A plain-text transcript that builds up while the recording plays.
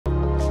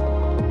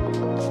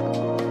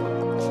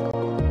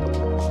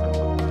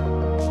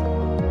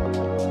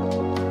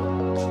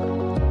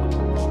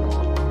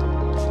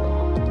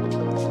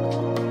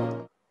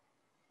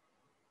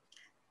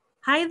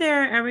Hi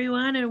there,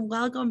 everyone, and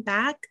welcome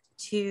back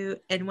to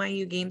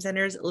NYU Game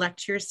Center's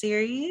lecture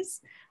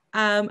series.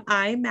 I'm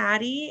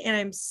Maddie, and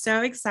I'm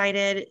so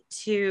excited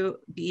to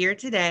be here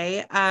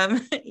today.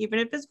 Even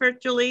if it's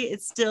virtually,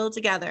 it's still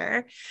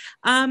together.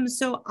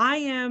 So I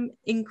am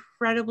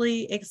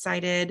incredibly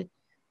excited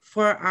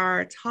for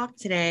our talk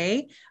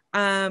today.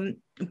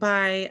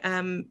 By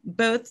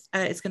both,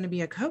 it's going to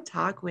be a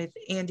co-talk with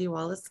Andy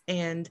Wallace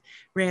and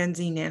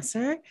Ramsey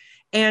Nasser.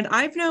 And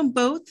I've known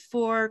both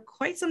for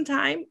quite some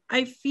time.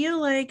 I feel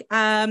like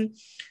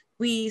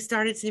we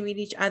started to meet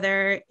each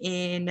other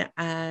in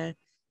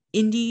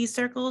indie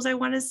circles, I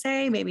want to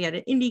say, maybe at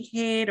an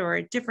IndieCade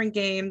or different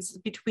games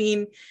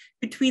between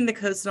the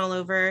coast and all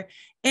over.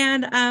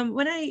 And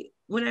when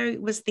I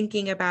was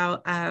thinking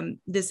about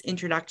this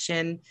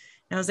introduction,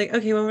 I was like,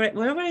 okay, what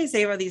would I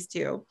say about these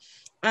two?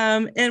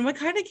 And what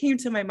kind of came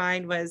to my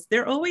mind was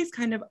they're always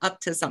kind of up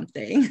to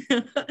something,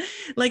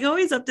 like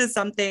always up to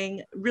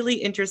something really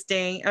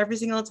interesting. Every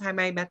single time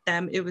I met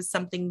them, it was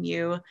something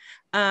new.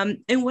 And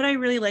what I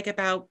really like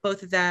about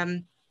both of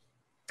them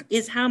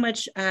is how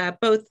much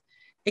both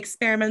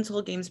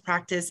experimental games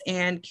practice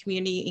and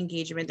community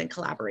engagement and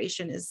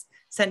collaboration is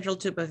central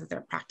to both of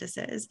their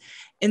practices.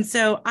 And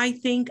so I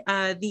think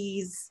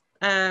these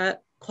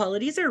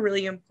qualities are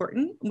really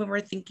important when we're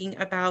thinking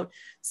about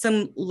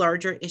some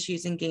larger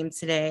issues in games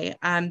today.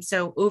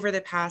 So over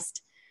the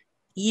past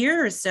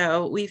year or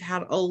so, we've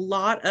had a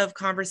lot of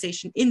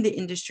conversation in the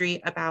industry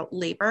about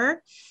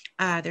labor.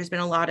 There's been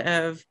a lot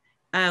of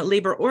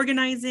labor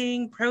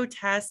organizing,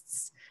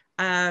 protests,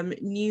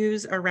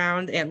 news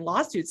around and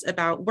lawsuits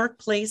about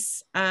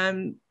workplace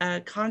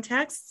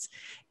contexts.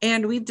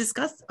 And we've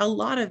discussed a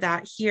lot of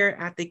that here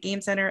at the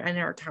Game Center and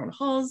in our town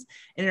halls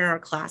and in our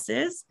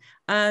classes.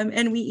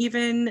 And we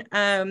even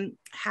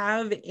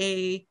have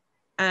a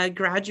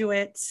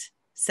graduate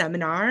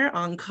seminar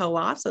on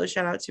co-op. So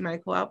shout out to my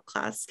co-op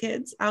class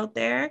kids out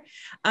there.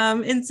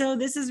 And so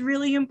this is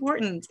really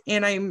important.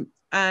 And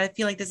I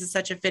feel like this is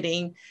such a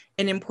fitting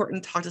and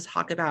important talk to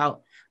talk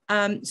about.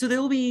 So they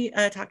will be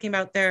talking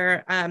about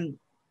their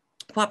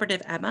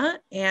cooperative Emma,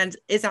 and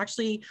it's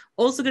actually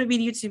also going to be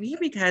new to me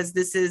because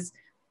this is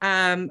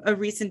a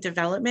recent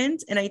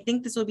development. And I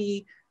think this will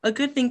be a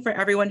good thing for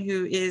everyone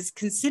who is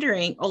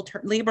considering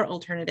labor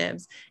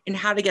alternatives and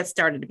how to get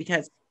started,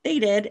 because they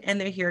did, and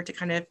they're here to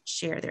kind of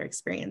share their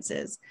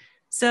experiences.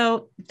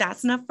 So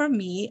that's enough from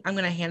me. I'm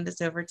going to hand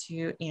this over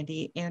to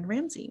Andy and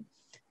Ramsey.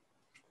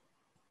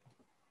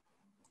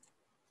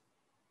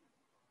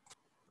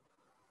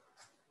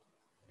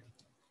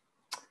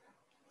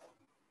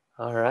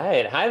 All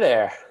right. Hi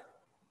there.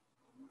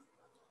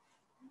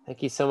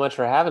 Thank you so much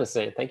for having us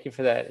today. Thank you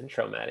for that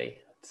intro, Maddie.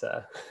 It's,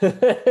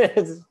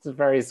 it's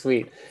very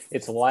sweet.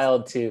 It's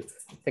wild to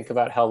think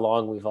about how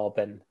long we've all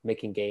been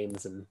making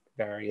games and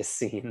various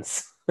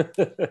scenes. Yeah,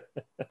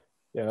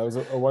 that was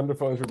a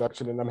wonderful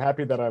introduction, and I'm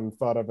happy that I'm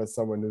thought of as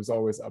someone who's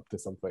always up to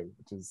something,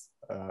 which is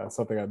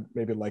something I'd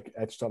maybe like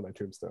etched on my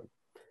tombstone.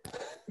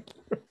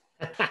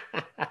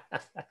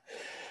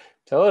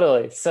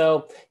 Totally.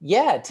 So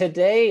yeah,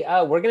 today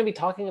we're going to be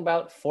talking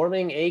about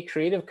forming a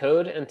creative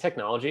code and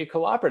technology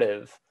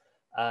cooperative.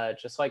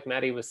 Just like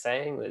Maddie was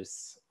saying,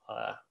 there's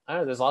I don't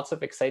know, there's lots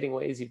of exciting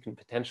ways you can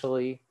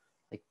potentially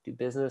like do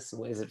business in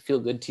ways that feel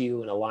good to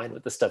you and align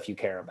with the stuff you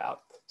care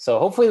about. So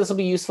hopefully this will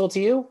be useful to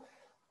you,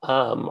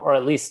 or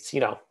at least,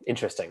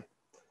 interesting.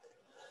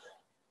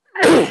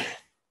 I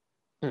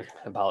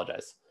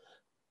apologize.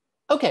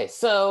 Okay,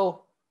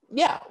 so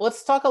yeah,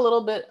 let's talk a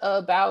little bit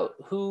about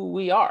who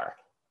we are.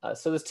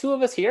 So there's two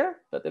of us here,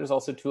 but there's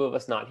also two of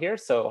us not here.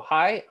 So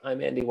hi,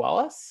 I'm Andy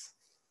Wallace.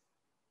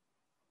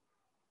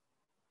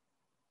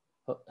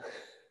 Oh.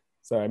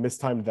 Sorry, I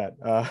mistimed that.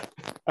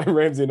 I'm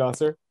Ramsey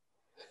Nasser.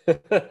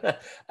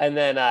 And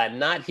then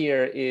not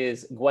here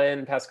is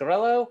Gwen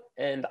Pasquarello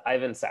and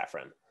Ivan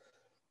Safran.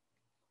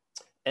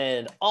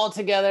 And all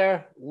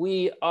together,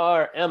 we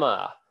are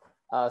Emma.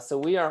 So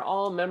we are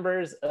all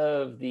members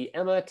of the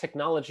Emma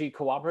Technology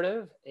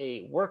Cooperative,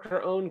 a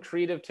worker-owned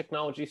creative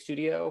technology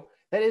studio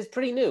that is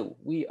pretty new.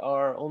 We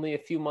are only a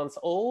few months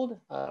old.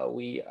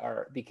 We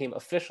became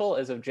official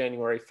as of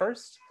January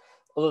 1st,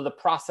 although the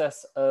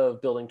process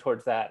of building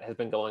towards that has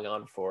been going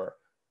on for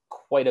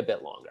quite a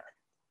bit longer.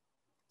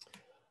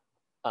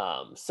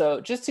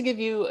 So just to give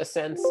you a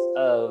sense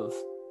of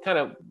kind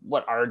of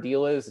what our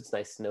deal is, it's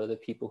nice to know the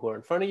people who are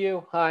in front of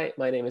you. Hi,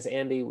 my name is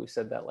Andy. We've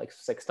said that like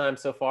 6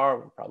 times so far.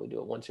 We'll probably do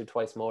it once or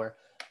twice more.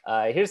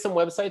 Here's some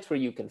websites where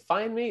you can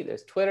find me.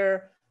 There's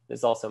Twitter.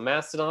 There's also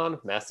Mastodon.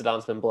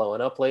 Mastodon's been blowing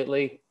up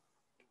lately.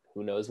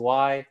 Who knows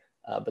why,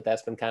 but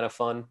that's been kind of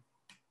fun.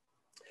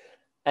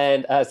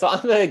 And so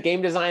I'm a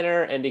game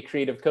designer and a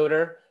creative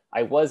coder.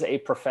 I was a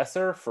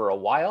professor for a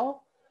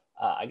while.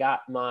 I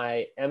got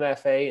my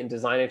MFA in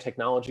design and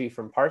technology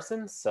from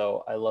Parsons,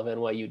 so I love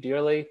NYU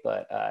dearly,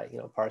 but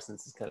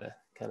Parsons is kind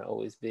of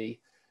always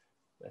be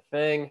my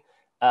thing.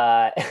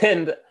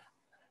 And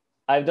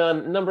I've done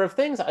a number of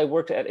things. I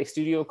worked at a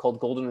studio called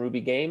Golden Ruby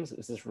Games. It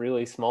was this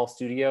really small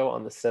studio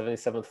on the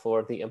 77th floor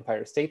of the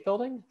Empire State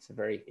Building. It's a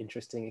very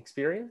interesting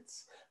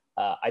experience.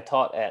 I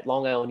taught at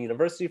Long Island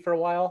University for a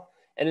while.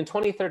 And in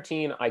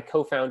 2013, I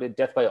co-founded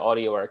Death by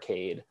Audio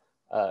Arcade,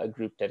 a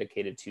group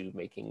dedicated to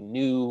making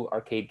new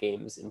arcade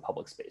games in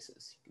public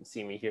spaces. You can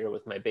see me here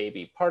with my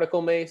baby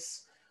Particle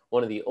Mace,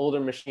 one of the older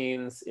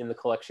machines in the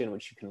collection,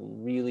 which you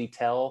can really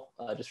tell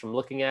just from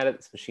looking at it.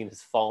 This machine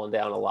has fallen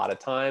down a lot of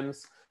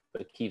times,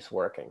 but it keeps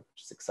working,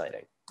 which is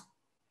exciting.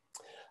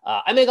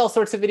 I make all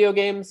sorts of video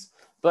games,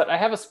 but I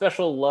have a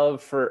special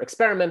love for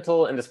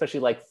experimental and especially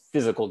like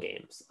physical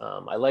games.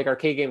 I like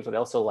arcade games, but I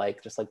also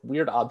like just like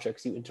weird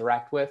objects you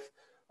interact with.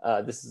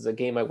 This is a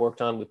game I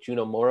worked on with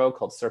Juno Morrow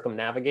called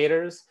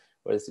Circumnavigators,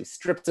 where there's these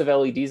strips of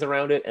LEDs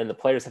around it, and the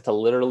players have to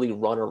literally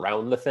run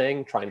around the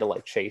thing trying to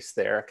like chase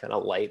their kind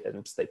of light,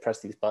 and they press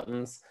these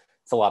buttons.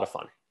 It's a lot of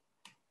fun.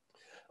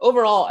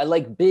 Overall, I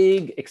like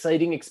big,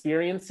 exciting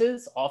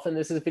experiences. Often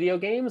this is video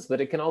games,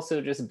 but it can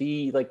also just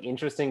be like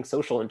interesting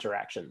social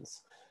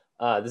interactions.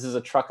 This is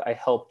a truck I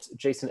helped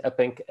Jason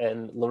Eppink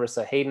and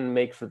Larissa Hayden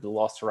make for the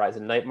Lost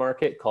Horizon night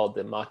market called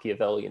the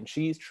Machiavellian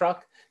cheese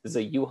truck. This is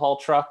a U-Haul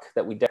truck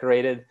that we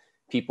decorated.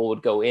 People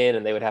would go in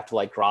and they would have to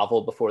like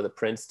grovel before the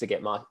prince to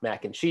get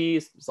mac and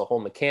cheese. There's a whole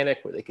mechanic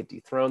where they could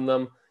dethrone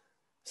them.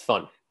 It's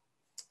fun.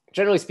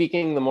 Generally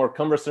speaking, the more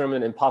cumbersome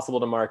and impossible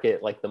to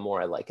market, like the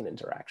more I like an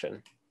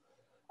interaction.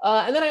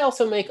 And then I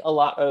also make a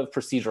lot of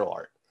procedural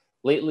art.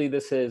 Lately,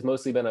 this has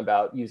mostly been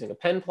about using a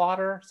pen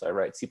plotter. So I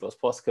write C++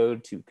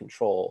 code to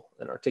control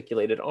an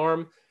articulated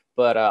arm.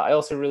 But I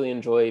also really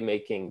enjoy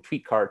making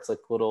tweet carts, like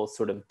little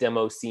sort of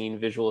demo scene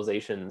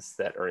visualizations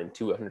that are in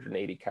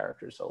 280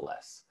 characters or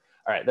less.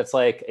 All right, that's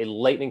like a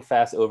lightning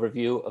fast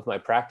overview of my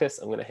practice.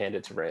 I'm going to hand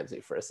it to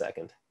Ramsey for a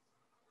second.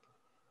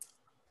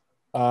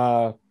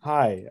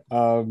 Hi.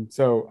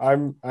 So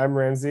I'm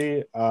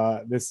Ramsey.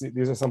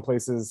 These are some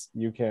places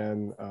you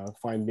can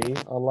find me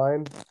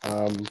online.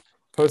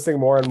 Posting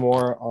more and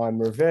more on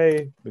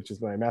Merveille, which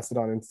is my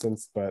Mastodon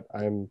instance, but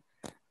I'm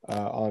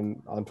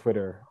on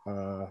Twitter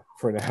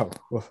for now.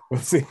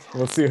 We'll see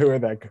where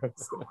that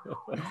goes.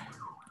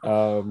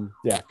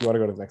 Yeah, you want to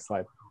go to the next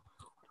slide.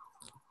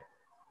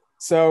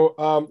 So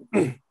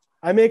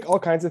I make all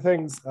kinds of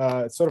things,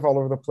 sort of all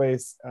over the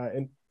place.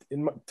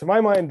 To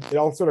my mind, it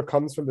all sort of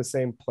comes from the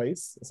same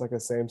place. It's like the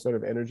same sort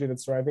of energy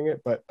that's driving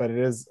it, but it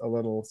is a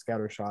little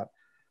scattershot.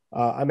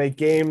 I make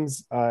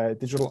games,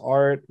 digital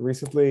art,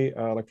 recently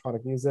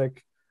electronic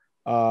music,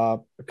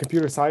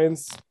 computer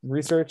science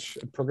research,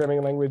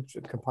 programming language,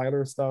 and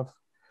compiler stuff.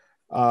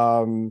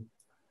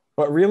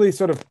 But really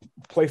sort of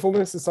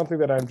playfulness is something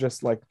that I'm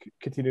just like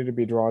continue to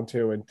be drawn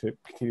to and to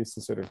continues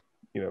to sort of,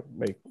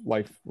 make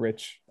life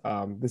rich.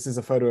 This is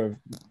a photo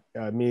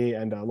of me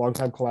and a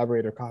longtime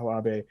collaborator, Kaho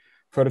Abe,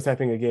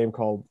 prototyping a game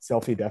called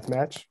Selfie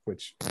Deathmatch,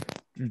 which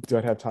you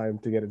don't have time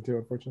to get into,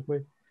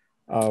 unfortunately.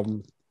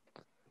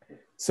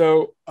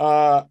 So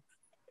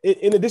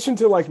in addition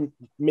to like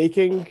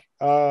making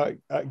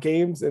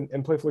games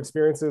and playful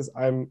experiences,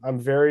 I'm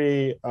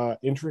very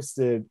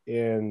interested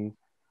in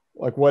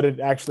like what it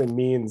actually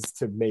means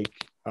to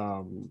make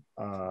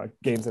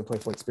games and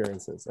playful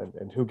experiences,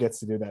 and who gets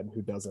to do that and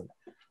who doesn't.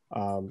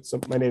 So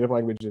my native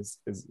language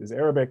is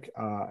Arabic,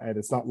 and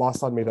it's not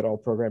lost on me that all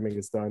programming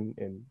is done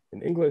in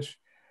English.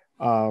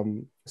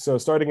 So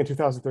starting in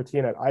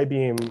 2013 at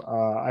IBeam,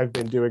 I've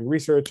been doing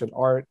research and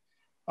art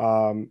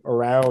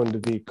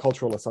around the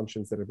cultural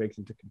assumptions that are baked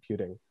into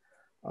computing.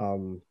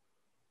 And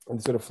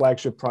the sort of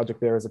flagship project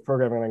there is a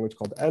programming language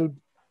called Elb,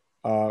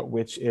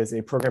 which is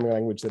a programming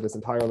language that is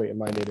entirely in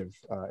my native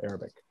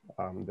Arabic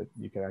that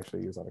you can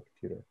actually use on a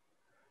computer.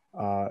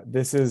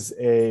 This is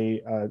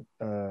the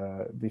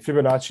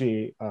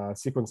Fibonacci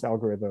sequence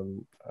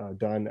algorithm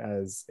done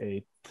as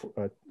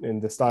in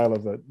the style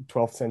of the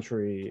 12th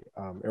century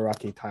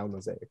Iraqi tile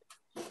mosaic.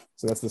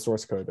 So that's the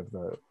source code of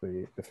the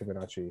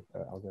Fibonacci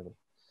algorithm.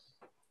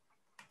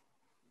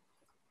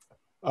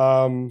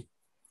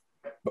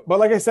 But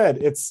like I said,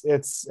 it's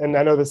and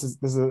I know this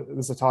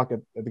is a talk at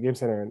the Game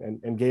Center,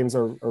 and games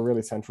are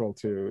really central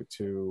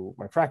to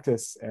my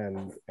practice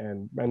and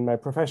my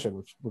profession,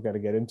 which we're going to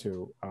get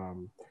into.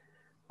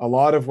 A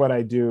lot of what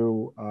I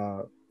do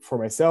for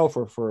myself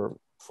or for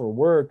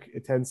work,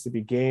 it tends to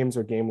be games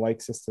or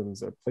game-like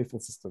systems or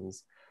playful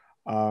systems.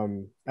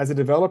 As a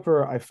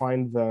developer, I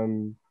find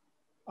them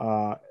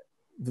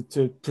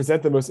to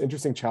present the most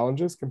interesting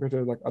challenges compared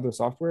to like other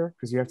software,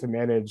 because you have to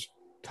manage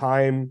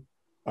time,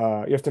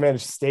 you have to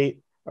manage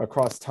state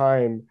across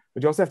time,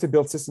 but you also have to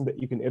build systems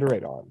that you can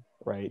iterate on,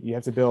 right? You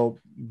have to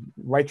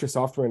write your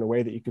software in a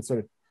way that you can sort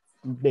of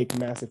make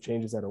massive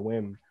changes at a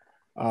whim.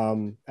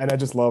 And I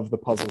just love the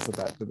puzzles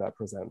that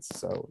presents.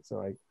 So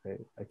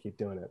I keep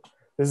doing it.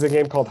 This is a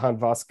game called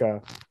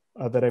Handvaska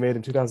that I made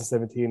in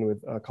 2017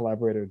 with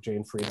collaborator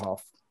Jane Friedhoff.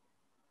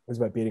 It was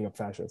about beating up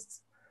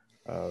fascists.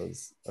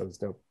 That was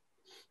dope.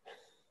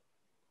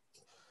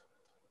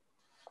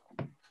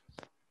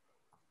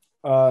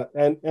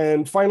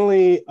 And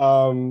finally,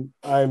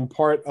 I'm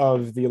part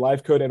of the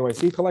Live Code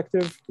NYC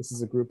collective. This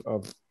is a group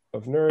of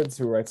nerds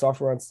who write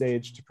software on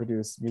stage to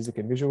produce music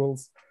and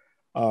visuals.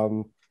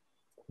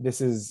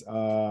 this is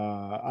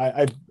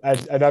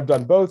I've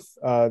done both.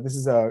 This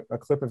is a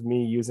clip of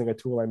me using a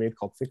tool I made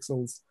called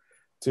Fixels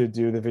to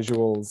do the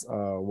visuals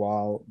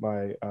while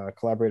my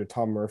collaborator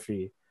Tom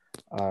Murphy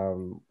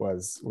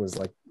was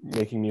like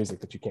making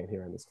music that you can't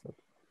hear in this clip.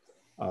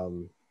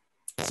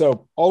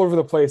 So all over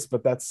the place,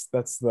 but that's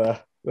the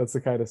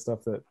kind of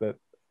stuff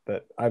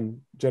that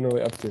I'm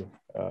generally up to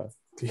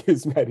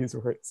use Maddie's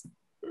words.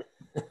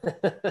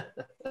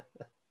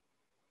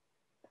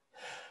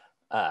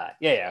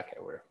 Yeah, okay,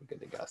 we're good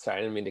to go. Sorry,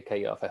 I didn't mean to cut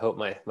you off. I hope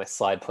my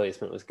slide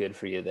placement was good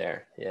for you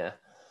there. Yeah.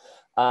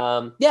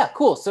 Yeah,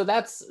 cool. So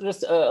that's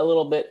just a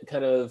little bit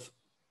kind of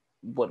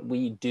what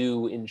we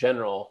do in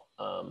general.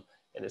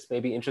 And it's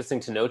maybe interesting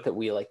to note that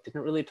we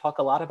didn't really talk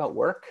a lot about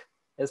work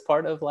as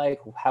part of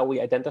how we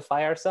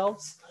identify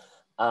ourselves.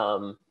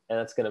 And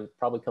that's gonna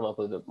probably come up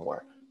a bit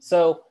more.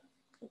 So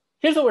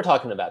here's what we're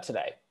talking about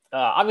today.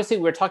 Obviously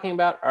we're talking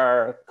about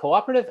our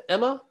cooperative,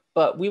 Emma,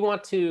 but we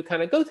want to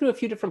kind of go through a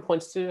few different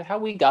points to how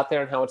we got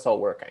there and how it's all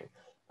working.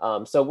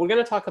 So we're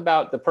gonna talk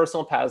about the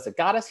personal paths that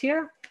got us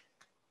here,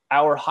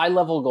 our high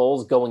level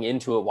goals going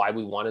into it, why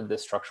we wanted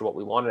this structure, what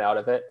we wanted out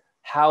of it,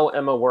 how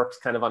Emma works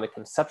kind of on a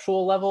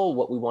conceptual level,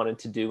 what we wanted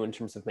to do in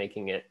terms of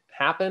making it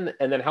happen,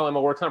 and then how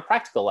Emma works on a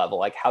practical level,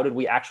 like how did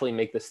we actually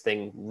make this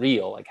thing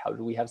real? Like how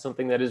do we have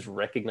something that is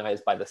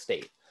recognized by the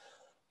state?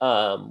 We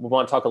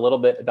want to talk a little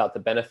bit about the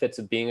benefits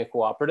of being a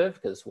cooperative,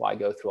 because why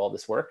go through all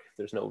this work if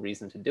there's no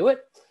reason to do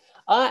it?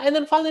 And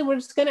then finally, we're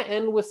just going to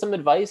end with some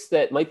advice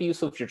that might be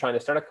useful if you're trying to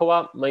start a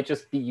co-op, might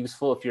just be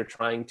useful if you're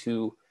trying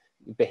to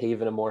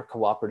behave in a more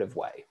cooperative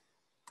way.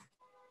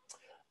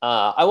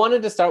 I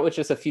wanted to start with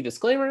just a few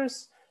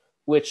disclaimers,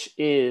 which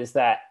is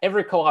that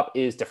every co-op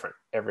is different.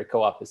 Every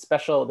co-op is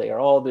special. They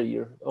are all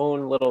your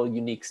own little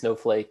unique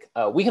snowflake.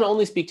 We can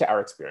only speak to our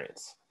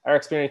experience. Our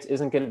experience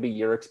isn't going to be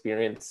your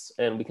experience,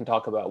 and we can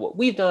talk about what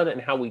we've done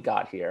and how we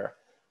got here.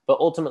 But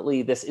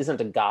ultimately, this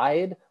isn't a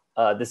guide.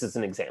 This is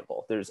an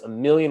example. There's a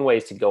million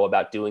ways to go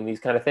about doing these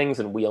kind of things,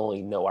 and we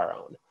only know our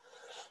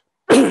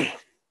own.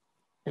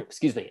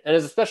 Excuse me. And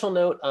as a special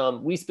note,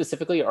 we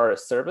specifically are a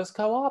service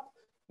co-op,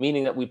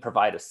 meaning that we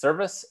provide a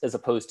service as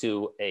opposed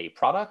to a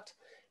product.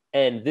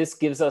 And this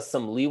gives us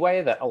some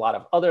leeway that a lot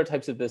of other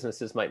types of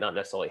businesses might not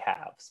necessarily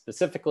have.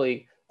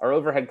 Specifically, our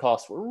overhead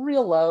costs were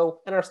real low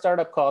and our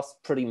startup costs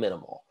pretty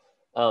minimal.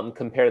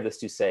 Compare this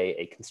to, say,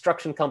 a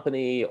construction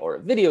company or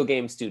a video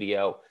game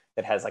studio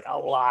that has a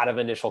lot of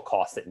initial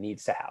costs that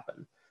needs to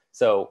happen.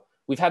 So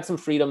we've had some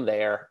freedom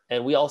there.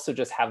 And we also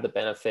just have the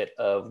benefit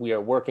of we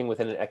are working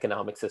within an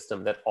economic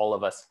system that all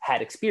of us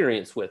had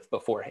experience with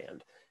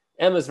beforehand.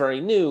 Emma's very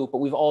new, but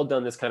we've all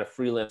done this kind of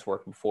freelance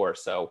work before.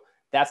 So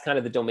that's kind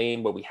of the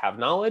domain where we have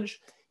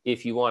knowledge.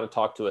 If you want to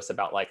talk to us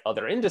about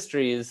other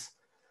industries,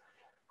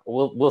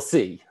 we'll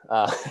see.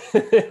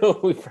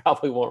 We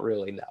probably won't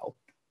really know.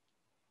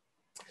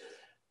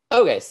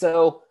 Okay,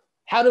 so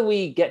how do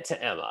we get to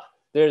Emma?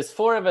 There's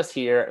 4 of us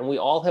here, and we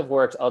all have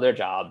worked other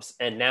jobs,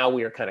 and now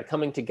we are kind of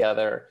coming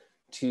together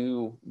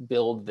to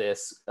build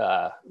this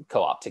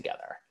co-op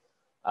together.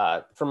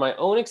 From my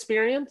own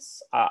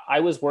experience, I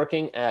was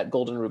working at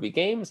Golden Ruby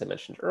Games, I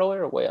mentioned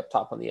earlier, way up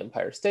top on the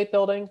Empire State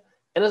Building,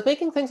 and I was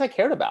making things I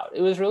cared about.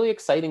 It was really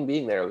exciting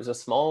being there. It was a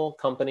small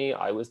company.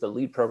 I was the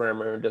lead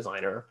programmer and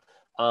designer,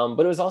 but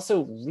it was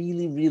also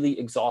really, really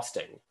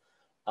exhausting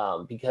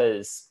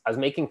because I was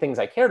making things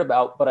I cared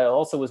about, but I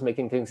also was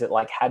making things that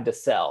had to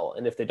sell.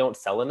 And if they don't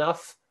sell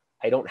enough,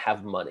 I don't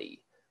have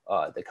money.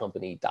 The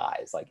company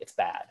dies, it's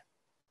bad.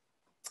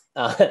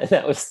 And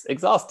that was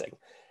exhausting.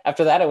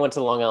 After that, I went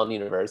to Long Island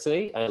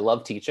University. I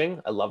love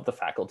teaching. I love the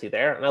faculty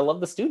there, and I love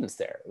the students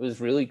there. It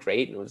was really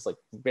great. And it was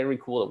very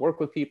cool to work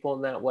with people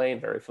in that way and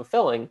very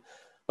fulfilling.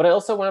 But I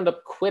also wound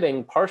up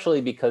quitting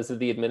partially because of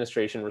the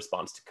administration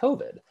response to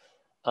COVID.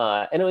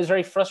 And it was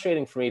very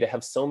frustrating for me to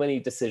have so many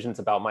decisions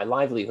about my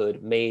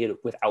livelihood made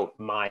without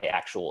my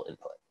actual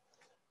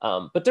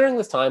input. But during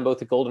this time,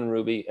 both at Golden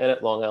Ruby and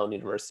at Long Island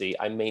University,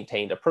 I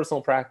maintained a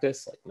personal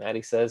practice. Like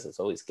Maddie says, it's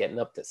always getting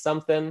up to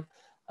something.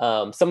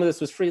 Some of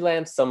this was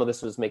freelance. Some of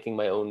this was making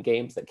my own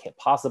games that can't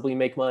possibly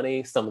make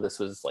money. Some of this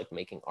was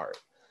making art.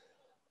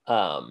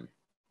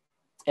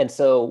 And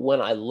so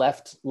when I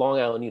left Long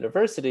Island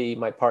University,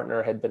 my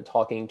partner had been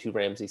talking to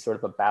Ramsey sort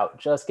of about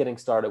just getting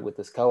started with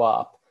this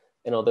co-op.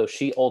 And although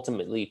she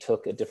ultimately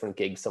took a different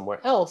gig somewhere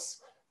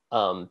else,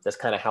 that's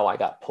kind of how I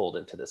got pulled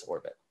into this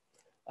orbit.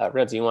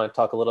 Ramsey, you want to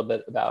talk a little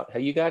bit about how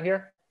you got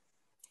here?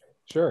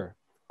 Sure.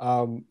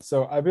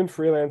 So I've been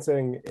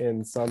freelancing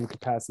in some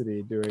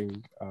capacity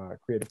doing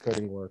creative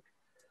coding work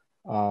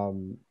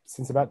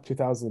since about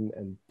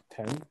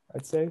 2010,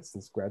 I'd say,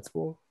 since grad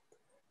school.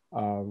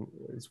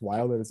 It's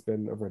wild that it's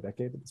been over a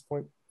decade at this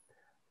point.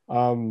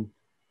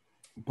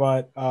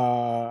 But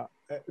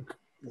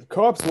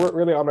co-ops weren't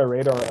really on my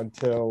radar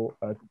until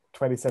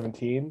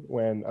 2017,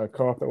 when a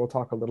co-op that we'll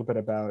talk a little bit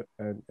about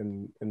in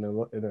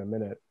a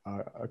minute,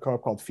 a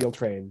co-op called Field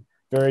Train,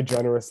 very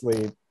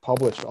generously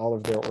published all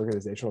of their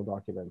organizational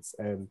documents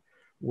and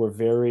were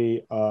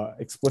very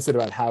explicit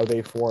about how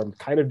they formed,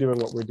 kind of doing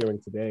what we're doing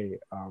today,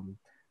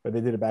 but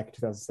they did it back in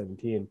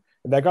 2017.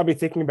 And that got me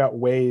thinking about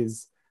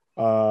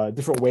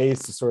different ways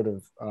to sort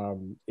of,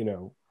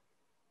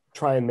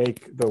 try and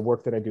make the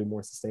work that I do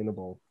more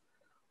sustainable.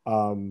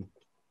 So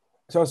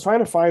I was trying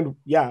to find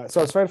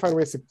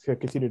ways to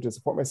continue to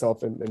support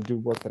myself and do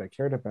work that I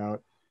cared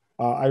about.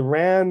 I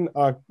ran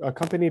a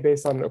company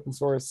based on an open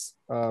source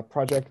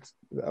project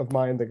of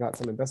mine that got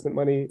some investment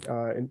money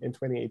in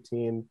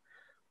 2018.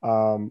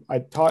 I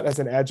taught as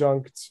an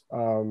adjunct,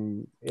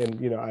 and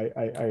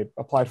I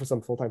applied for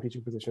some full-time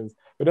teaching positions,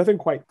 but nothing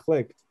quite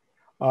clicked.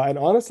 And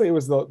honestly, it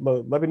was the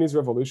Lebanese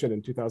Revolution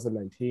in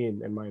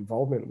 2019 and my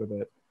involvement with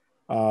it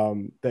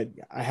that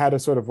I had a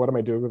sort of what am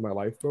I doing with my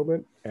life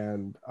moment,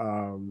 and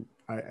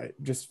I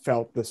just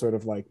felt the sort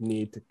of like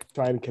need to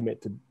try and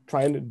commit to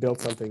try and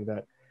build something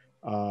that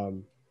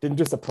didn't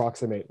just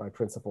approximate my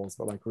principles,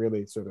 but like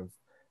really sort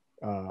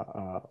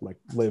of like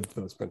lived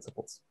those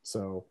principles.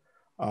 So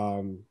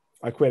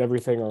I quit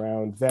everything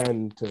around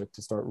then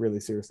to start really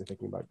seriously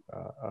thinking about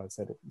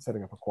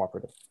setting up a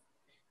cooperative.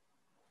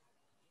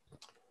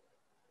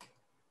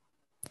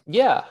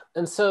 Yeah,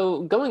 and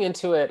so going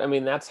into it, I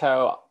mean, that's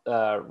how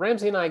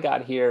Ramsey and I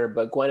got here,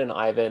 but Gwen and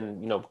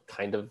Ivan,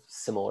 kind of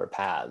similar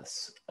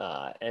paths.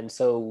 And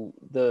so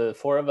the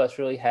four of us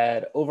really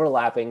had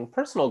overlapping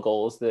personal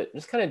goals that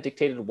just kind of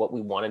dictated what we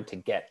wanted to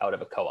get out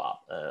of a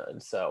co-op.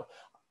 And so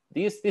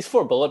these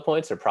 4 bullet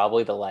points are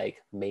probably the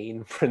like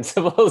main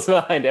principles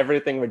behind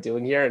everything we're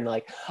doing here, and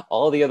like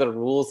all the other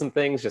rules and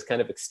things just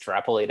kind of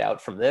extrapolate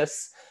out from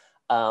this.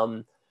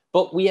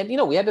 But we had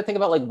to think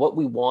about like what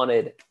we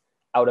wanted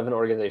out of an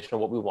organization,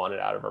 what we wanted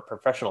out of our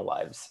professional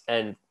lives.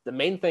 And the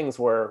main things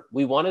were,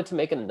 we wanted to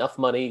make enough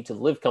money to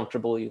live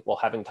comfortably while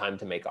having time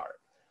to make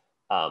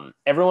art.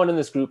 Everyone in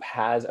this group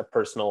has a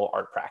personal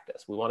art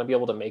practice. We want to be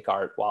able to make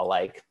art while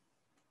like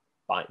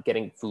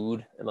getting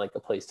food and like a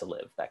place to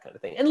live, that kind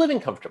of thing, and living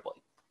comfortably.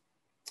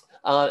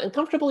 And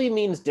comfortably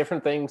means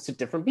different things to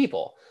different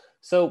people.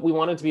 So we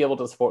wanted to be able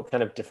to support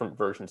kind of different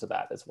versions of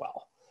that as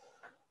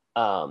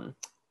well.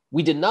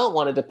 We did not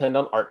want to depend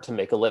on art to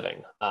make a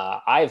living.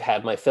 I've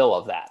had my fill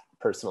of that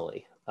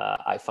personally.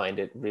 I find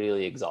it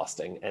really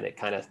exhausting and it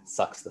kind of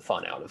sucks the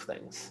fun out of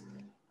things.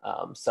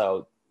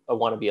 So I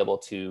want to be able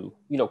to,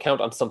 count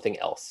on something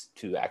else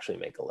to actually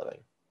make a living.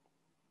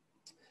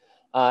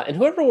 And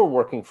whoever we're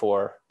working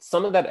for,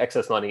 some of that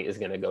excess money is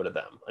going to go to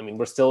them. I mean,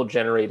 we're still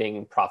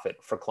generating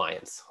profit for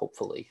clients,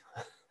 hopefully.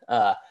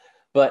 But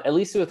at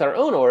least with our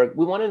own org,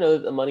 we want to know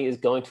that the money is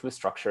going to a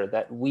structure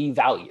that we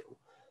value.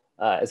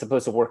 As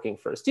opposed to working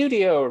for a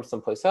studio or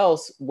someplace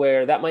else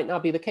where that might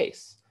not be the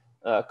case.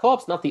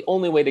 Co-op's not the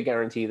only way to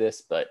guarantee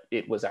this, but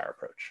it was our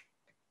approach.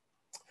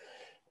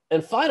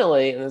 And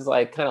finally, and this is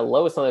like kind of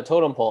lowest on the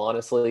totem pole,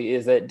 honestly,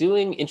 is that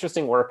doing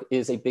interesting work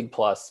is a big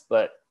plus,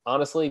 but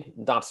honestly,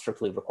 not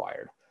strictly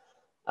required.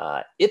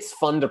 It's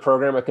fun to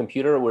program a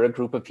computer. We're a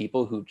group of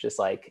people who just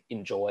like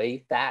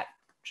enjoy that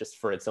just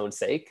for its own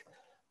sake.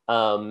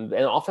 And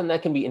often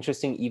that can be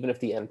interesting even if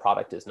the end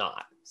product is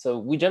not. So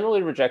we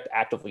generally reject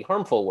actively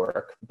harmful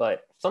work,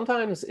 but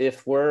sometimes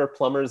if we're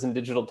plumbers in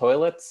digital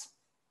toilets,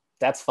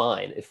 that's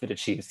fine if it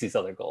achieves these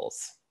other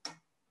goals.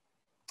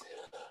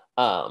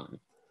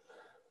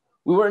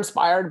 We were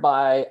inspired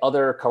by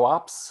other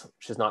co-ops,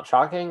 which is not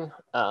shocking.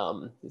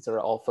 These are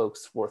all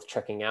folks worth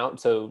checking out.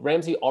 So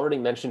Ramsey already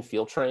mentioned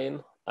Field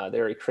Train.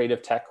 They're a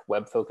creative tech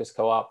web-focused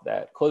co-op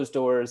that closed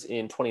doors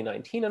in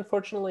 2019,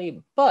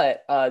 unfortunately,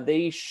 but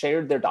they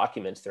shared their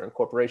documents, their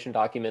incorporation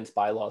documents,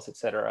 bylaws, et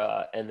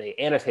cetera, and they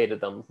annotated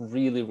them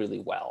really, really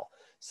well.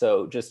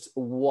 So just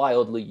a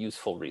wildly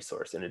useful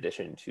resource in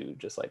addition to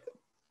just like a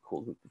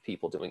cool group of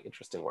people doing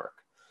interesting work.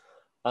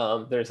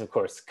 There's, of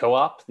course,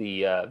 Co-op,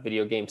 the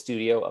video game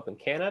studio up in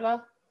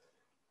Canada.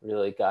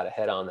 Really got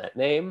ahead on that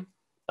name.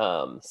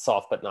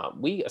 Soft Not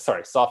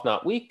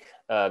Weak,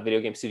 video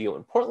game studio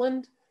in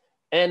Portland.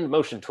 And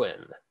Motion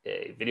Twin,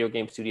 a video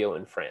game studio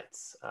in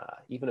France.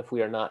 Even if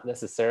we are not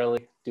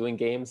necessarily doing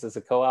games as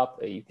a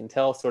co-op, you can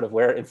tell sort of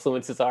where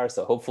influences are.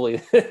 So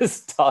hopefully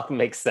this talk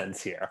makes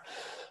sense here.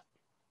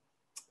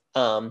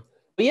 But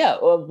yeah,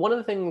 one of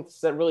the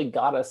things that really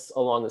got us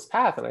along this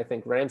path, and I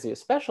think Ramsey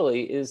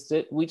especially, is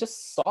that we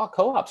just saw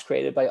co-ops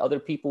created by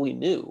other people we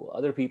knew,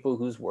 other people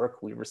whose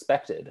work we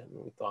respected. And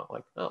we thought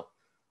like, oh,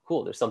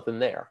 cool, there's something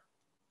there.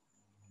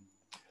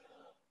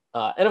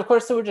 And of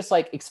course, there were just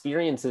like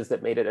experiences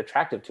that made it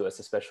attractive to us,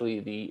 especially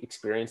the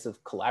experience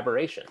of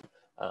collaboration.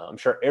 I'm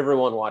sure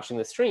everyone watching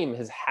the stream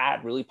has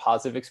had really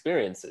positive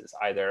experiences,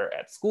 either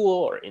at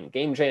school or in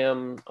Game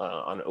Jam,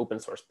 on open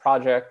source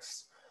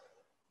projects.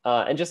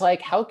 And just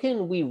like, how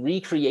can we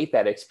recreate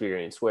that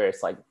experience where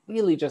it's like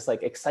really just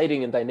like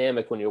exciting and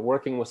dynamic when you're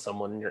working with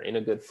someone and you're in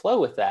a good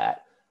flow with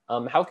that?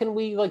 How can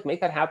we like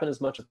make that happen as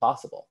much as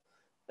possible?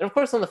 And of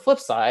course, on the flip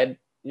side,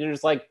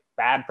 there's like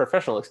bad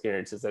professional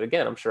experiences that,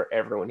 again, I'm sure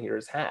everyone here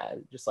has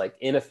had, just like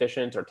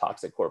inefficient or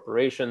toxic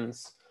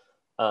corporations,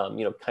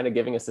 kind of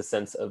giving us a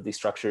sense of the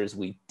structures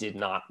we did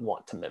not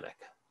want to mimic.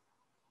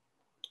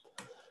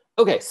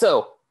 Okay,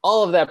 so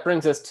all of that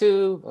brings us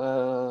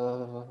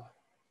to,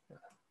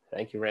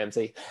 thank you,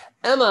 Ramsey.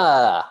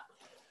 Emma.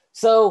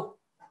 So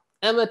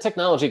Emma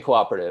Technology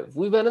Cooperative.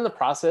 We've been in the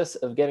process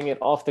of getting it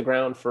off the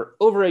ground for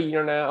over a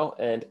year now,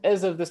 and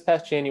as of this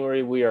past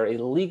January, we are a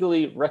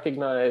legally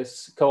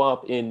recognized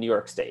co-op in New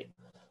York State.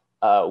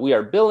 We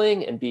are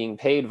billing and being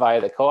paid via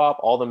the co-op.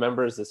 All the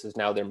members, this is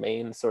now their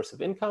main source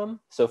of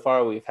income. So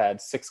far, we've had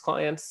 6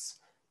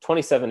 clients,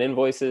 27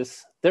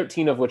 invoices,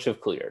 13 of which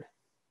have cleared.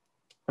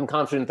 I'm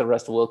confident the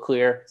rest will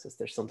clear, since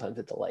there's sometimes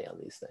a delay on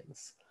these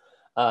things.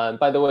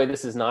 By the way,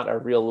 this is not our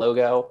real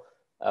logo.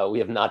 We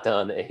have not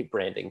done a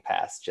branding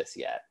pass just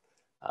yet.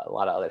 A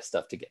lot of other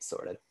stuff to get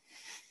sorted.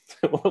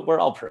 We're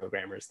all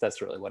programmers.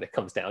 That's really what it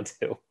comes down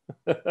to.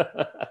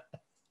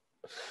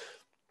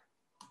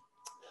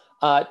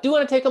 Do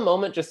want to take a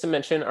moment just to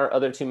mention our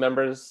other 2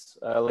 members.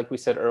 Like we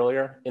said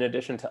earlier, in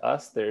addition to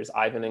us, there's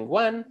Ivan and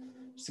Gwen.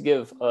 Just to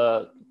give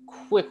a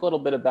quick little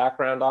bit of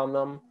background on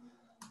them.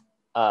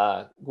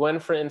 Gwen,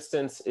 for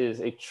instance,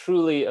 is a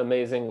truly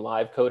amazing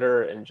live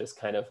coder and just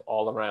kind of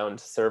all-around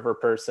server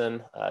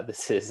person.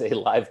 This is a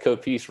live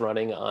code piece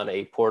running on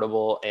a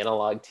portable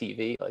analog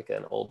TV, like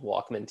an old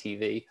Walkman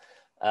TV.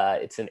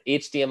 It's an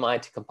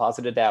HDMI to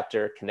composite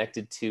adapter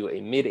connected to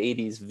a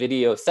mid-80s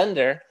video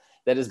sender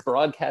that is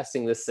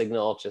broadcasting this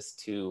signal just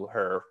to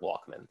her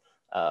Walkman,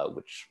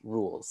 which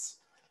rules.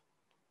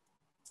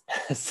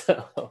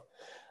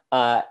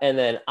 And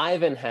then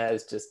Ivan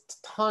has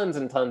just tons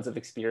and tons of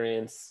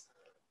experience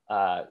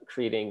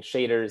creating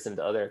shaders and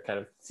other kind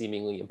of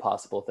seemingly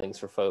impossible things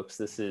for folks.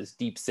 This is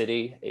Deep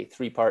City, a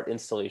 3-part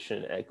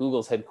installation at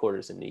Google's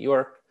headquarters in New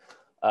York,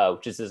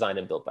 which is designed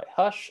and built by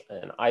Hush.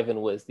 And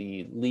Ivan was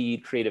the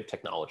lead creative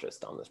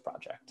technologist on this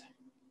project.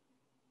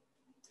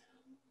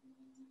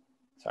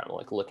 Sorry, I'm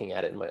like looking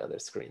at it in my other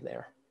screen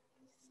there.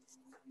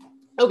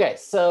 Okay,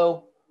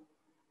 so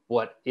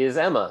what is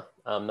Emma?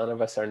 None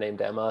of us are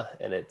named Emma,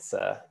 and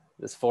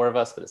there's 4 of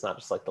us, but it's not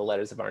just like the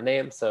letters of our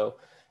name. So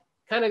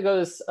kind of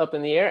goes up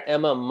in the air.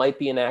 Emma might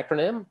be an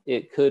acronym.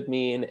 It could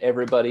mean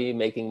everybody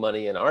making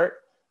money in art,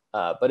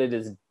 but it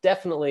is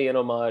definitely an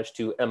homage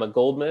to Emma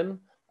Goldman,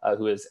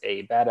 who is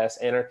a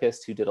badass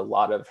anarchist who did a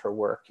lot of her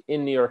work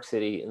in New York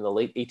City in the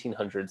late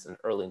 1800s and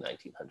early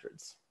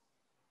 1900s.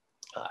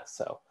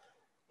 So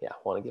yeah,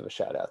 want to give a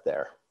shout out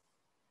there.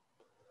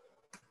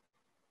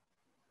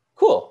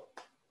 Cool.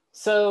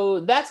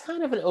 So that's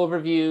kind of an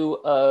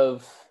overview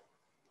of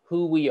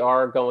who we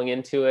are going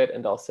into it,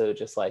 and also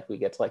just like we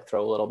get to like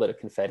throw a little bit of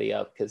confetti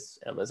up because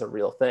Emma's a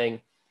real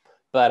thing.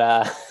 But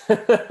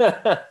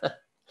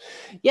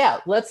yeah,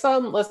 let's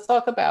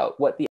talk about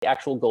what the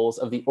actual goals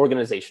of the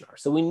organization are.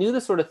 So we knew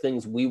the sort of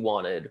things we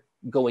wanted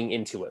going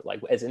into it,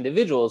 like as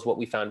individuals, what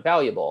we found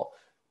valuable.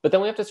 But then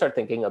we have to start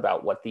thinking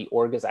about what the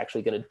org is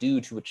actually going to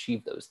do to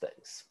achieve those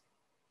things.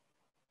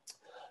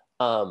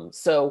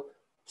 So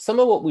some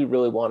of what we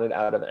really wanted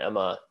out of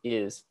Emma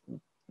is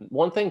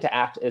one thing to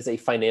act as a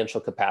financial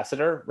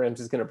capacitor.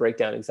 Ramsey's going to break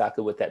down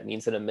exactly what that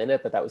means in a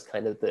minute, but that was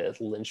kind of the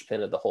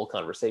linchpin of the whole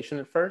conversation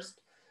at first.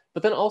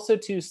 But then also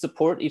to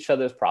support each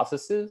other's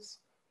processes,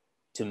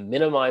 to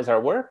minimize our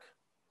work,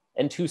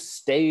 and to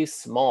stay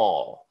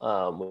small,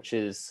 which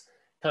is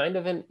kind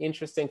of an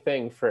interesting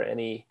thing for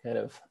any kind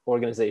of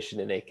organization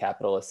in a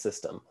capitalist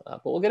system,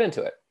 but we'll get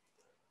into it.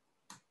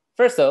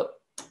 First though,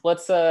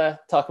 let's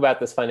talk about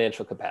this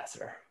financial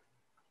capacitor.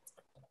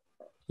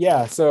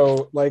 Yeah,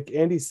 so like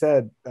Andy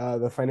said,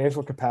 the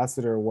financial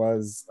capacitor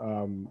was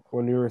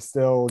when we were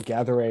still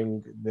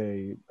gathering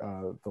the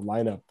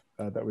lineup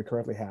that we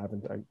currently have,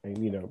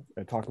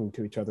 and talking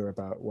to each other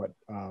about what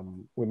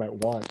we might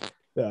want.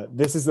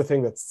 This is the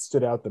thing that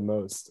stood out the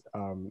most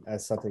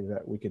as something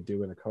that we could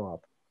do in a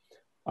co-op.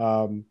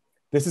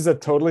 This is a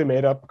totally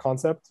made up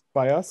concept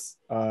by us.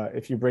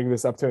 If you bring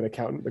this up to an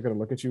accountant, they're going to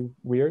look at you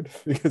weird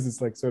because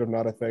it's like sort of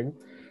not a thing.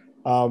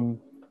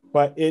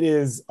 But it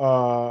is.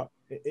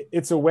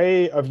 It's a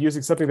way of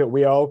using something that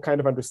we all kind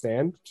of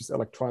understand, which is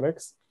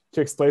electronics,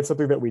 to explain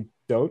something that we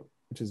don't,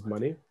 which is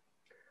money.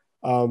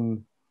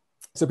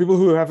 So people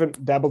who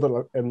haven't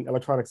dabbled in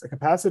electronics, a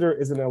capacitor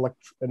is an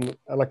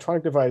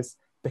electronic device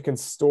that can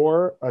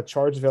store a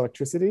charge of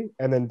electricity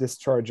and then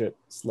discharge it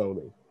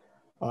slowly.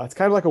 It's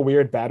kind of like a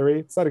weird battery.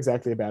 It's not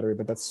exactly a battery,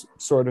 but that's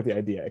sort of the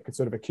idea. It can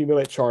sort of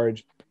accumulate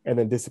charge and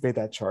then dissipate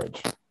that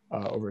charge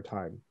over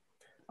time.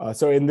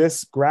 So in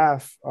this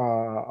graph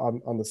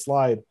on the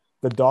slide,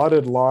 the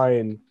dotted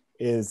line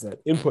is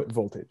input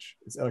voltage.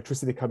 It's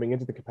electricity coming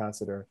into the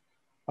capacitor.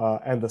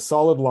 And the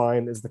solid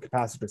line is the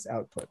capacitor's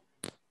output.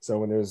 So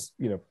when there's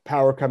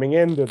power coming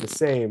in, they're the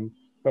same.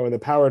 But when the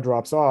power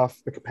drops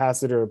off, the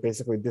capacitor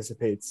basically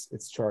dissipates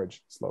its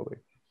charge slowly.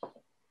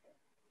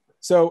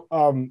 So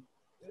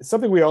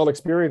something we all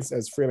experience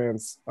as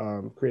freelance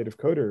creative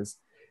coders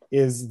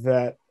is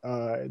that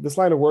this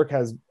line of work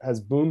has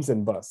booms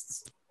and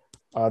busts.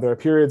 There are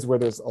periods where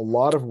there's a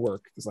lot of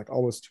work. There's like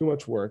almost too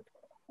much work.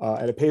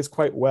 And it pays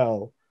quite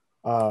well.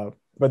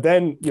 But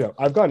then,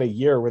 I've gone a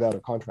year without a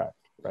contract,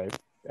 right?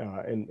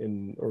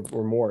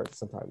 Or more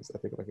sometimes. I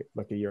think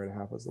like a year and a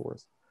half was the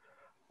worst.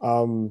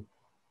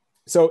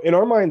 So in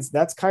our minds,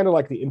 that's kind of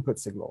like the input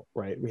signal,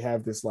 right? We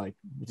have this like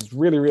just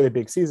really, really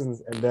big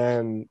seasons, and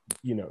then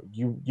you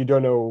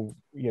don't know,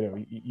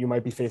 you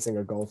might be facing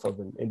a gulf of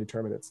an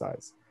indeterminate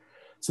size.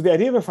 So the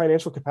idea of a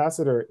financial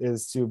capacitor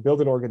is to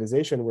build an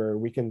organization where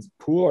we can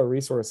pool our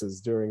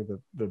resources during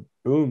the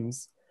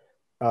booms,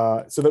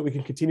 so that we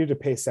can continue to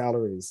pay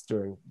salaries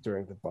during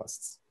the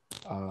busts.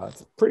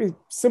 It's a pretty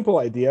simple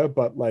idea,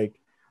 but like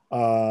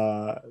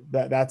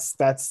that's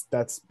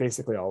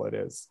basically all it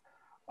is.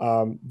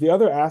 The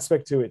other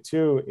aspect to it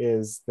too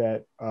is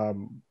that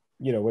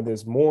when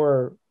there's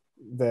more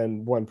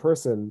than one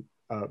person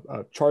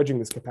charging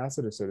this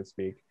capacitor, so to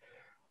speak,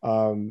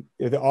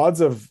 the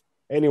odds of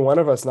any one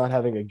of us not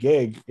having a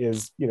gig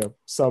is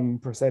some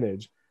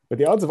percentage, but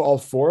the odds of all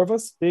four of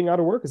us being out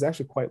of work is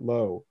actually quite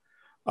low.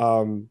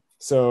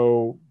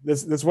 So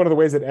this is one of the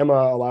ways that Emma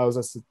allows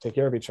us to take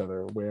care of each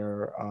other,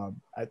 where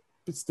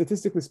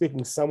statistically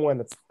speaking, someone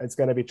that's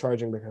going to be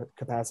charging the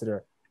capacitor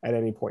at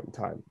any point in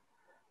time.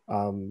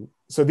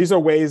 So these are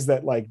ways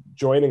that like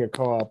joining a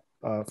co-op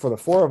for the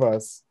four of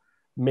us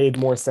made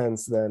more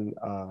sense than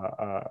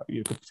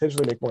could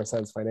potentially make more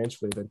sense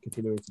financially than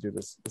continuing to do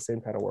the same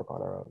kind of work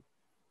on our own.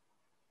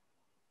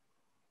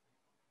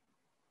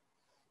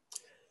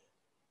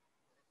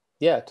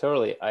 Yeah,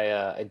 totally.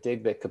 I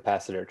dig the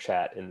capacitor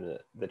chat in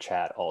the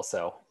chat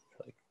also.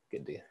 Like,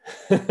 good deal.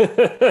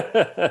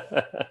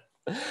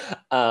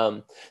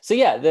 So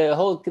yeah,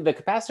 the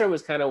capacitor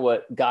was kind of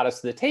what got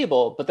us to the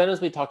table. But then as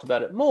we talked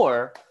about it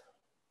more,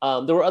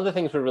 there were other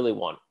things we really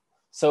want.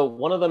 So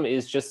one of them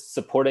is just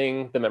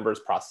supporting the members'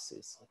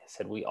 processes. Like I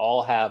said, we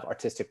all have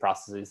artistic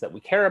processes that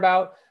we care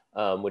about,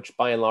 which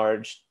by and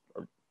large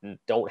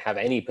don't have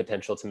any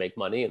potential to make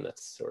money, and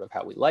that's sort of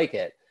how we like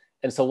it.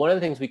 And so one of the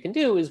things we can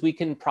do is we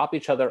can prop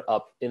each other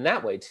up in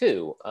that way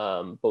too,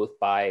 both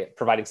by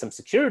providing some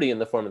security in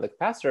the form of the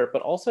capacitor,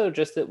 but also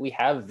just that we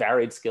have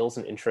varied skills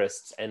and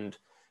interests, and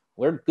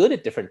we're good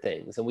at different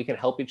things, and we can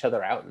help each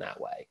other out in that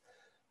way.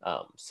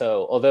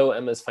 So although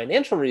Emma's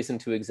financial reason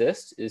to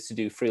exist is to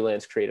do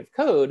freelance creative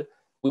code,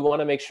 we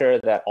want to make sure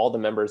that all the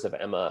members of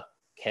Emma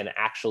can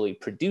actually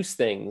produce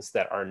things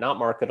that are not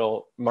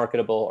marketable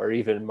or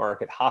even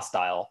market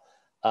hostile,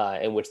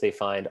 in which they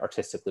find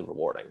artistically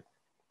rewarding.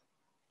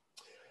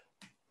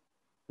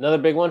 Another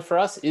big one for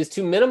us is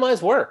to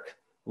minimize work.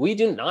 We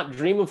do not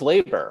dream of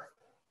labor.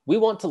 We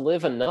want to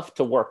live enough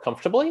to work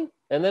comfortably,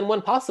 and then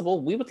when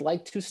possible, we would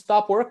like to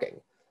stop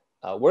working.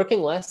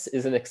 Working less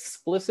is an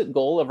explicit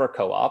goal of our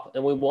co-op,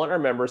 and we want our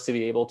members to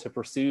be able to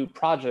pursue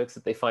projects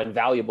that they find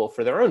valuable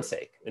for their own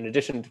sake, in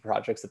addition to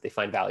projects that they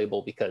find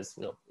valuable because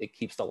it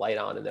keeps the light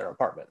on in their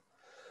apartment.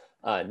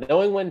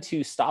 Knowing when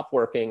to stop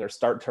working or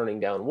start turning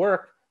down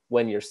work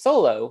when you're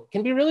solo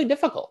can be really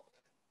difficult.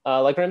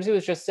 Like Ramsey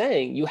was just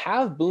saying, you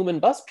have boom and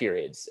bust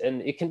periods,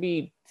 and it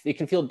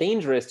can feel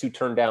dangerous to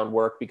turn down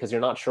work because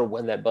you're not sure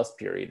when that bust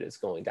period is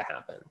going to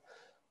happen.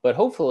 But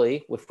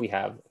hopefully, if we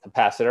have a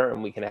capacitor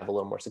and we can have a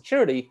little more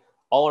security,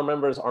 all our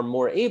members are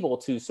more able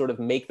to sort of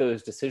make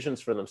those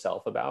decisions for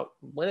themselves about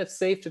when it's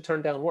safe to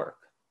turn down work.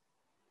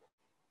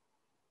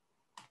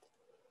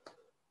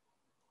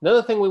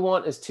 Another thing we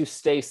want is to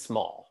stay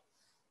small.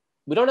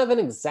 We don't have an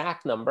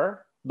exact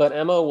number, but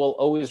Emma will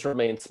always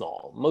remain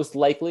small, most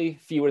likely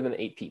fewer than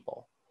 8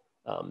 people.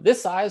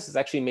 This size is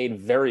actually made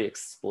very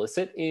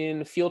explicit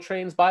in Field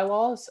Train's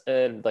bylaws,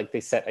 and like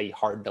they set a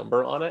hard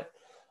number on it.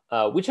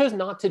 We chose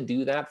not to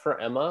do that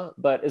for Emma,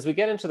 but as we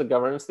get into the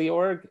governance of the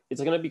org, it's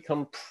going to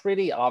become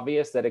pretty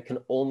obvious that it can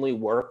only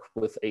work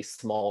with a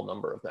small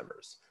number of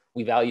members.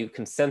 We value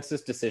consensus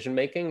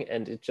decision-making,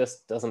 and it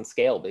just doesn't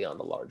scale beyond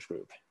a large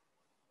group.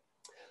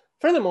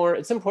 Furthermore,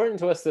 it's important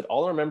to us that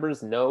all our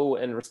members know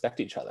and respect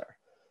each other.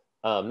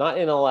 Not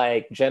in a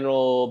like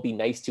general, be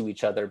nice to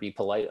each other, be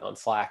polite on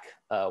Slack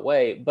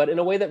way, but in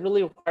a way that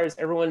really requires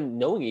everyone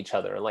knowing each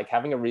other and like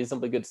having a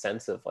reasonably good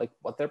sense of like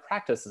what their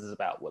practice is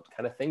about, what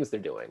kind of things they're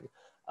doing.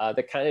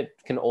 That kind of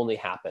can only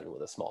happen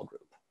with a small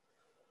group.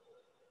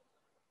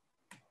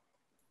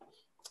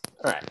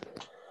 All right.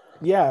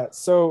 Yeah,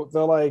 so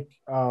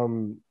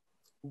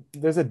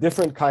there's a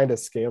different kind of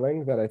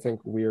scaling that I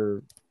think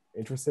we're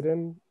interested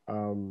in.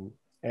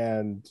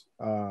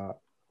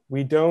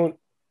 We don't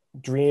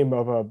dream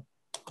of a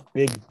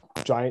big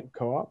giant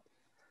co-op,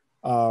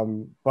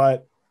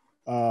 but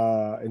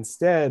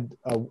instead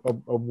a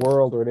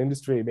world or an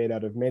industry made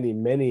out of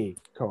many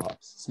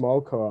co-ops, small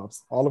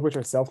co-ops, all of which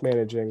are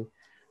self-managing,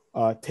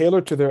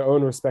 tailored to their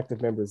own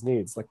respective members'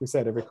 needs. Like we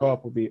said, every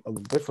co-op will be a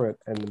little different,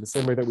 and in the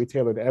same way that we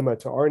tailored Emma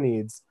to our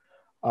needs,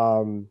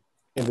 in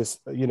this,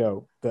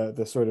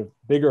 the sort of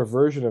bigger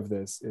version of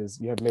this is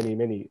you have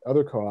many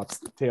other co-ops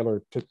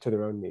tailored to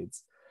their own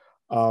needs.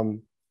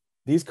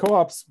 These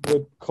co-ops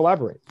would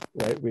collaborate,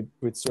 right?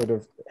 We'd sort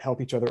of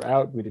help each other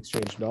out. We'd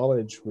exchange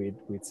knowledge.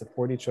 We'd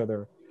support each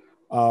other,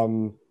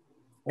 and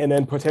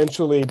then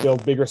potentially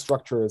build bigger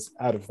structures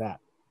out of that.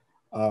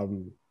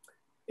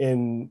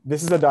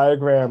 This is a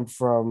diagram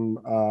from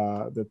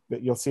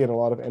that you'll see in a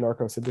lot of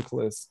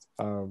anarcho-syndicalist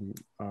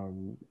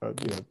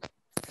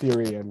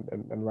theory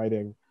and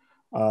writing.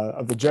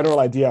 of the general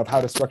idea of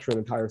how to structure an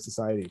entire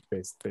society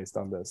based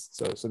on this.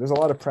 So there's a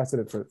lot of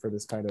precedent for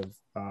this kind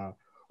of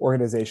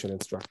organization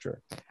and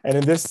structure. And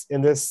in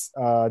this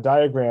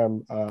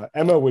diagram,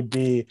 Emma would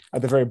be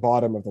at the very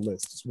bottom of the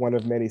list. It's one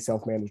of many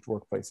self-managed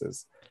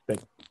workplaces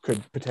that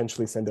could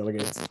potentially send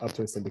delegates up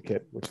to a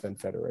syndicate, which then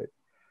federate.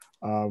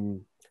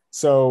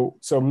 So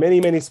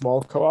many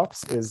small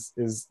co-ops is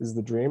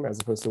the dream, as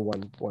opposed to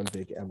one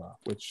big Emma,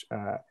 which,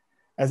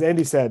 as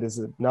Andy said, is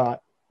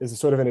a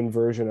sort of an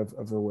inversion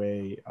of the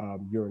way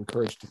you're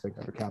encouraged to think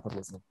under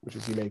capitalism, which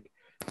is you make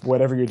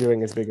whatever you're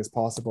doing as big as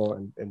possible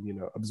and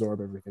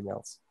absorb everything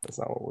else. That's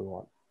not what we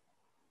want.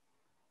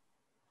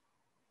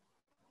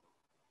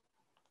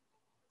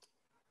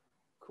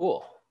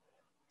 Cool.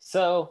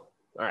 So,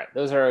 all right,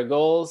 those are our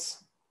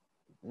goals.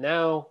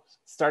 Now,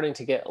 starting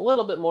to get a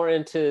little bit more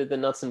into the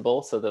nuts and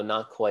bolts, although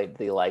not quite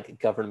the like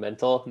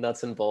governmental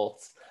nuts and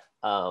bolts.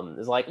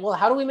 Is like, well,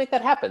 how do we make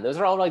that happen? Those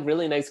are all like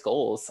really nice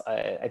goals.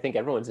 I think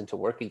everyone's into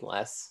working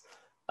less,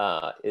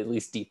 at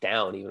least deep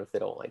down, even if they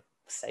don't like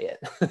say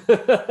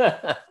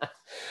it.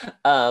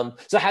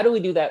 So how do we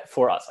do that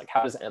for us? Like,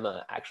 how does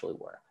Emma actually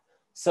work?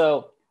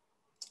 So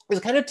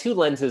there's kind of two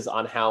lenses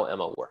on how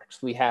Emma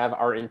works. We have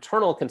our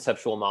internal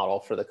conceptual model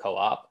for the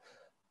co-op,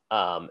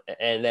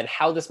 and then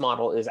how this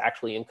model is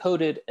actually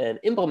encoded and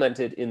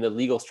implemented in the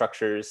legal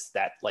structures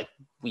that like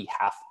we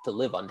have to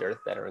live under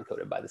that are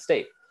encoded by the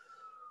state.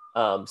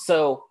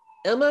 So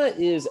Emma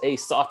is a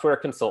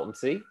software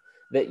consultancy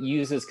that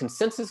uses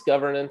consensus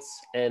governance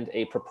and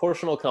a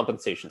proportional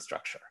compensation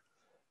structure.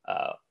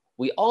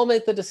 We all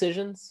make the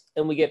decisions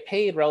and we get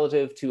paid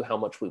relative to how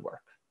much we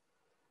work.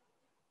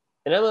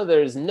 In Emma,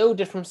 there's no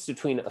difference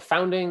between a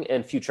founding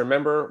and future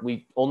member.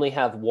 We only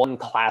have one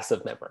class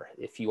of member.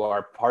 If you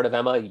are part of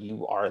Emma,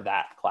 you are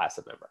that class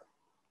of member.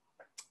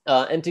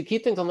 And to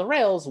keep things on the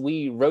rails,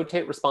 we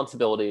rotate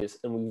responsibilities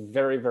and we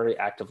very, very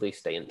actively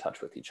stay in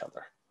touch with each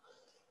other.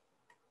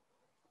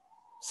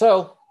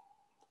 So,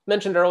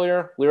 mentioned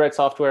earlier, we write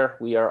software.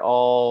 We are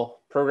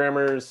all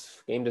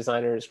programmers, game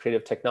designers,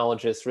 creative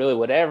technologists, really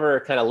whatever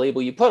kind of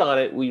label you put on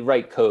it, we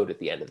write code at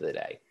the end of the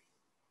day.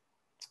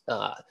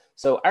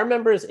 So our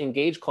members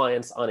engage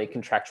clients on a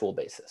contractual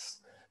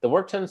basis. The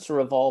work tends to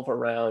revolve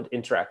around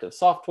interactive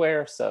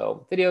software,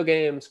 so video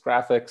games,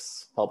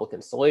 graphics, public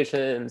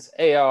installations,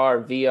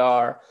 AR,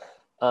 VR.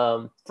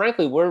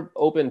 Frankly, we're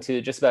open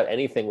to just about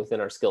anything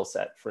within our skill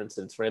set. For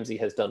instance, Ramsey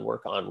has done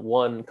work on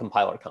one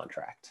compiler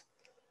contract,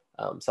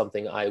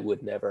 something I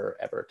would never,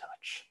 ever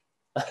touch.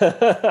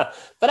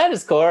 But at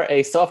its core,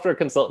 a software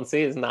consultancy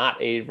is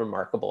not a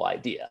remarkable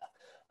idea.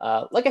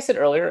 Like I said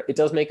earlier, it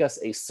does make us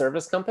a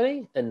service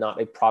company and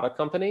not a product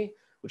company,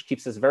 which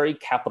keeps us very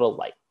capital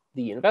light.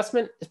 The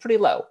investment is pretty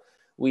low.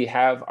 We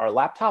have our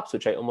laptops,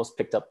 which I almost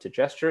picked up to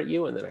gesture at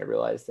you, and then I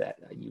realized that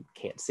you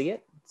can't see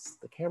it. It's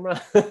the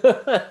camera.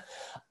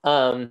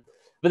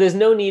 But there's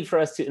no need for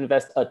us to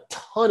invest a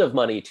ton of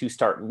money to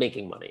start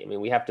making money. I mean,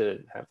 we have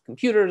to have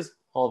computers.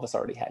 All of us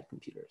already had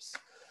computers.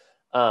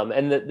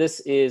 And that this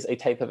is a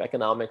type of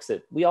economics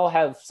that we all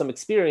have some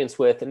experience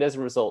with, and as a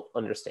result,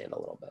 understand a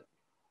little bit.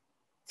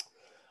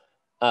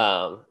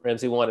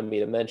 Ramsey wanted me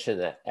to mention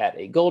that at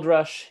a gold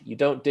rush, you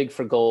don't dig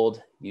for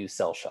gold, you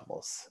sell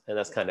shovels. And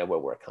that's kind of where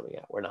we're coming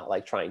at. We're not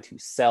like trying to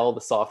sell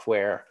the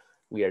software.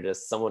 We are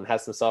just, someone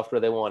has some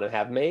software they want to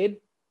have made.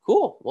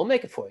 Cool, we'll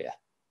make it for you.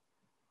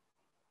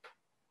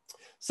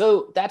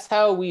 So that's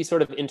how we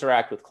sort of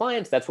interact with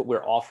clients. That's what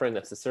we're offering.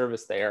 That's the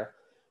service there.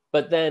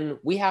 But then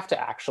we have to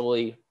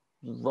actually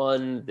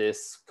run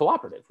this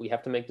cooperative. We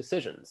have to make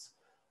decisions.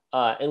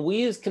 And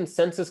we use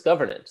consensus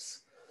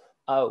governance.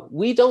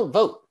 We don't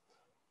vote.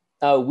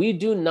 We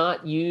do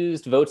not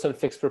use votes on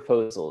fixed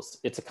proposals.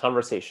 It's a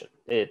conversation.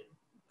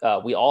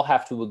 We all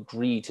have to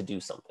agree to do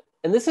something.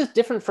 And this is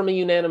different from a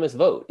unanimous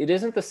vote. It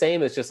isn't the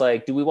same as just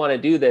like, do we want to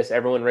do this?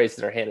 Everyone raises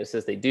their hand and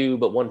says they do,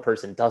 but one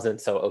person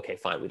doesn't. So, okay,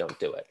 fine, we don't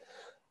do it.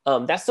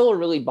 That's still a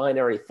really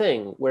binary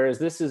thing, whereas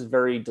this is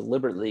very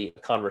deliberately a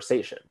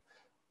conversation.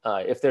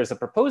 If there's a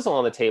proposal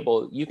on the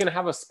table, you can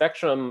have a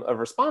spectrum of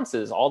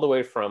responses all the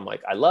way from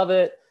like, I love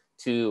it,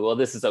 to, well,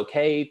 this is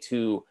okay,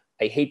 to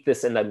I hate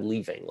this and I'm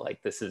leaving.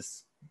 Like, this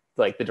is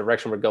like the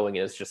direction we're going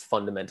in is just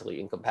fundamentally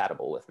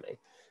incompatible with me.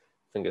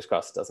 Fingers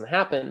crossed it doesn't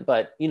happen,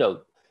 but you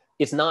know,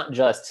 it's not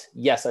just,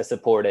 yes, I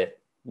support it,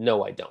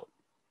 no, I don't.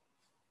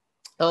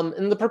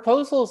 And the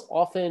proposals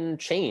often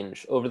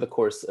change over the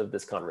course of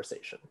this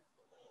conversation.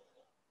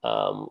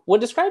 When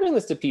describing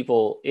this to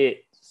people,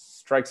 it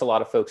strikes a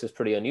lot of folks as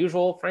pretty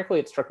unusual. Frankly,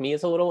 it struck me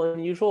as a little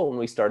unusual when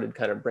we started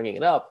kind of bringing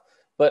it up.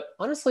 But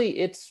honestly,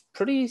 it's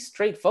pretty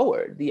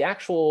straightforward. The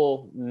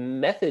actual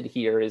method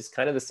here is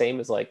kind of the same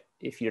as like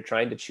if you're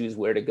trying to choose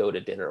where to go to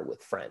dinner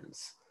with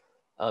friends.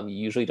 You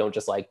usually don't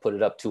just like put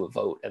it up to a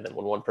vote. And then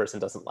when one person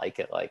doesn't like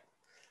it, like,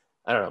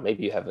 I don't know,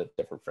 maybe you have a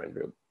different friend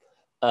group.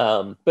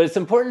 But it's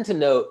important to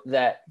note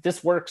that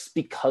this works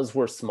because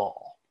we're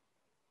small.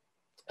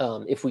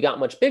 If we got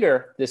much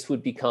bigger, this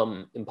would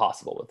become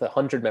impossible. With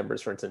 100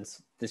 members, for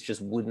instance, this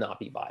just would not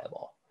be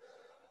viable.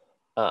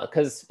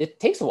 Because it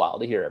takes a while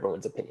to hear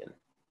everyone's opinion.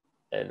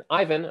 And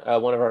Ivan,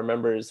 one of our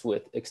members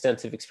with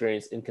extensive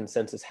experience in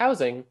consensus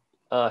housing,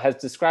 has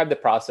described the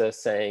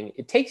process saying,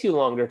 it takes you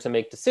longer to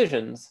make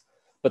decisions,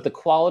 but the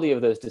quality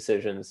of those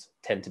decisions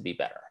tend to be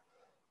better.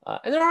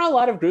 And there are a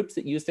lot of groups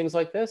that use things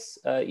like this.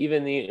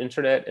 Even the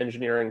Internet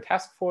Engineering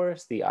Task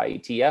Force, the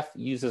IETF,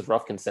 uses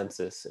rough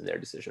consensus in their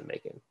decision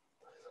making.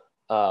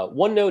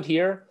 One note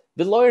here,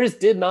 the lawyers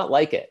did not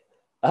like it.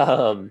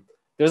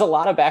 There's a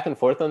lot of back and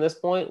forth on this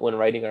point when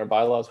writing our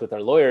bylaws with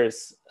our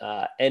lawyers.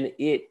 And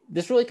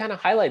this really kind of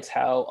highlights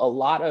how a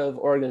lot of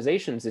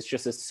organizations, it's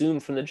just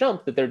assumed from the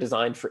jump that they're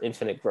designed for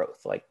infinite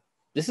growth. Like,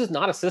 this is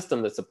not a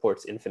system that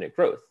supports infinite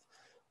growth.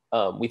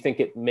 We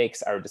think it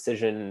makes our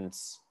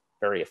decisions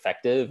very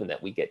effective and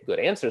that we get good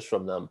answers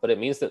from them, but it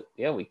means that,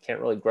 yeah, we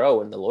can't really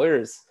grow. And the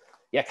lawyers,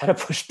 yeah, kind of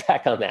pushed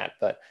back on that,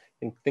 but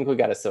I think we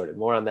got it sorted.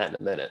 More on that in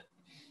a minute.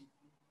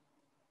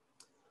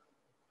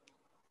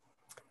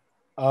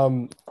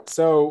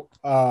 So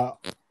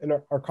in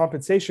our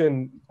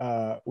compensation,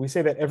 we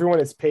say that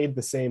everyone is paid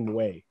the same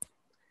way.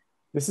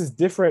 This is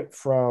different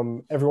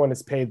from everyone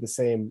is paid the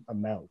same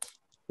amount,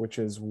 which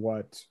is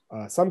what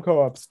some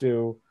co-ops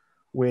do,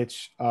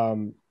 which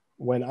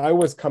when I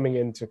was coming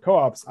into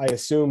co-ops, I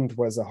assumed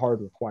was a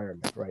hard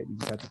requirement, right? You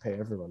just have to pay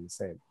everyone the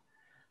same.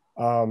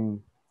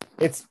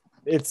 It's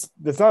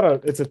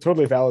a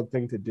totally valid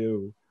thing to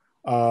do,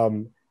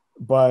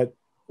 but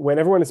when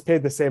everyone is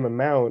paid the same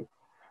amount,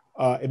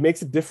 it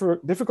makes it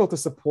difficult to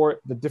support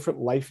the different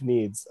life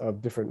needs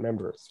of different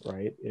members,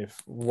 right?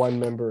 If one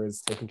member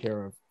is taking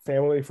care of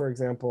family, for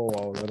example,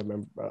 while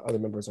other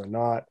members are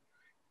not,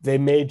 they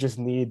may just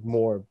need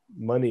more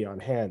money on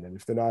hand, and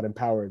if they're not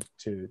empowered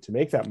to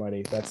make that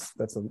money, that's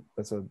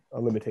a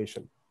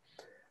limitation.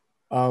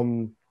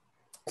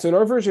 So in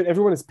our version,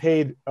 everyone is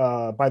paid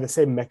by the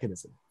same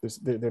mechanism.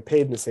 They're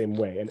paid in the same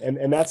way,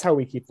 and that's how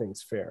we keep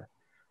things fair.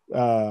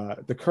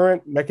 The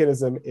current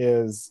mechanism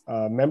is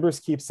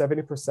members keep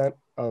 70%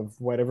 of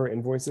whatever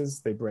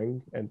invoices they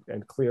bring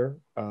and clear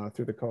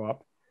through the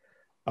co-op,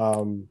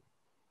 and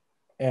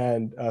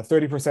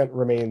 30%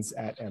 remains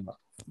at Emma,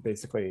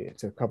 basically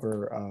to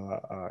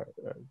cover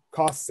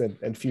costs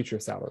and future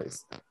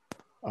salaries.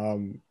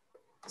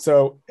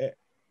 So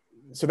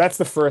that's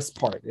the first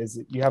part, is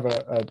you have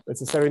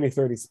it's a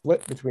 70-30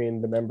 split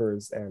between the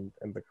members and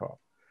the co-op.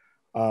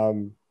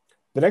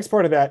 The next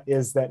part of that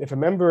is that if a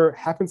member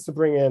happens to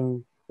bring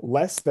in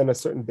less than a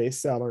certain base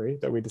salary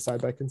that we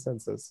decide by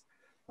consensus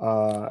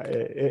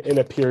in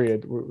a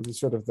period,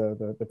 sort of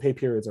the pay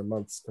periods are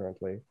months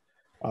currently,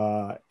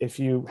 if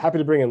you happen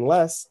to bring in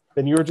less,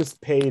 then you're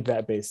just paid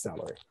that base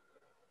salary.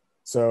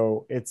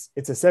 So it's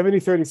a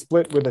 70-30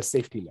 split with a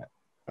safety net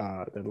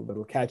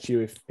that'll catch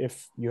you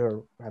if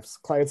you have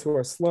clients who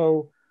are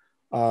slow,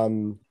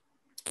 or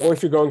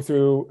if you're going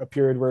through a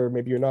period where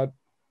maybe you're not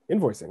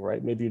invoicing,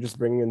 right? Maybe you're just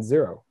bringing in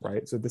zero,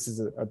 right? So this is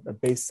a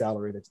base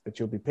salary that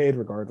you'll be paid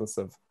regardless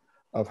of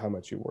how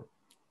much you work.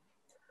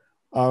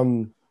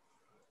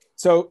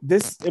 So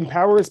this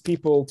empowers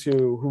people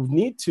who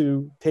need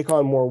to take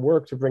on more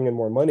work to bring in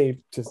more money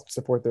to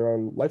support their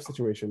own life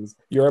situations.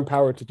 You're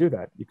empowered to do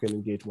that. You can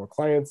engage more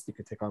clients, you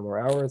can take on more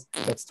hours.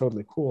 That's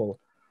totally cool.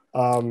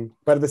 But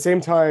at the same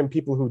time,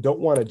 people who don't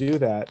want to do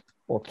that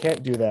or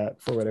can't do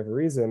that for whatever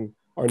reason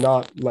are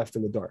not left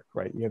in the dark,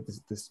 right? You have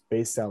this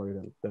base salary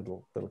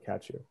that'll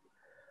catch you.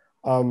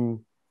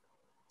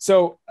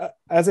 So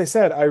as I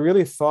said, I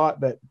really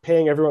thought that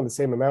paying everyone the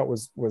same amount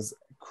was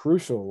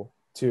crucial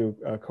to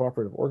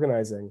cooperative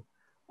organizing.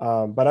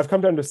 But I've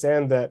come to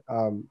understand that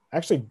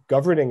actually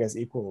governing as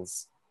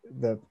equals,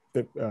 the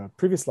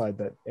previous slide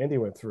that Andy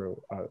went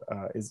through,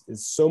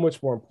 is so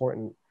much more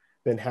important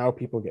than how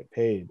people get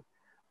paid.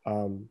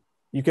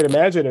 You can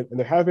imagine, and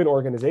there have been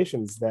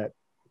organizations that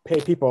pay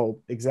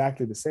people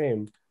exactly the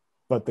same,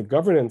 but the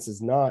governance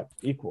is not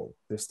equal.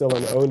 There's still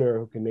an owner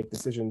who can make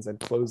decisions and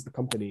close the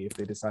company if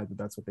they decide that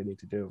that's what they need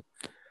to do.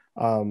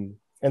 And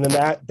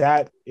then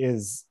that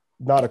is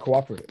not a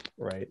cooperative,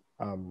 right?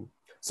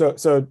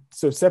 So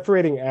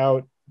separating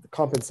out the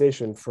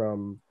compensation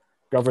from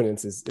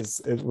governance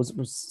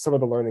was some of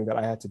the learning that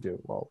I had to do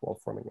while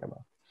forming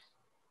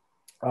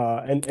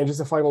Emma. And just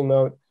a final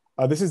note,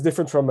 this is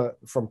different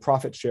from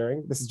profit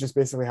sharing. This is just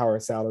basically how our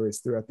salaries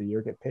throughout the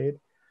year get paid.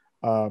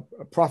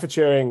 Profit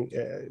sharing,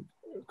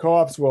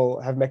 co-ops will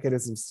have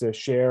mechanisms to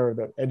share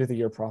the end of the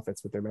year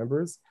profits with their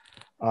members,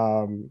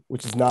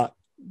 which is not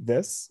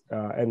this,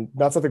 and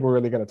not something we're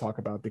really going to talk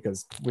about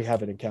because we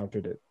haven't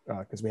encountered it,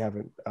 because we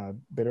haven't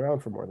been around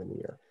for more than a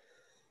year.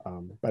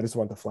 But I just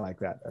want to flag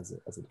that as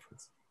a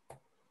difference.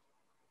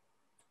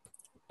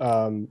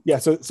 Yeah,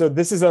 so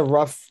this is a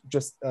rough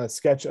just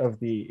sketch of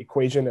the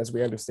equation as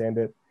we understand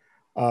it.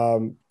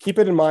 Keep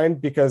it in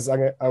mind because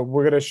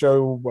we're going to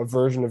show a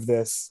version of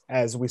this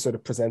as we sort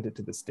of present it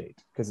to the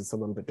state, because it's a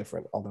little bit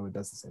different, although it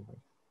does the same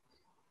thing.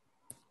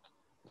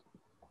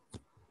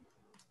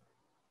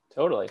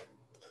 Totally.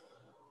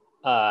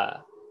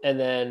 And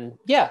then,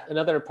 yeah,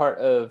 another part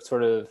of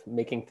sort of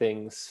making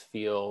things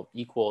feel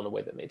equal in a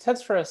way that made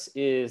sense for us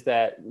is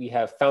that we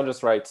have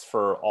founders' rights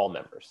for all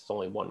members. It's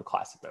only one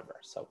class of member.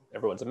 So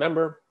everyone's a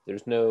member.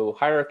 There's no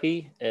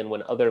hierarchy. And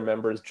when other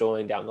members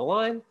join down the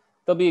line,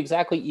 they'll be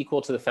exactly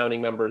equal to the founding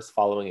members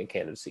following a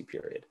candidacy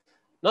period.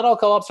 Not all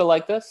co-ops are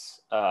like this.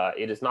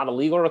 It is not a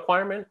legal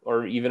requirement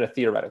or even a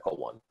theoretical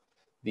one.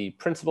 The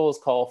principles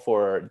call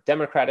for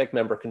democratic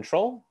member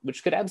control,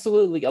 which could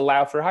absolutely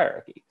allow for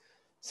hierarchy.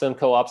 Some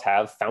co-ops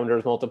have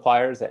founders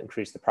multipliers that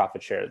increase the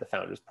profit share of the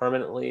founders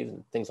permanently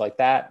and things like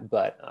that,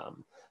 but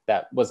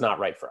that was not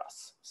right for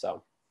us.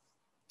 So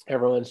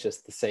everyone's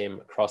just the same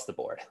across the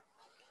board.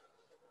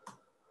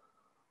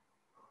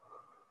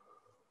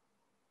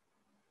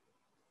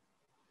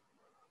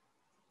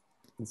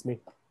 It's me.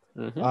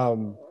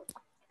 Mm-hmm.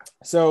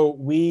 So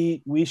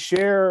we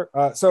share,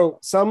 so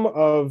some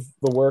of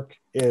the work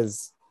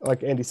is,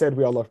 like Andy said,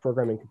 we all love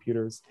programming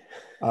computers.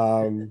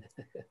 But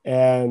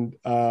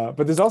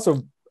there's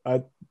also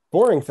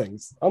boring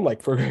things,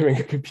 unlike programming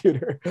a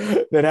computer,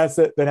 that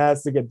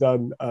has to get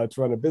done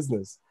to run a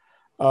business.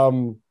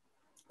 So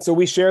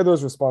we share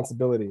those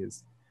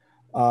responsibilities.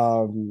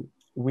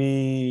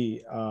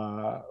 We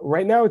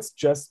right now it's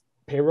just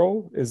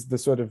payroll is the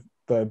sort of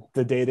the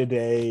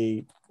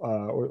day-to-day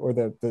or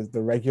the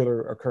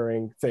regular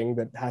occurring thing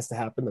that has to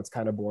happen that's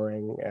kind of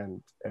boring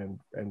and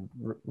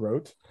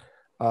rote.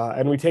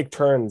 And we take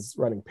turns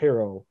running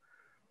payroll.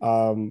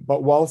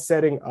 But while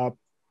setting up,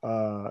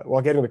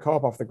 while getting the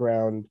co-op off the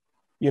ground,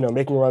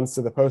 making runs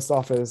to the post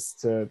office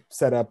to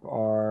set up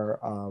our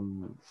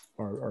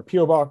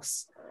PO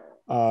box,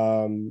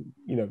 dealing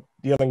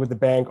with the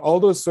bank, all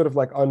those sort of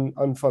like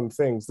unfun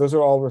things. Those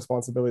are all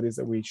responsibilities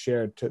that we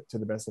shared to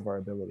the best of our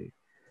ability.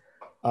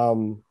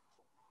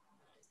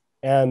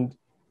 And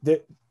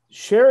the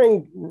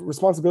sharing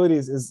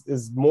responsibilities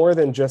is more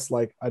than just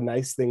like a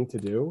nice thing to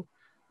do.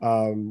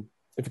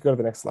 If you go to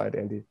the next slide,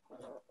 Andy.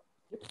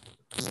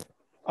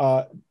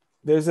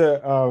 There's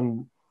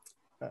a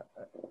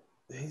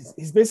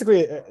he's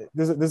basically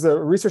there's a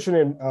researcher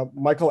named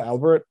Michael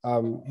Albert.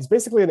 He's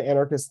basically an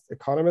anarchist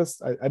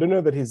economist. I don't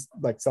know that he's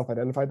like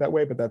self-identified that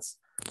way, but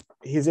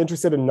he's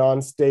interested in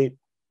non-state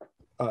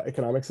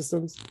economic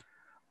systems.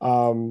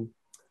 I'm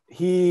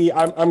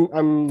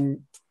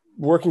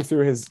working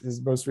through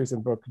his most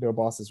recent book, No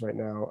Bosses, right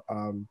now,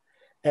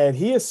 and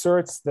he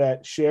asserts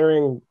that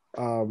sharing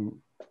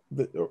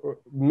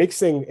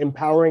mixing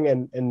empowering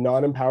and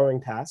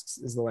non-empowering tasks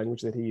is the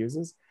language that he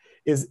uses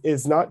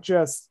is not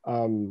just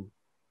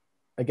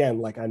again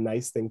like a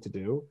nice thing to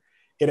do.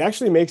 It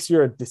actually makes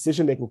your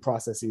decision-making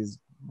processes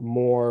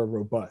more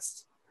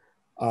robust.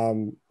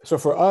 So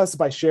for us,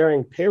 by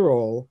sharing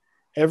payroll,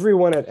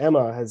 everyone at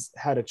Emma has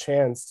had a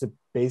chance to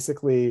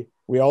basically,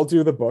 we all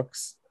do the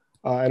books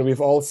and we've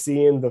all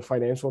seen the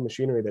financial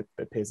machinery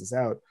that pays us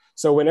out.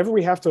 So whenever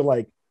we have to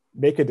like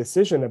make a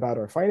decision about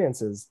our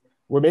finances,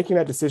 we're making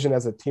that decision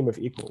as a team of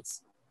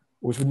equals,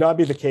 which would not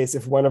be the case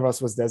if one of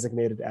us was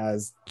designated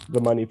as the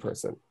money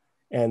person.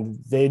 And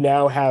they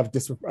now have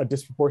a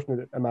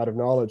disproportionate amount of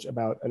knowledge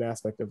about an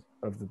aspect of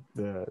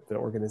the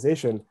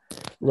organization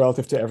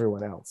relative to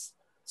everyone else.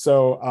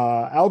 So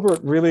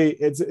Albert really,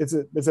 it's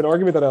an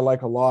argument that I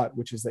like a lot,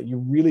 which is that you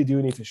really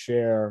do need to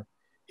share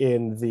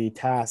in the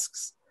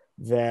tasks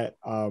that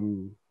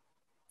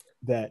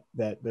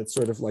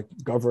sort of like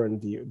govern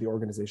the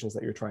organizations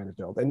that you're trying to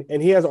build.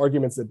 And he has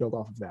arguments that build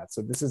off of that.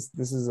 So this is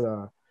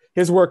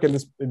his work in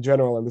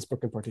general, and this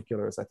book in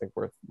particular is, I think,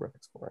 worth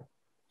exploring.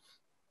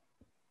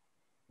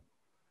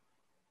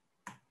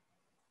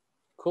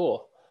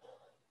 Cool.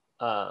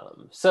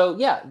 So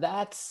yeah,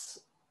 that's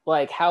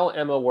like how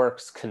Emma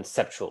works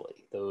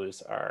conceptually.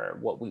 Those are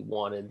what we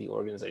wanted the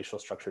organizational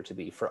structure to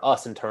be for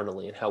us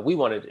internally and how we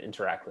wanted to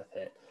interact with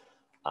it.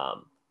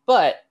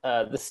 But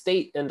the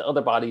state and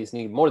other bodies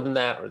need more than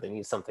that, or they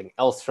need something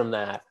else from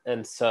that.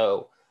 And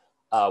so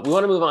we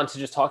want to move on to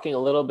just talking a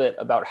little bit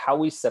about how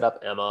we set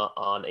up Emma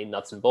on a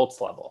nuts and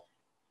bolts level.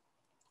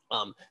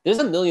 There's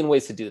a million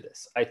ways to do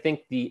this. I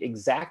think the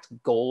exact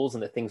goals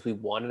and the things we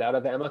wanted out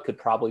of Emma could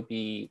probably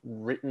be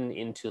written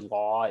into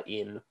law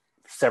in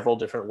several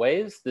different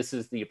ways. This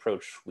is the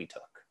approach we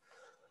took.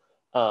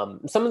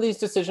 Some of these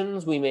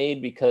decisions we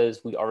made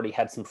because we already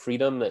had some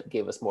freedom that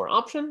gave us more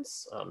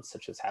options,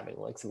 such as having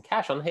like some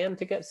cash on hand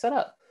to get set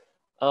up.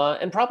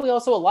 And probably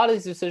also a lot of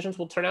these decisions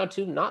will turn out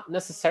to not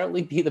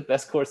necessarily be the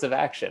best course of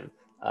action.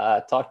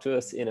 Talk to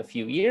us in a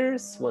few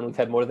years when we've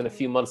had more than a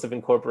few months of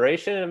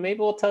incorporation, and maybe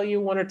we'll tell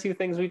you one or two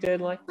things we did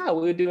like, oh,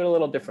 we would do it a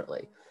little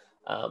differently.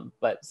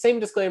 But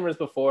same disclaimer as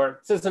before,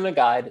 this isn't a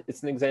guide,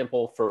 it's an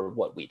example for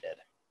what we did.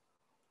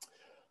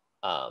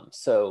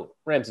 So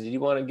Ramsey, did you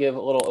want to give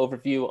a little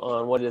overview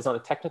on what it is on a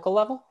technical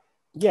level?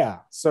 Yeah,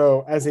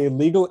 so as a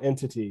legal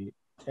entity,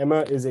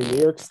 Emma is a New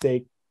York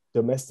State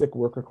domestic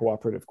worker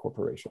cooperative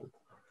corporation.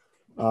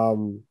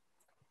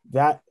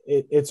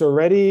 It's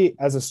already,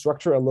 as a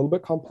structure, a little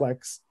bit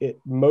complex. It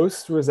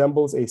most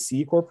resembles a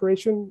C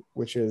corporation,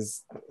 which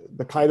is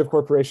the kind of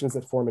corporations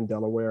that form in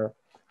Delaware.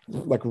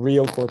 like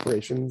real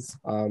corporations.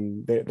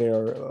 They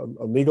are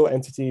a legal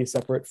entity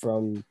separate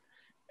from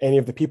any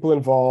of the people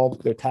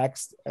involved. They're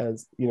taxed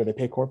as, they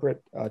pay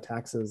corporate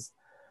taxes.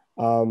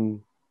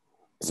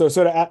 So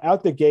sort of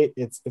out the gate,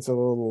 it's a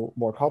little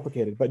more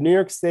complicated. But New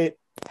York State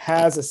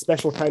has a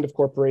special kind of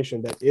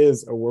corporation that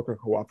is a worker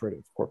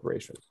cooperative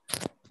corporation.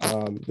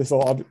 This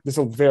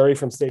will vary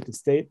from state to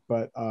state,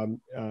 but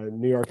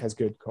New York has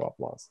good co-op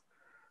laws.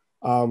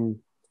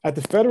 At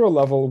the federal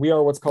level, we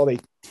are what's called a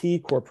T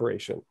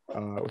corporation,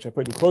 which I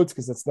put in quotes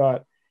because it's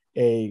not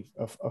a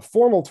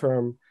formal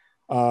term,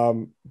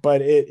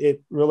 but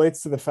it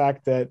relates to the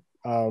fact that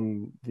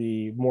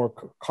the more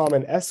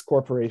common S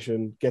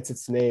corporation gets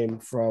its name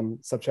from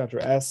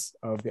subchapter S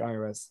of the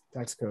IRS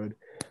tax code.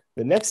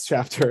 The next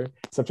chapter,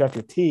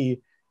 subchapter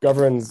T,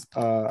 governs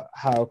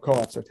how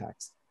co-ops are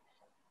taxed.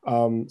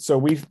 So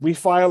we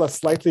file a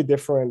slightly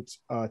different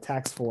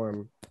tax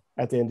form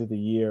at the end of the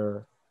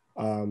year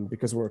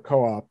because we're a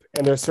co-op,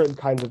 and there's certain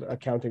kinds of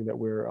accounting that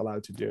we're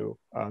allowed to do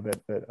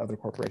that other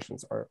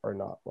corporations are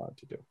not allowed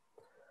to do.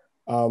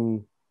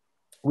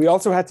 We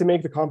also had to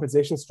make the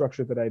compensation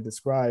structure that I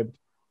described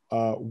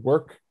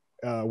work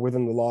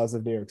within the laws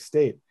of New York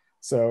State.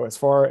 So as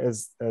far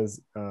as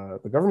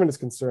the government is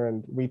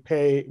concerned, we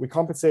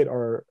compensate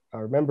our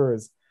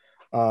members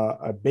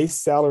a base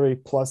salary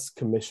plus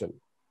commission.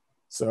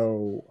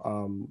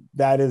 So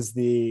that is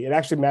it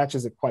actually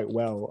matches it quite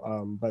well.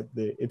 But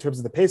in terms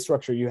of the pay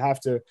structure, you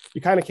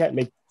kind of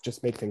can't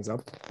just make things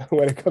up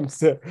when it comes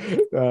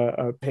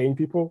to paying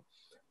people.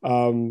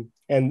 And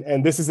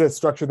this is a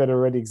structure that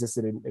already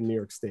existed in New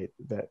York State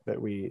that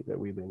we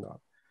leaned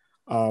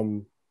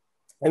on.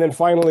 And then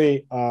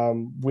finally,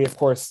 we of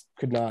course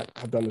could not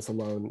have done this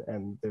alone.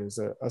 And there's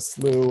a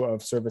slew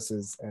of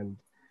services and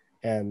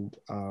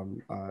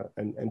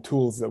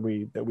tools that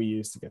we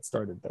use to get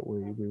started that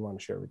we want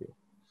to share with you.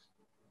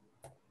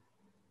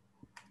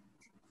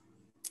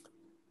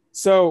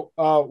 So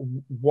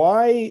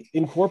why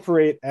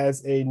incorporate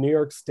as a New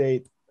York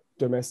State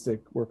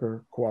domestic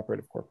worker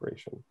cooperative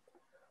corporation,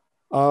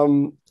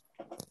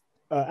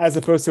 as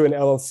opposed to an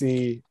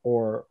LLC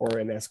or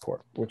an S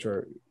corp, which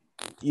are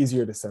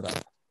easier to set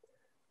up?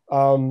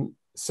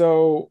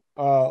 So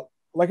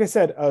like I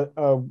said,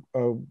 a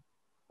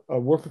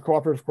worker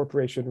cooperative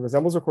corporation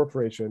resembles a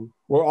corporation.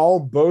 We're all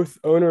both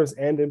owners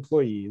and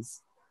employees.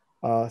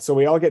 So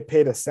we all get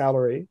paid a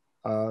salary.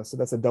 So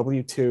that's a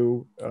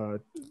W-2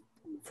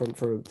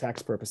 for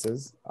tax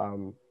purposes,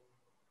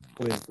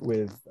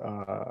 with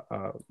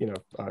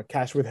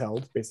cash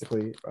withheld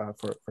basically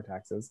for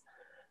taxes.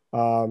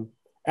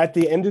 At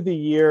the end of the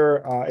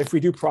year, if we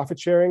do profit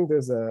sharing,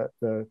 there's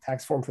the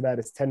tax form for that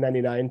is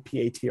 1099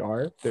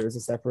 PATR. There's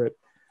a separate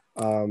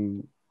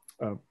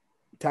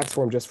tax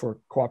form just for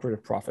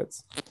cooperative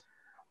profits.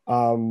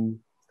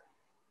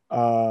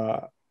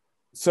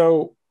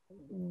 So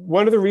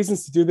one of the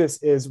reasons to do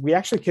this is we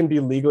actually can be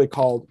legally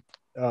called,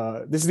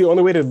 this is the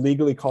only way to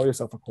legally call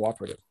yourself a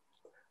cooperative.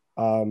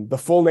 The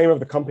full name of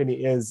the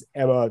company is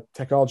Emma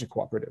Technology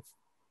Cooperative.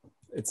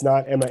 It's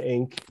not Emma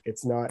Inc.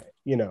 It's not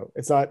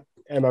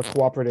Emma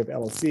Cooperative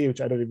LLC,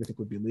 which I don't even think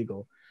would be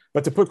legal.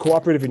 But to put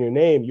cooperative in your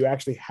name, you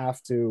actually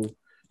have to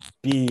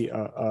be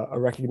a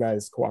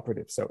recognized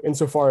cooperative. So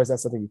insofar as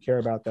that's something you care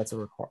about, that's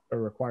a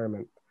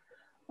requirement.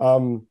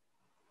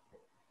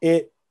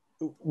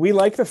 We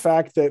like the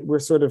fact that we're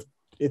sort of,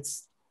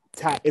 it's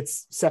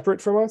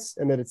separate from us,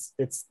 and that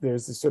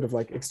there's this sort of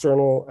like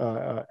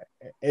external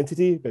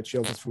entity that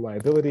shields us from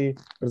liability,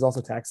 but is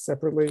also taxed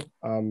separately.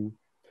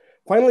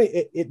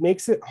 Finally, it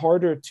makes it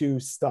harder to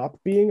stop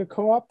being a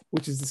co-op,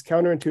 which is this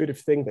counterintuitive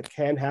thing that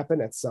can happen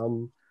at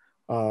some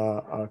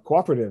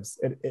cooperatives.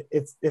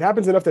 It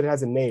happens enough that it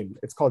has a name.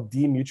 It's called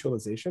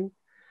demutualization.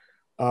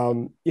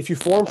 If you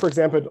form, for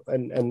example,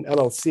 an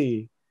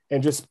LLC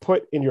and just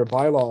put in your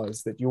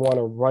bylaws that you want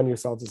to run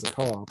yourselves as a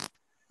co-op,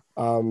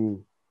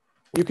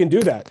 you can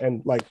do that.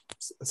 And like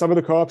some of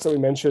the co-ops that we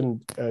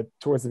mentioned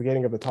towards the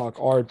beginning of the talk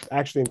are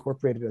actually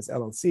incorporated as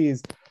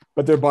LLCs,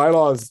 but their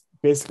bylaws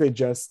basically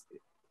just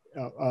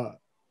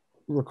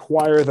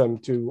require them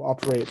to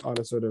operate on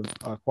a sort of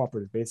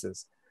cooperative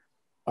basis.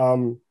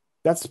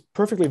 That's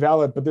perfectly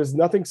valid, but there's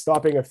nothing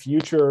stopping a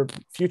future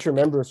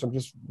members from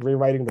just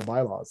rewriting the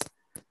bylaws.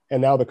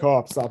 And now the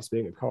co-op stops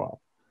being a co-op.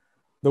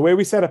 The way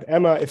we set up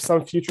Emma, if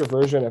some future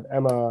version of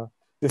Emma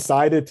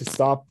decided to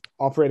stop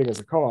operating as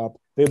a co-op,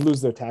 they'd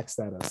lose their tax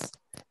status.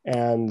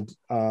 And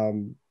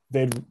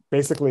they'd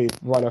basically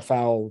run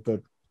afoul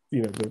the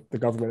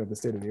government of the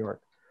state of New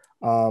York.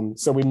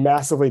 So we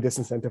massively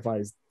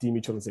disincentivize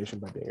demutualization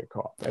by being a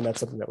co-op. And that's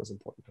something that was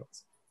important to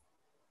us.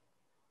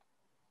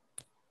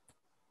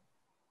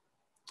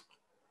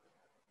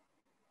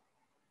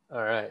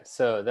 All right,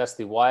 so that's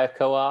the why a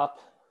co-op,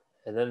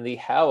 and then the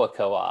how a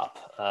co-op,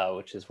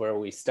 which is where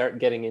we start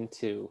getting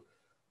into,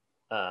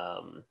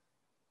 sorry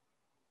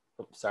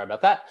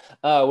about that,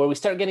 where we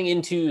start getting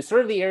into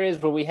sort of the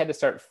areas where we had to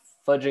start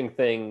fudging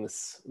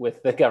things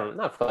with the government,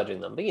 not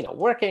fudging them, but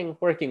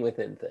working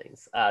within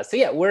things. So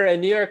yeah, we're a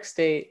New York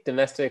State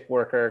domestic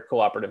worker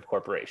cooperative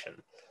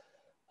corporation.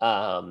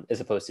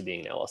 as opposed to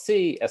being an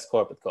LLC, S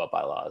Corp with co-op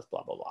bylaws,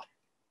 blah, blah, blah.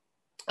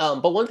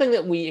 But one thing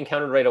that we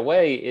encountered right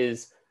away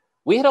is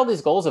we had all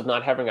these goals of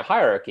not having a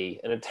hierarchy.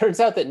 And it turns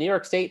out that New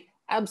York State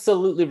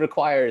absolutely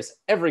requires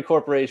every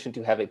corporation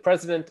to have a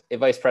president, a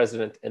vice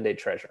president, and a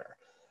treasurer.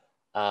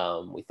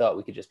 We thought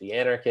we could just be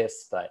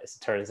anarchists, but as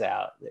it turns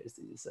out, there's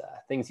these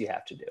things you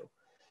have to do.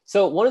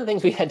 So one of the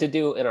things we had to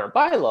do in our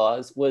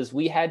bylaws was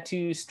we had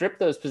to strip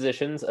those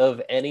positions of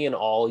any and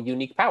all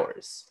unique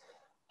powers.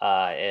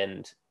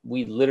 And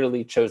we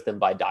literally chose them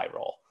by die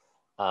roll.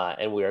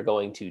 And we are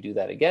going to do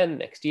that again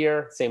next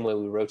year, same way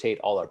we rotate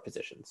all our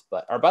positions.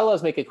 But our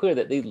bylaws make it clear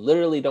that they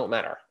literally don't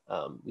matter.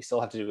 We still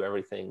have to do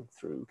everything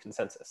through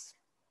consensus.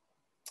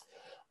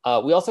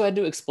 We also had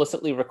to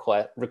explicitly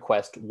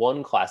request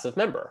one class of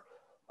member,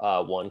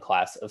 one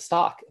class of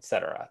stock,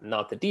 etc.,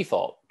 not the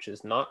default, which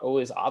is not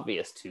always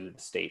obvious to the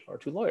state or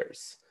to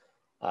lawyers.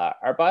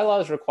 Our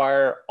bylaws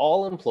require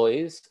all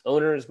employees,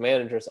 owners,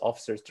 managers,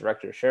 officers,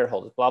 directors,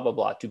 shareholders, blah, blah,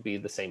 blah, to be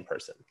the same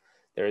person.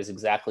 There is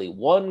exactly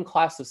one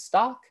class of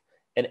stock,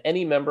 and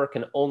any member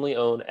can only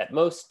own at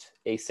most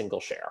a single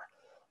share.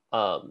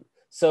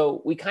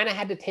 So we kind of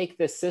had to take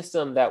this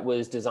system that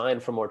was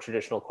designed for more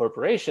traditional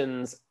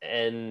corporations,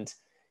 and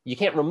you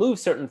can't remove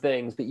certain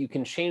things, but you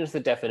can change the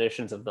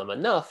definitions of them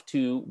enough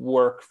to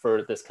work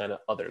for this kind of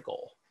other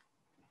goal.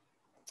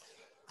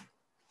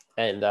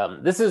 And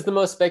this is the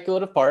most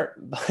speculative part,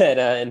 but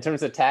in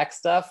terms of tax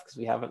stuff, because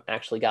we haven't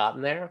actually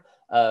gotten there,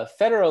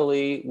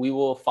 federally, we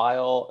will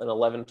file an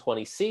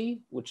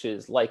 1120C, which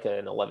is like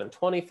an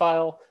 1120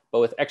 file, but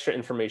with extra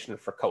information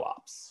for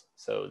co-ops.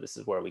 So this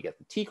is where we get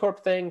the T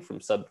Corp thing from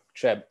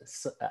subchapter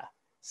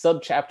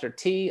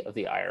T of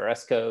the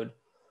IRS code.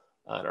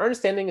 And our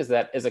understanding is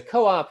that as a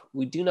co-op,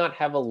 we do not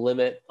have a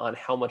limit on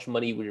how much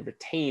money we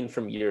retain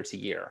from year to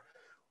year.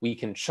 We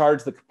can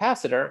charge the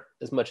capacitor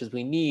as much as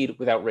we need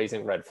without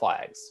raising red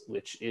flags,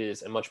 which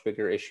is a much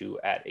bigger issue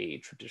at a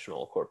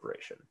traditional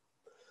corporation.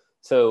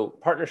 So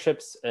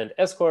partnerships and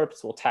S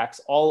Corps will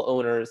tax all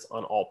owners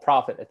on all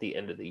profit at the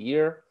end of the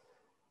year.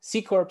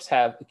 C Corps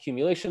have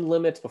accumulation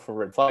limits before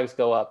red flags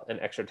go up and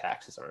extra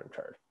taxes are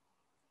incurred.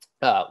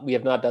 We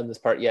have not done this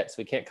part yet, so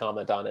we can't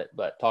comment on it,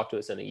 but talk to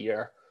us in a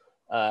year.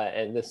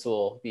 And this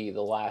will be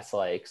the last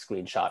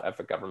screenshot of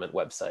a government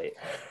website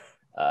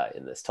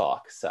in this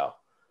talk. So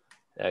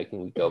now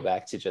can we go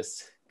back to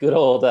just good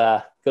old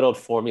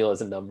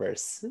formulas and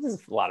numbers.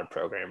 There's a lot of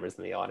programmers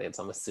in the audience,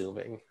 I'm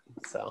assuming.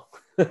 So,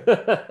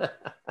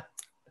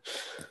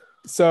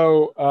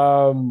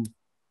 so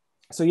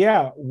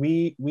yeah,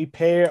 we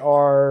pay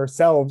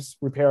ourselves,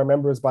 we pay our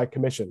members by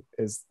commission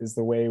is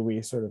the way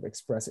we sort of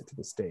express it to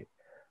the state.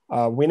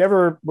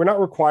 We're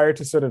not required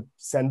to sort of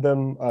send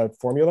them a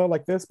formula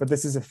like this, but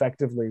this is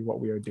effectively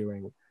what we are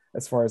doing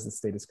as far as the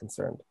state is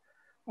concerned.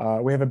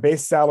 We have a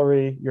base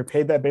salary. You're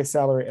paid that base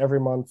salary every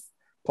month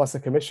plus a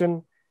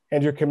commission,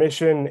 and your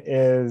commission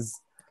is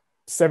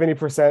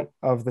 70%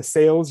 of the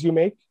sales you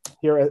make.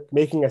 Here,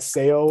 making a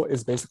sale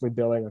is basically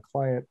billing a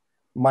client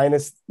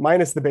minus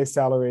the base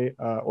salary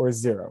or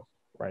zero,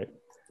 right?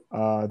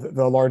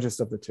 The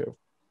largest of the two.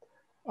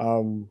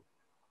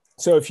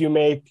 So if you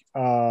make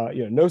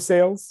no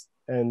sales,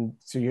 and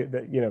so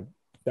that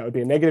would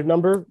be a negative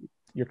number,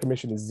 your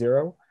commission is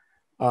zero.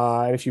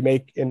 And if you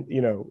make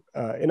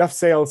enough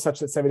sales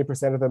such that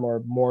 70% of them are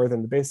more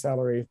than the base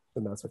salary,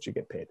 then that's what you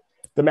get paid.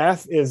 The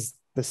math is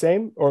the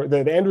same, or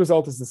the end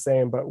result is the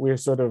same, but we're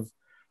sort of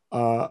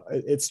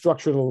it's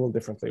structured a little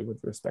differently with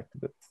respect to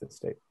the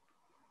state.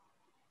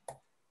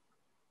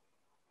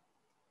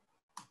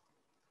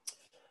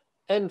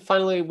 And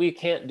finally, we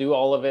can't do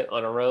all of it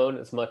on our own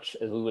as much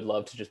as we would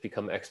love to just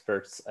become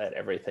experts at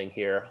everything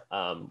here.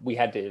 We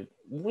had to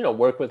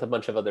work with a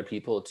bunch of other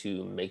people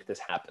to make this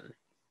happen.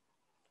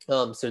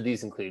 So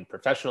these include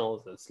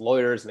professionals, as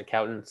lawyers and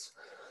accountants,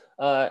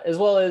 as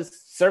well as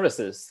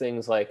services,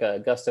 things like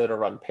Gusto to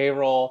run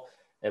payroll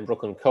and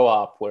Brooklyn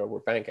Co-op where we're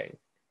banking.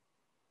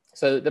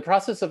 So the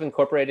process of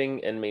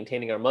incorporating and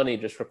maintaining our money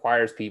just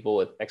requires people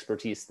with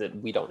expertise that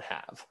we don't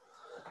have.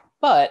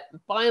 But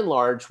by and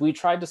large, we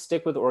tried to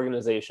stick with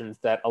organizations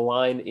that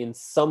align in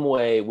some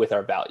way with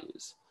our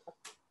values.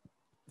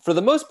 For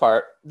the most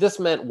part, this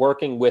meant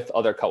working with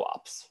other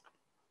co-ops.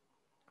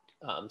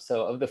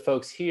 So of the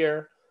folks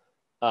here,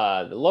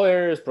 the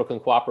lawyers, Brooklyn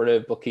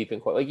Cooperative,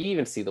 bookkeeping, you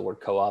even see the word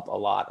co-op a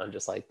lot on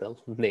just the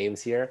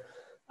names here.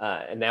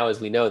 And now,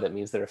 as we know, that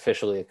means they're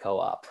officially a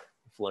co-op.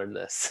 We've learned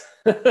this.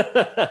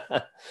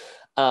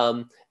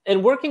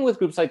 And working with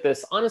groups like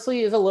this,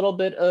 honestly, is a little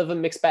bit of a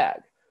mixed bag.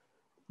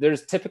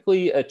 There's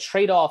typically a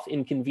trade-off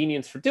in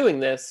convenience for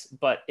doing this,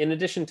 but in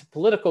addition to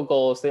political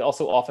goals, they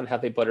also often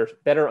have a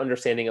better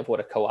understanding of what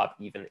a co-op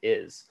even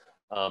is.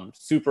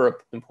 Super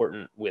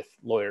important with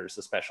lawyers,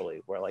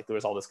 especially, where there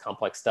was all this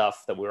complex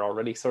stuff that we were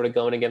already sort of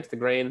going against the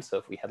grain. So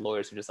if we had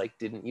lawyers who just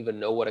didn't even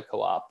know what a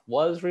co-op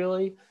was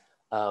really,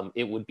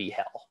 it would be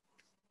hell.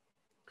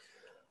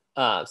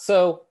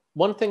 So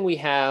one thing we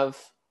have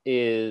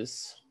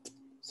is,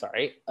 for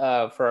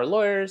our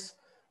lawyers,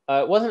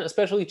 it wasn't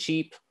especially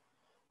cheap.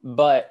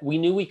 But we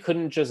knew we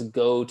couldn't just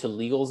go to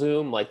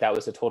LegalZoom, like that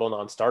was a total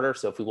non-starter.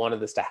 So if we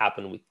wanted this to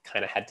happen, we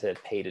kind of had to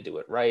pay to do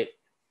it right.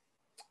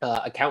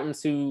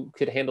 Accountants who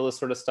could handle this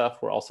sort of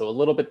stuff were also a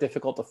little bit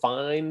difficult to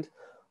find.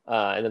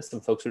 And then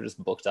some folks were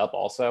just booked up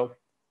also.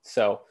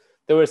 So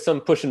there was some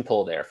push and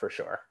pull there for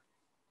sure.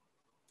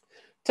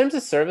 In terms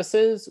of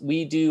services,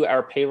 we do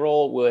our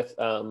payroll with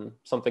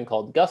something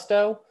called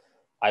Gusto.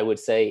 I would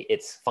say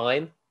it's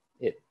fine.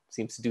 It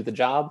seems to do the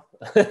job.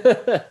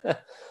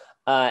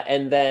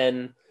 And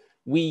then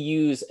we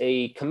use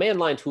a command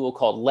line tool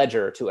called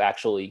Ledger to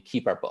actually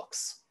keep our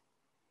books,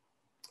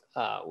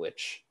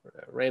 which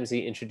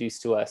Ramsey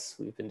introduced to us.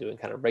 We've been doing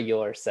kind of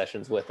regular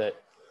sessions with it.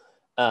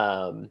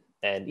 And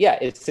yeah,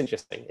 it's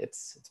interesting.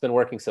 It's been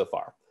working so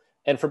far.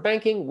 And for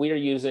banking, we are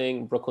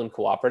using Brooklyn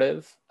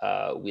Cooperative.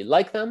 We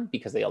like them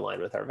because they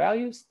align with our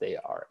values. They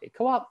are a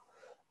co-op.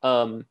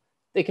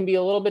 They can be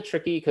a little bit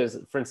tricky because,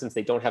 for instance,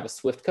 they don't have a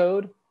Swift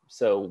code.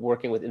 So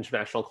working with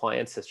international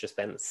clients has just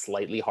been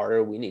slightly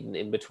harder. We need an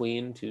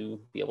in-between to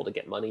be able to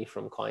get money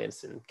from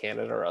clients in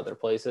Canada or other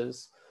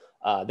places.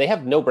 They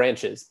have no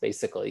branches,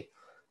 basically.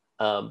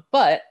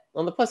 But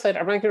on the plus side,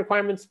 our banking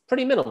requirements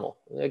pretty minimal.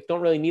 Like,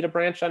 don't really need a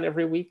branch on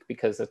every week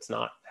because that's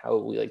not how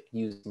we like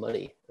use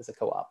money as a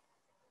co-op.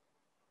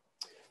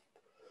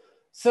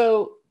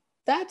 So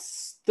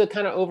that's the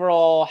kind of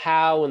overall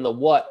how and the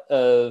what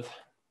of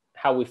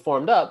how we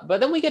formed up. But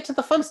then we get to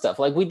the fun stuff.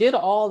 Like, we did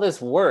all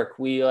this work.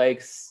 We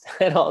like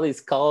had all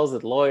these calls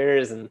with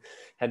lawyers and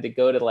had to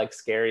go to like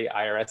scary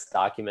IRS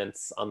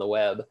documents on the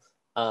web.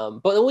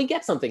 But then we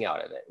get something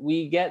out of it.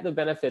 We get the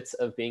benefits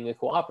of being a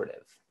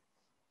cooperative.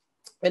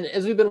 And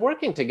as we've been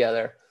working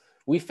together,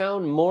 we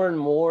found more and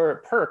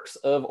more perks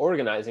of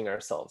organizing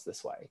ourselves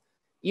this way.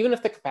 Even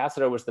if the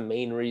capacitor was the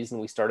main reason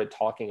we started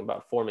talking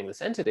about forming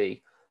this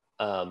entity,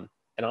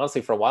 and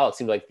honestly, for a while, it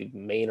seemed like the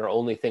main or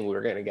only thing we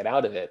were going to get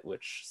out of it,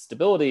 which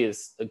stability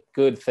is a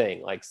good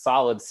thing, like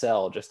solid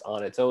cell just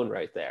on its own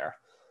right there.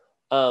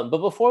 But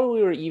before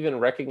we were even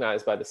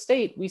recognized by the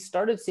state, we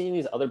started seeing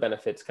these other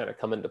benefits kind of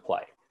come into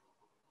play.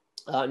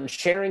 And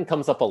sharing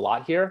comes up a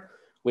lot here,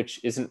 which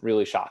isn't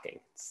really shocking.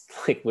 It's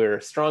like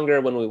we're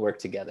stronger when we work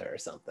together or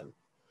something.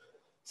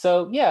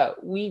 So yeah,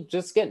 we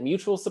just get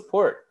mutual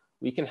support.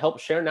 We can help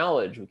share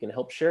knowledge. We can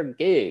help share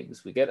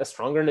gigs. We get a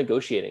stronger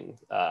negotiating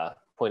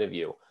point of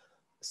view.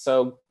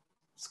 So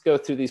let's go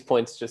through these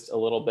points just a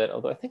little bit,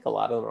 although I think a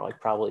lot of them are like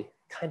probably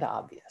kind of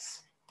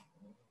obvious.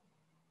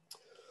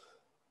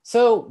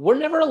 So we're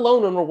never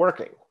alone when we're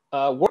working.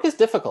 Work is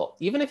difficult.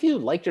 Even if you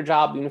like your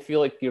job, even if you feel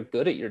like you're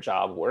good at your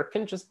job, work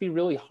can just be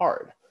really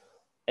hard.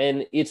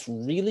 And it's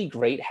really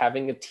great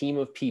having a team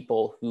of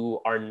people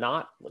who are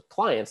not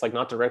clients, like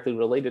not directly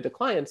related to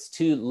clients,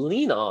 to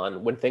lean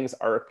on when things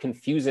are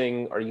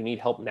confusing or you need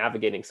help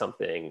navigating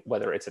something,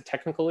 whether it's a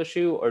technical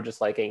issue or just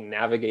like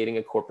navigating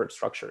a corporate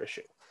structure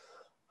issue.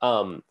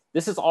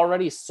 This is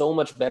already so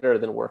much better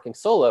than working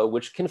solo,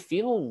 which can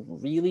feel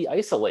really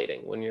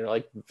isolating when you're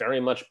like very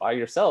much by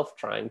yourself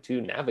trying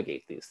to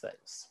navigate these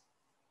things.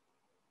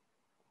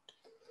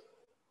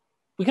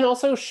 We can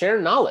also share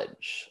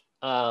knowledge.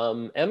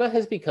 Emma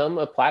has become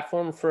a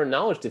platform for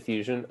knowledge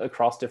diffusion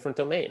across different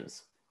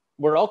domains.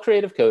 We're all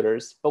creative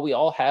coders, but we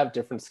all have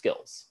different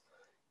skills.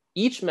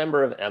 Each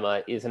member of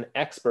Emma is an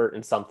expert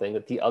in something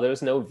that the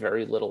others know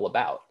very little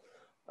about.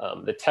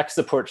 The tech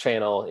support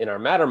channel in our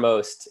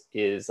Mattermost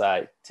is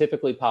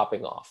typically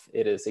popping off.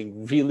 It is a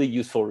really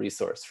useful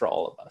resource for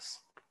all of us.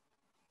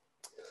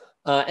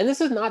 And this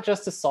is not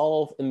just to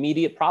solve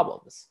immediate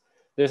problems.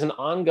 There's an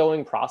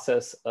ongoing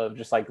process of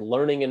just like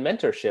learning and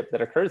mentorship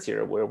that occurs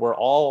here where we're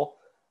all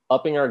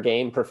upping our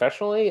game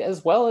professionally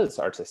as well as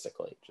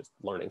artistically, just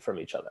learning from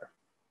each other.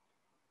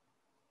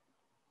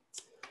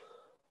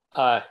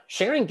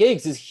 Sharing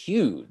gigs is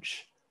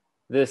huge.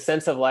 The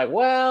sense of like,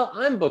 well,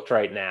 I'm booked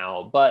right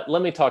now, but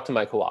let me talk to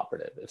my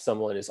cooperative if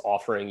someone is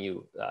offering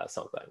you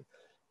something.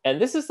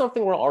 And this is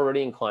something we're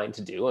already inclined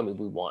to do. I mean,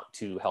 we want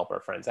to help our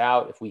friends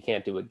out. If we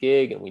can't do a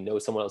gig and we know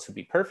someone else would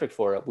be perfect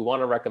for it, we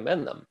want to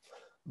recommend them.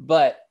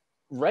 But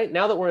right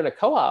now that we're in a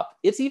co-op,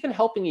 it's even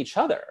helping each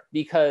other,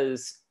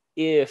 because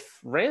if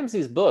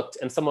Ramsey's booked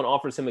and someone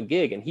offers him a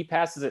gig and he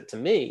passes it to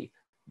me,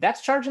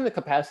 that's charging the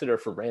capacitor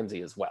for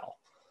Ramsey as well.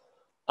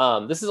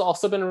 This has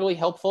also been really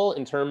helpful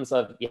in terms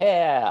of,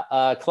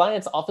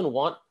 clients often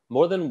want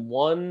more than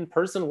one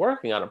person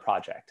working on a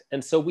project.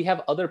 And so we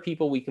have other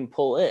people we can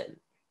pull in.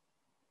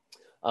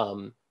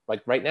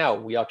 Like right now,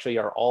 we actually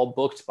are all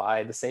booked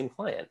by the same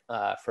client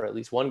for at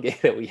least one gig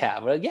that we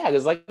have. But yeah,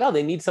 it's like, oh,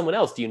 they need someone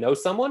else. Do you know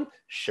someone?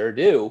 Sure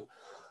do.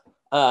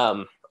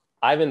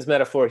 Ivan's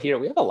metaphor here,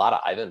 we have a lot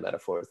of Ivan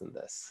metaphors in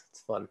this.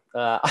 It's fun.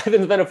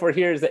 Ivan's metaphor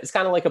here is that it's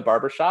kind of like a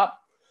barber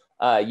shop.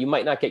 You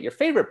might not get your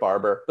favorite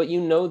barber, but you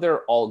know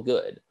they're all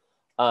good.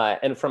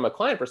 And from a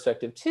client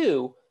perspective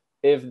too,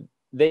 if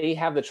they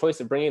have the choice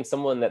of bringing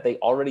someone that they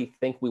already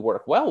think we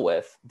work well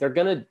with, they're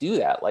going to do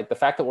that. Like the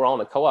fact that we're all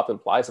in a co-op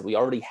implies that we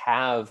already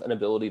have an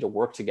ability to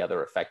work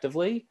together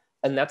effectively,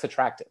 and that's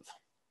attractive.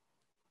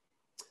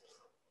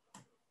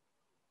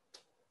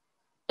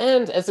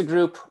 And as a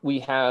group, we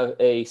have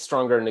a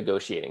stronger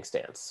negotiating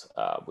stance,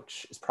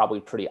 which is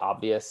probably pretty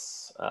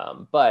obvious.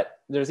 But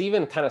there's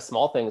even kind of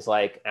small things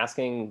like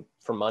asking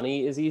for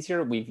money is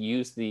easier. We've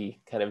used the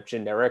kind of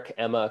generic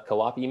Emma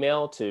co-op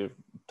email to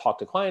talk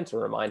to clients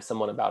or remind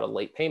someone about a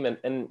late payment.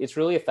 And it's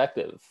really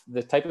effective.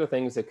 The type of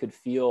things that could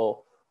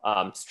feel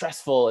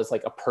stressful as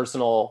like a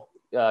personal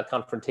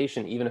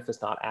confrontation, even if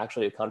it's not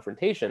actually a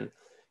confrontation,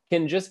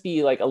 can just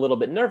be like a little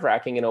bit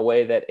nerve-wracking in a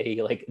way that a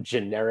like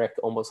generic,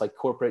 almost like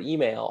corporate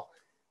email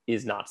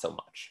is not so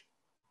much.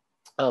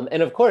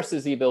 And of course,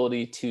 there's the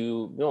ability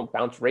to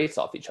bounce rates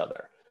off each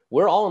other.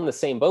 We're all in the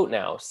same boat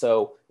now,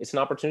 so it's an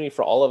opportunity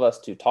for all of us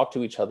to talk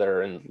to each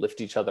other and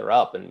lift each other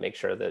up and make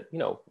sure that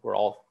we're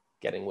all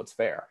getting what's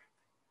fair.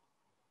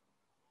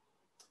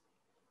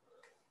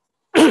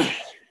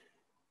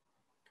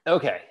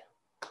 Okay.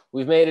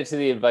 We've made it to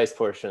the advice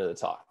portion of the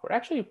talk. We're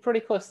actually pretty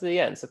close to the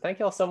end, so thank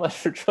you all so much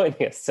for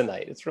joining us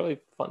tonight. It's really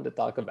fun to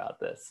talk about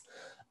this.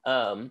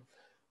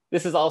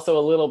 This is also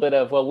a little bit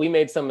of, well, we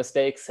made some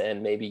mistakes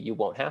and maybe you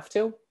won't have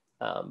to,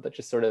 but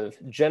just sort of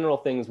general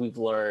things we've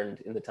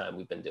learned in the time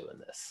we've been doing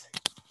this.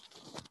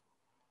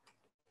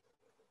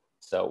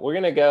 So we're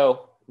gonna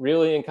go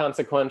really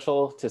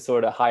inconsequential to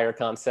sort of higher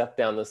concept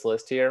down this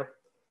list here.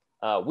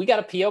 We got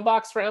a PO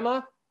box for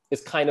Emma.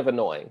 It's kind of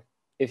annoying.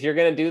 If you're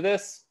gonna do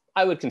this,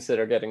 I would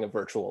consider getting a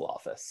virtual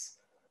office.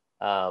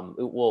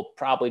 It will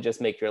probably just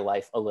make your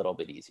life a little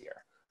bit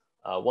easier.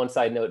 One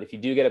side note, if you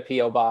do get a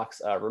PO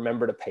box,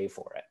 remember to pay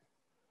for it.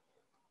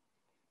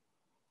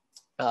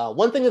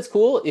 One thing that's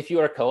cool if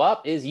you are a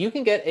co-op is you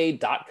can get a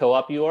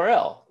 .coop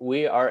URL.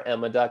 We are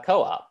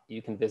emma.coop.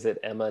 You can visit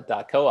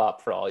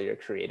emma.coop for all your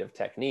creative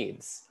tech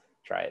needs.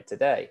 Try it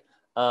today.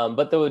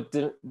 But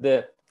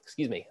the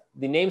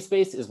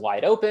namespace is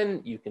wide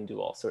open. You can do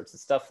all sorts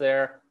of stuff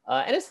there.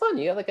 And it's fun.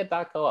 You got like a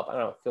 .coop. I don't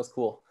know, it feels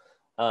cool.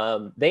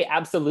 They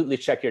absolutely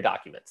check your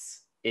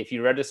documents. If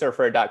you register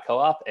for a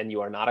 .coop and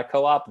you are not a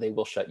co-op, they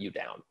will shut you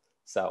down.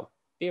 So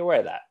be aware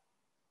of that.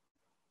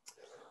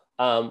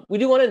 We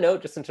do want to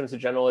note, just in terms of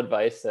general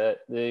advice,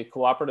 that the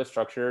cooperative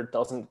structure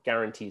doesn't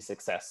guarantee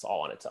success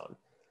all on its own.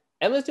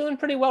 Emma's doing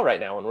pretty well right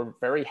now, and we're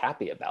very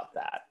happy about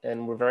that.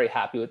 And we're very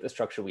happy with the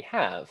structure we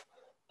have.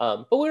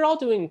 But we're all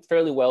doing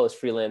fairly well as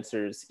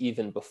freelancers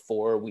even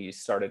before we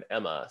started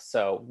Emma.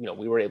 So,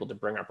 we were able to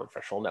bring our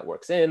professional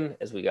networks in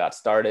as we got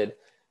started.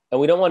 And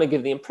we don't want to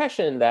give the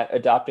impression that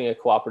adopting a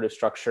cooperative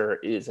structure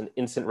is an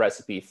instant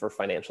recipe for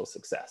financial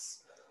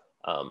success.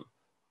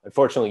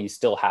 Unfortunately, you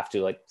still have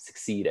to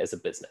succeed as a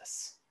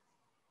business.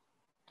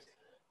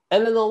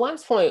 And then the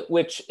last point,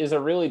 which is a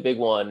really big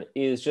one,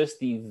 is just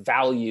the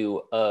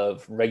value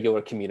of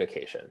regular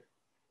communication.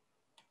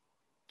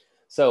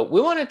 So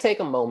we want to take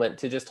a moment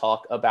to just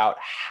talk about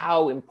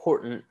how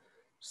important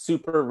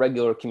super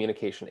regular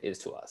communication is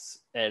to us.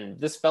 And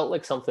this felt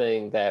like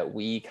something that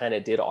we kind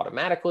of did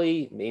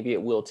automatically. Maybe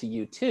it will to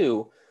you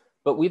too.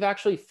 But we've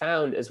actually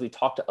found as we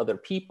talk to other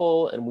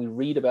people and we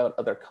read about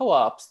other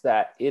co-ops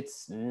that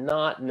it's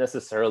not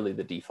necessarily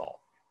the default.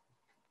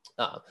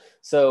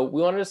 So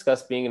we want to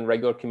discuss being in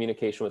regular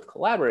communication with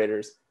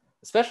collaborators,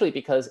 especially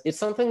because it's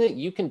something that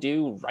you can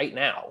do right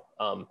now.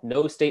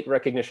 No state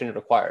recognition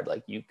required.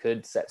 Like you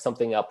could set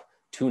something up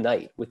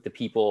tonight with the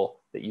people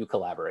that you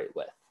collaborate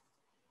with.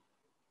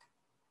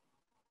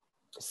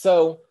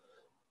 So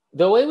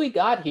the way we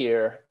got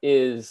here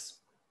is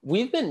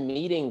we've been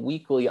meeting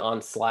weekly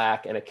on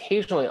Slack and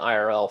occasionally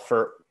IRL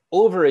for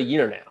over a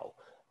year now.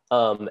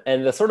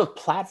 And the sort of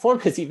platform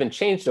has even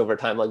changed over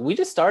time. Like we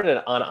just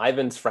started on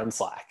Ivan's friend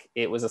Slack.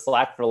 It was a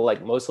Slack for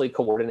mostly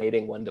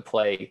coordinating when to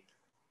play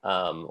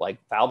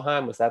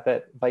Valheim. Was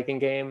that Viking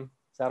game?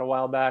 Was that a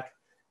while back?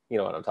 You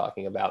know what I'm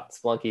talking about.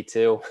 Splunky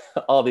 2,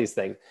 all these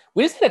things.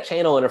 We just had a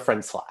channel in a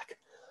friend Slack.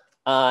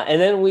 And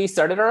then we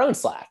started our own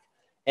Slack.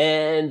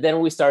 And then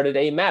we started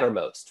a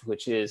Mattermost,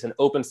 which is an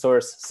open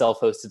source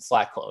self-hosted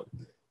Slack clone.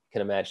 You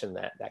can imagine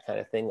that that kind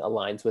of thing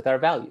aligns with our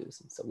values.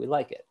 And so we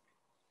like it.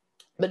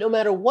 But no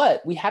matter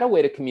what, we had a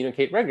way to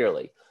communicate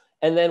regularly.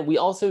 And then we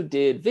also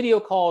did video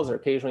calls or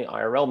occasionally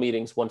IRL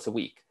meetings once a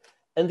week.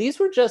 And these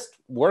were just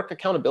work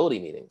accountability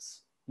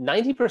meetings.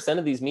 90%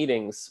 of these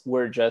meetings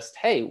were just,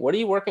 hey, what are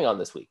you working on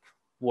this week?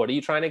 What are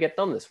you trying to get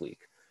done this week?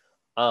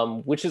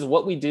 Which is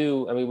what we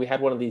do. I mean, we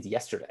had one of these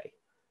yesterday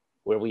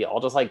where we all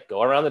just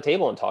go around the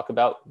table and talk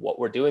about what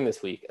we're doing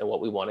this week and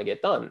what we want to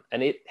get done.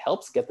 And it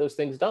helps get those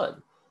things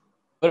done.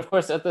 But of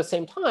course, at the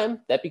same time,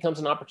 that becomes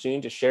an opportunity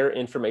to share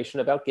information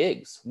about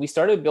gigs. We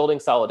started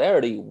building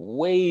solidarity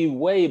way,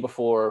 way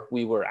before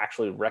we were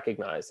actually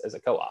recognized as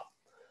a co-op.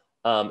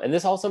 And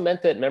this also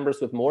meant that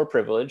members with more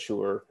privilege who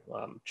were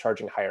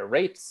charging higher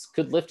rates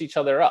could lift each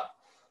other up.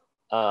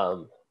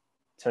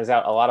 Turns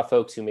out a lot of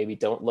folks who maybe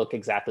don't look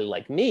exactly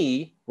like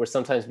me were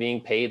sometimes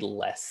being paid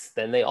less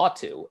than they ought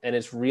to. And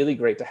it's really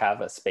great to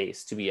have a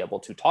space to be able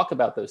to talk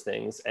about those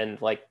things and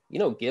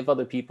give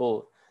other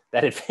people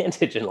that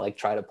advantage and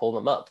try to pull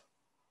them up.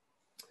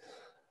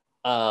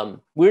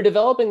 We were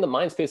developing the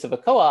mind space of a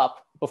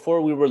co-op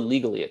before we were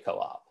legally a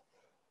co-op.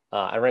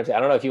 Ramsey,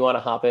 I don't know if you want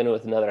to hop in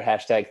with another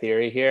hashtag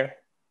theory here.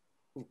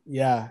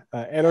 Yeah,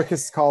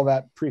 anarchists call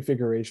that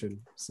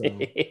prefiguration. So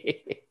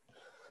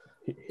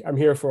I'm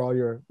here for all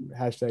your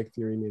hashtag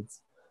theory needs.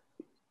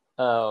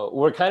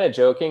 We're kind of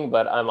joking,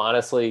 but I'm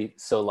honestly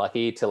so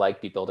lucky to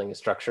like be building a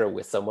structure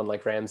with someone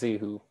like Ramsey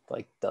who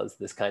like does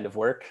this kind of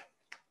work.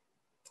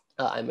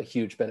 I'm a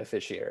huge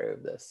beneficiary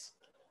of this.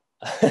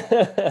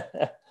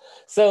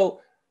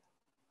 So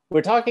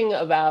we're talking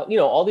about, you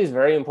know, all these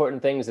very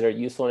important things that are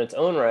useful in its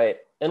own right.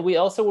 And we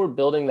also were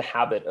building the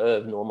habit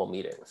of normal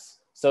meetings.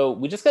 So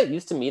we just got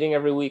used to meeting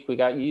every week. We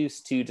got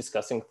used to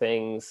discussing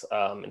things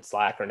in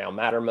Slack or now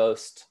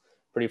Mattermost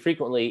pretty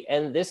frequently.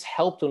 And this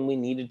helped when we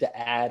needed to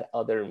add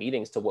other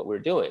meetings to what we're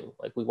doing.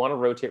 Like we want to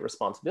rotate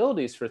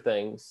responsibilities for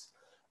things.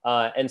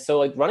 And so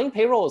like running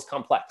payroll is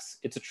complex.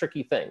 It's a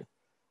tricky thing.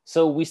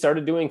 So we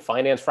started doing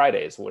Finance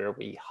Fridays where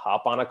we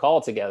hop on a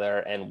call together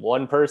and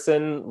one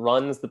person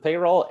runs the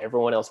payroll,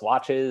 everyone else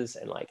watches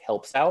and like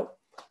helps out.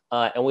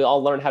 And we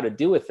all learn how to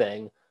do a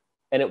thing.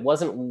 And it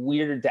wasn't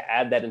weird to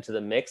add that into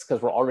the mix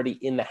because we're already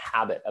in the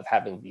habit of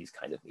having these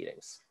kind of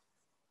meetings.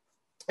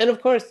 And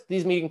of course,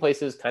 these meeting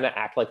places kind of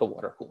act like a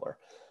water cooler.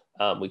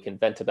 We can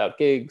vent about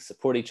gigs,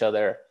 support each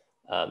other.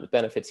 The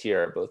benefits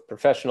here are both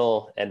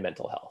professional and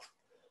mental health.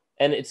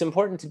 And it's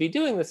important to be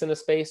doing this in a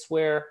space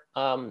where,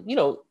 you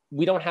know,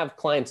 we don't have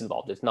clients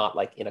involved. It's not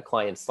like in a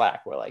client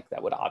Slack where like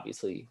that would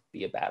obviously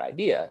be a bad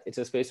idea. It's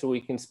a space where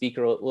we can speak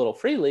a little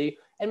freely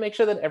and make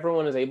sure that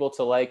everyone is able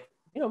to like,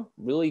 you know,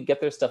 really get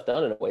their stuff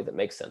done in a way that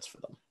makes sense for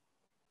them.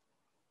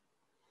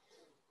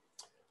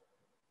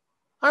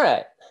 All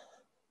right.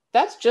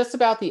 That's just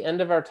about the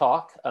end of our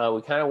talk.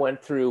 We kind of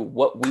went through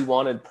what we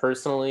wanted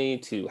personally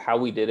to how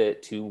we did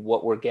it to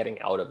what we're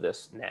getting out of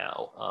this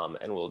now.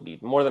 And we'll be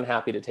more than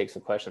happy to take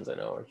some questions. I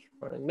know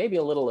we're running maybe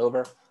a little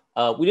over.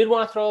 We did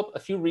want to throw up a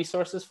few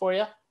resources for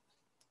you.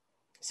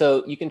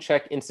 So you can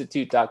check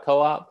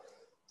institute.coop,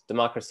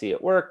 democracy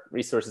at work,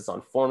 resources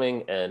on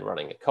forming and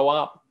running a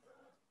co-op.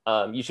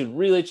 You should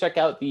really check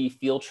out the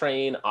Field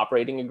Train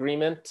operating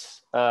agreement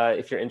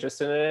if you're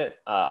interested in it.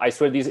 I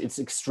swear it's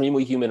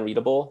extremely human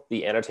readable.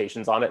 The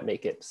annotations on it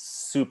make it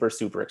super,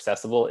 super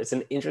accessible. It's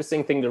an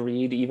interesting thing to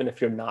read, even if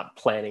you're not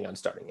planning on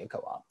starting a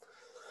co-op.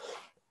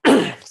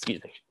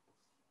 Excuse me.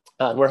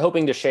 We're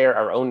hoping to share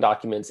our own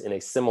documents in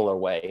a similar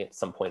way at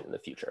some point in the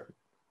future.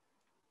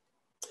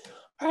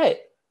 All right.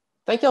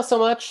 Thank you all so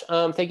much.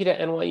 Thank you to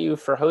NYU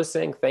for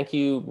hosting. Thank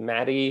you,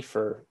 Maddie,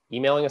 for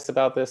emailing us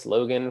about this.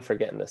 Logan for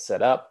getting this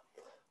set up.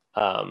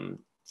 I'm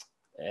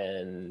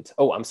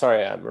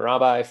sorry,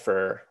 Mirabai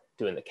for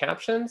doing the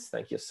captions.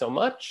 Thank you so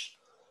much.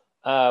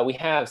 We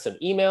have some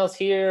emails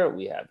here.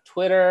 We have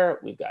Twitter.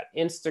 We've got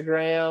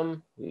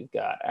Instagram. We've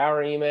got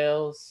our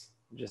emails.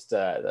 Just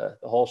the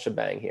whole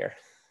shebang here.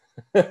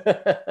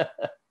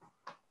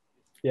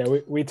 Yeah,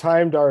 we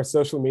timed our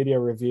social media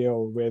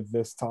reveal with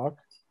this talk,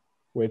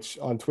 which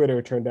on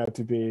Twitter turned out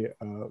to be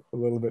a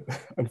little bit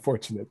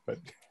unfortunate, but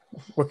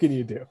what can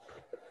you do?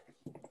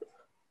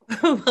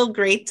 Well,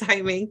 great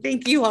timing.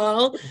 Thank you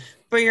all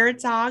for your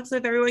talk. So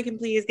if everyone can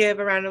please give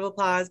a round of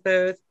applause,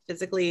 both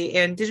physically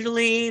and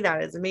digitally,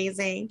 that is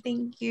amazing.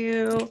 Thank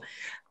you.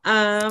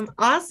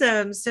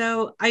 Awesome.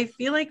 So I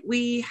feel like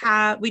we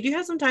do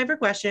have some time for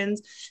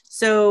questions.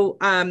 So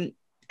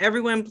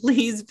everyone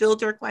please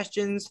filter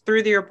questions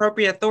through the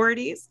appropriate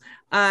authorities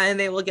and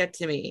they will get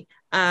to me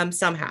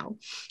somehow.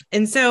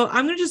 And so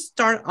I'm going to just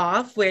start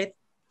off with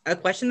a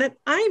question that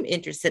I'm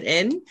interested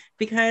in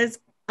because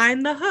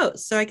I'm the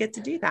host, so I get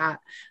to do that.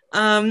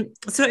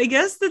 So I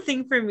guess the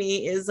thing for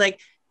me is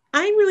like,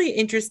 I'm really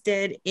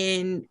interested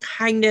in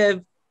kind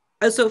of,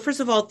 so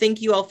first of all,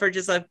 thank you all for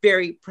just a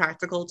very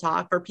practical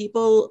talk for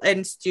people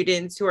and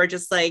students who are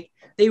just like,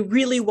 they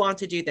really want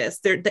to do this.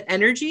 The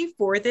energy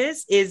for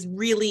this is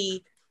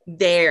really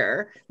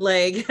there.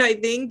 Like, I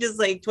think just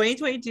like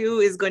 2022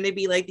 is going to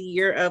be like the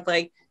year of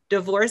like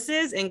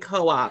divorces and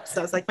co-ops.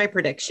 That's like my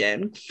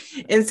prediction.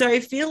 And so I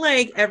feel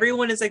like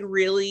everyone is like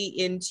really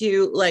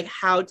into like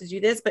how to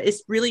do this, but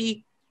it's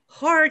really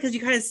hard because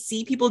you kind of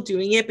see people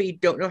doing it, but you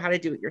don't know how to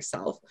do it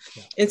yourself.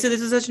 Yeah. And so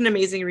this is such an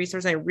amazing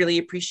resource. I really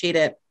appreciate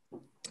it,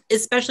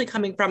 especially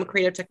coming from a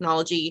creative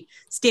technology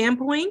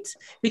standpoint,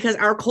 because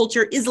our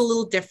culture is a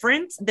little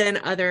different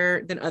than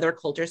other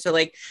cultures. So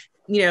like,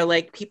 you know,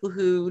 like people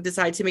who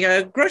decide to make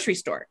a grocery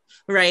store,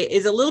 right,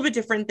 is a little bit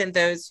different than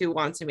those who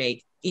want to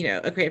make, you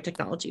know, a creative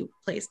technology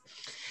place.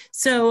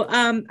 So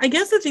I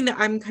guess the thing that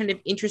I'm kind of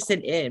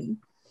interested in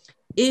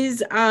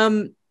is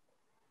kind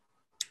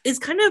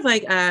of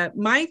like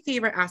my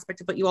favorite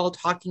aspect of what you all are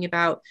talking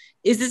about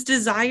is this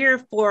desire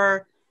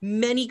for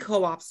many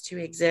co-ops to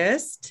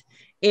exist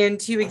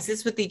and to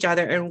exist with each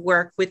other and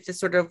work with the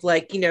sort of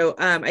like, you know,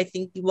 I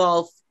think you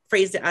all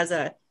phrased it as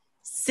a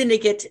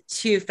syndicate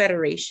to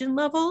federation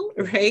level,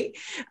 right?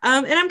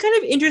 And I'm kind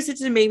of interested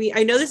to maybe,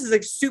 I know this is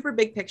like super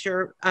big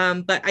picture,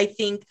 but I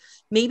think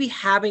maybe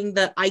having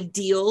the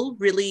ideal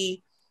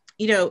really,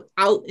 you know,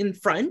 out in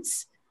front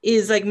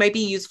is like, might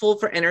be useful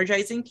for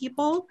energizing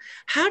people.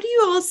 How do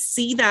you all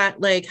see that?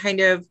 Like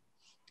kind of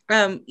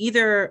like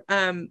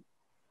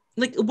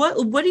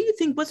what do you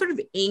think, what sort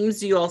of aims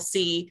do you all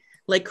see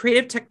like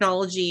creative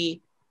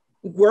technology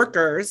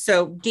workers,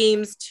 so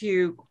games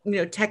to,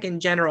 tech in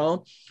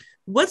general,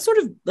 what sort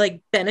of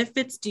like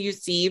benefits do you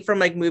see from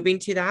like moving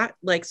to that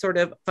like sort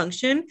of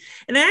function?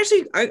 And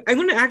I'm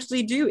going to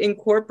actually do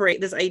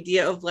incorporate this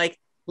idea of like,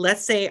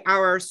 let's say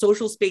our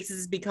social spaces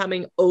is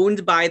becoming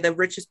owned by the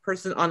richest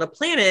person on the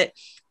planet,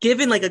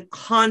 given like a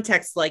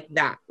context like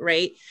that,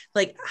 right?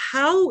 Like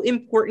how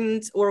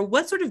important or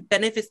what sort of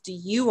benefits do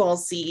you all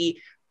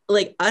see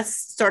like us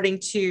starting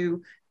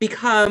to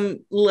become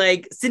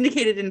like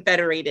syndicated and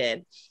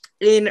federated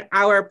in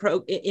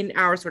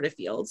our sort of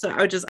field? So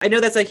I know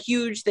that's a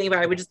huge thing, but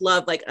I would just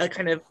love like a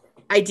kind of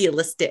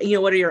idealistic,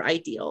 what are your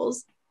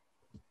ideals?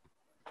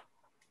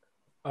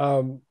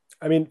 I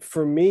mean,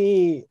 for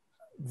me,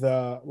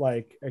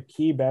 a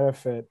key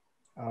benefit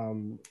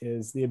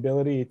is the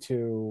ability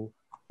to,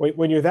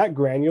 when you're that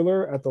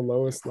granular at the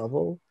lowest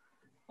level,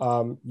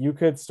 you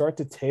could start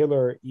to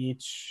tailor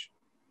each.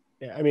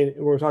 I mean,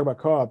 when we're talking about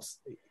co-ops,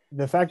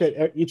 the fact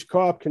that each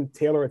co-op can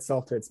tailor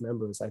itself to its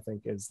members, I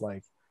think, is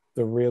like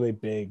the really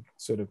big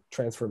sort of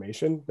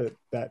transformation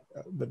that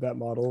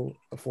model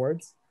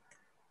affords.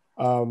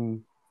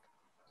 And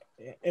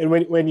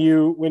when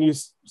you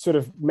sort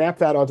of map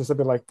that onto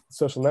something like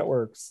social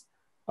networks,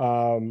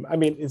 I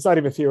mean, it's not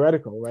even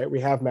theoretical, right? We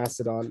have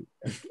Mastodon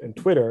and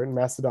Twitter, and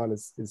Mastodon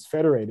is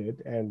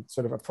federated and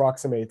sort of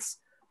approximates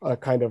a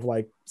kind of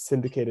like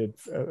syndicated.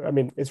 I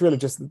mean, it's really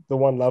just the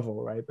one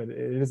level, right? But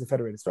it is a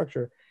federated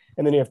structure.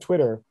 And then you have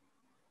Twitter,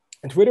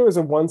 and Twitter is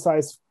a one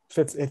size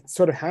fits. It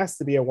sort of has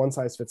to be a one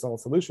size fits all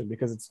solution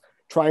because it's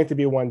trying to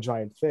be one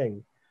giant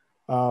thing,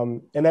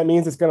 and that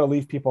means it's going to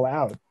leave people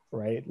out,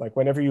 right? Like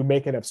whenever you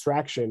make an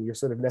abstraction, you're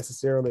sort of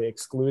necessarily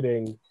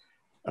excluding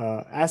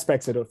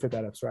aspects that don't fit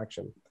that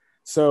abstraction.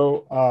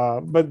 So,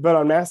 but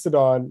on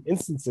Mastodon,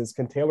 instances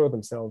can tailor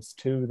themselves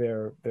to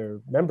their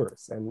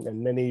members,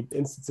 and many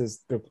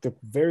instances they're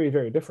very,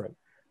 very different,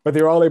 but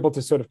they're all able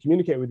to sort of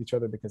communicate with each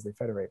other because they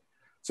federate.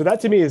 So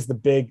that to me is the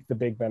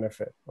big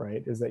benefit,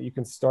 right? Is that you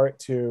can start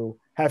to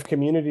have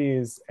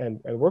communities and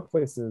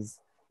workplaces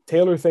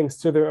tailor things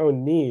to their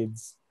own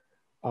needs.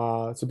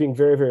 So being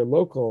very, very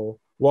local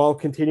while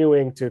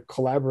continuing to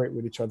collaborate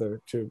with each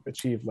other to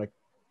achieve like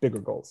bigger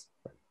goals.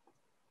 Right?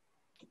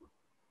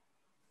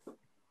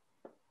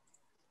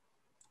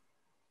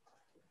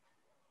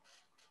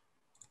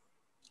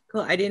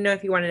 Cool. I didn't know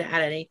if you wanted to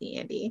add anything,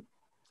 Andy.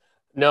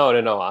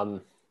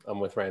 No. I'm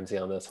with Ramsey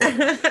on this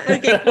one.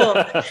 Okay, cool.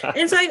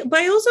 And so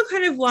I also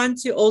kind of want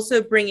to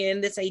also bring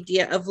in this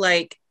idea of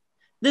like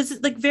this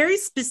like very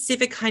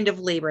specific kind of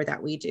labor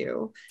that we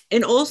do,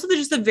 and also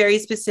there's just a very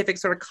specific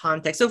sort of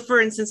context. So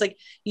for instance, like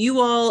you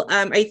all,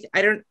 I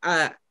don't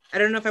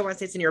know if I want to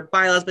say it's in your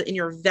bylaws, but in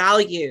your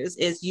values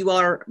is you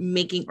are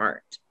making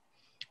art,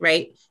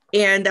 right?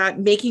 And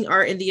making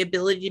art and the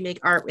ability to make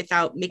art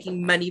without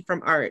making money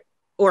from art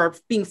or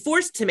being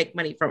forced to make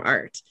money from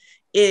art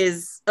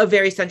is a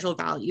very central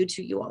value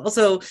to you all.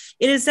 So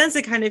in a sense,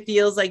 it kind of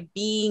feels like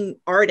being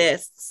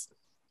artists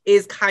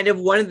is kind of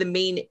one of the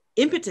main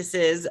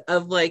impetuses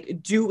of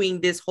like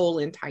doing this whole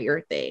entire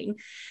thing.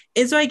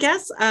 And so I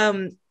guess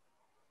I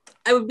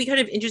would be kind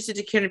of interested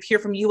to kind of hear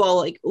from you all,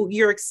 like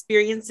your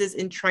experiences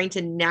in trying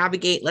to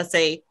navigate, let's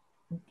say,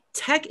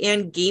 tech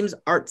and games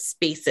art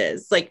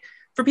spaces. Like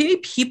for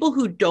people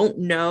who don't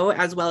know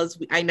as well as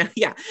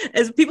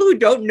as people who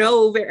don't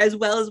know as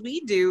well as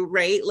we do,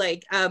 right?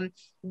 Like,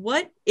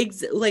 why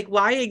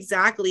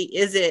exactly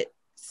is it?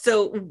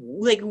 So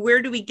like,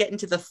 where do we get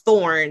into the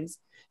thorns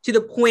to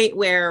the point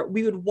where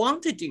we would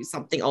want to do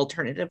something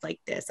alternative like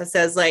this that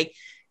says like,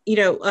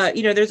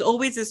 there's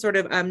always this sort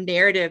of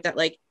narrative that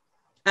like,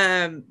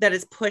 that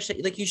is pushed,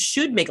 like you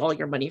should make all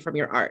your money from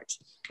your art,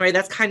 right?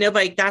 That's kind of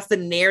like, that's the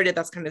narrative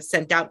that's kind of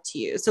sent out to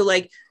you. So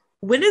like,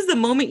 when is the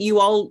moment you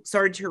all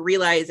started to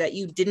realize that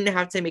you didn't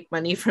have to make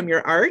money from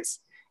your art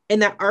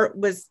and that art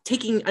was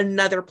taking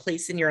another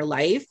place in your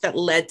life that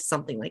led to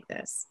something like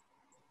this?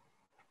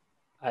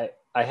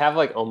 I have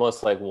like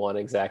almost like one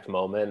exact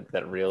moment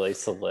that really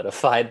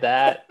solidified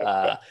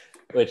that,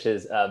 which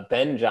is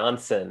Ben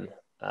Johnson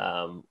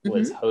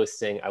was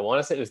hosting, I want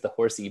to say it was the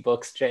Horse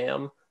eBooks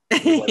Jam.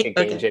 It was like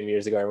a game jam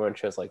years ago. Everyone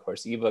chose like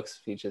Horse eBooks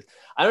speeches.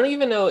 I don't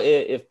even know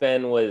if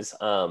Ben was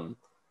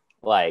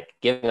like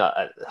giving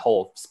a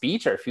whole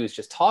speech or if he was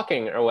just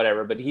talking or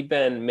whatever, but he'd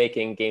been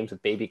making games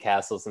with baby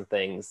castles and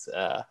things,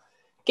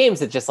 games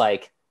that just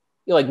like,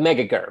 like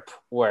Mega Gerp,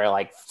 where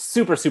like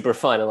super, super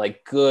fun and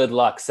like good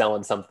luck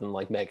selling something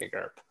like Mega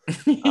Gerp.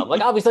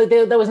 Like obviously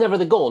that was never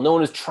the goal. No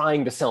one was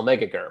trying to sell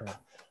Mega Gerp.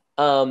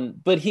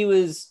 But he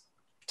was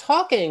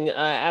talking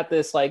at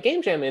this like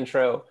game jam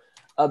intro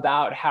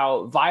about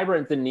how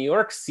vibrant the New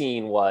York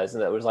scene was,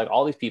 and that was like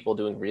all these people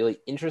doing really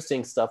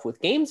interesting stuff with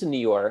games in New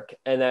York,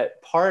 and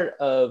that part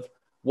of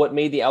what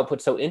made the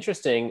output so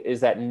interesting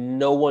is that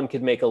no one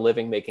could make a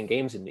living making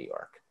games in New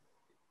York.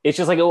 It's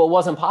just like it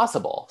wasn't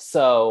possible,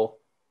 so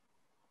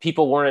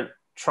people weren't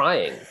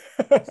trying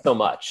so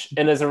much,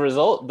 and as a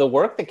result, the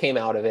work that came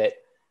out of it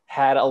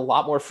had a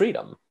lot more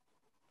freedom.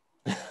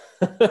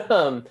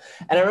 And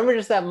I remember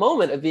just that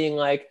moment of being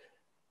like,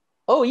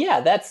 oh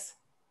yeah, that's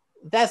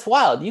that's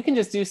wild. You can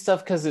just do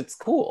stuff because it's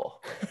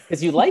cool,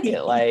 because you like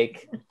it,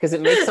 like, because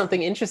it makes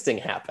something interesting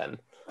happen.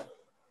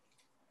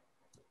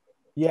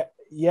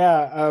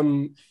 Yeah.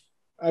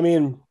 I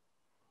mean,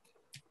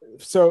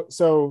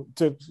 so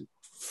to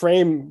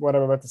frame what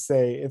I'm about to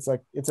say, it's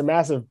like, it's a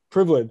massive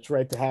privilege,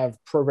 right, to have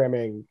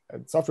programming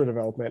and software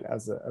development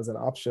as an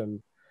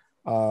option,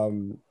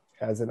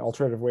 as an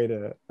alternative way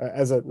to,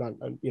 as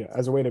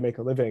a way to make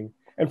a living,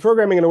 and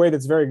programming in a way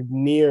that's very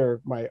near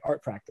my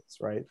art practice,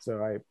 right?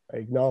 So I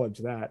acknowledge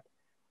that.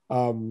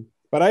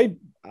 But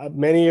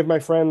many of my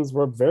friends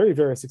were very,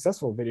 very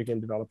successful video game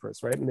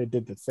developers, right? And they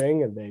did the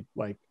thing, and they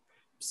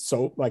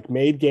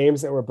made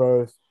games that were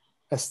both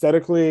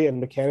aesthetically and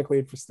mechanically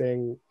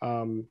interesting,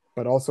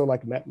 but also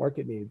like met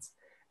market needs.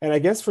 And I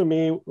guess for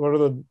me, one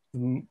of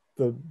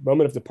the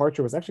moment of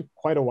departure was actually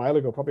quite a while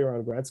ago, probably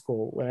around grad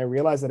school, when I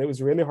realized that it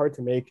was really hard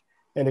to make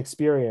an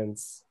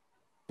experience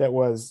that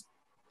was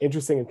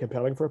interesting and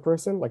compelling for a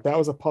person. Like, that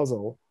was a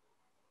puzzle.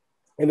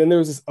 And then there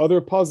was this other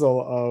puzzle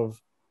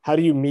of how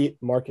do you meet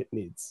market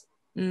needs?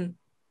 And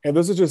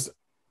those are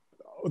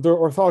they're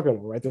orthogonal,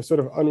 right? They're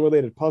sort of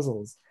unrelated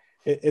puzzles.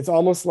 It's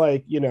almost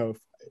like, if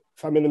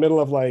I'm in the middle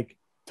of like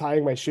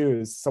tying my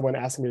shoes, someone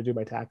asking me to do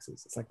my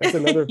taxes. It's like, that's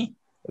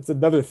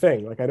another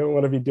thing. Like, I don't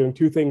want to be doing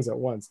two things at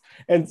once.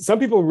 And some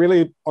people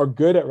really are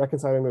good at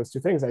reconciling those two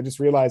things. I just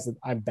realized that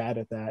I'm bad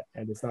at that,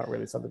 and it's not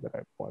really something that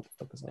I want to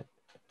focus on.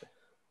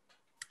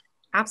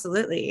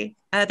 Absolutely.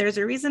 There's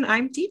a reason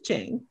I'm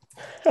teaching.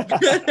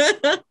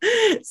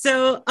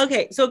 So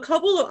a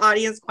couple of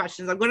audience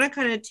questions. I'm going to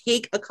kind of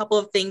take a couple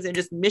of things and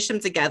just mish them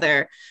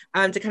together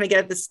to kind of get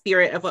at the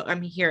spirit of what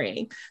I'm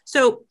hearing.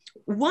 So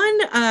one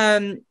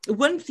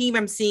theme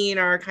I'm seeing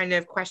are kind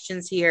of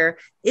questions here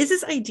is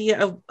this idea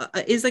of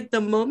is like the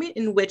moment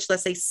in which,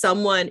 let's say,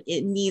 someone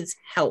needs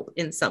help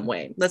in some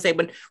way. Let's say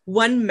when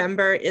one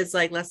member is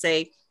like, let's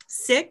say,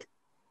 sick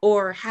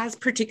or has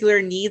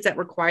particular needs that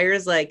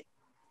requires like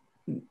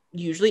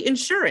usually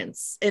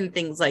insurance and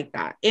things like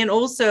that. And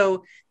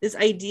also this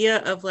idea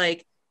of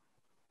like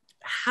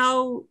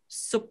how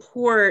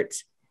support,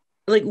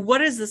 like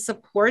what is the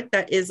support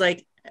that is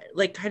like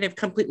kind of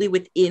completely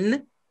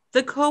within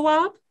the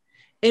co-op,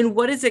 and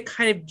what is it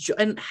kind of,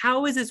 and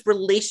how is this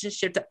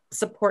relationship to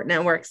support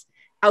networks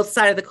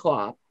outside of the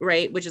co-op,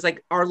 right? Which is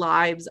like our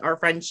lives, our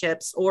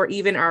friendships, or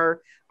even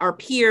our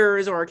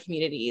peers or our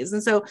communities.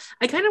 And so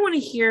I kind of want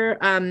to hear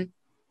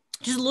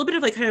just a little bit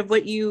of like kind of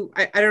what you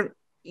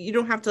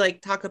don't have to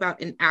like talk about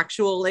an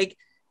actual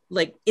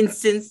like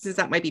instances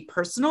that might be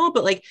personal,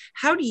 but like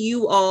how do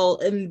you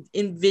all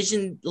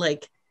envision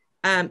like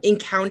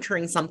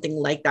encountering something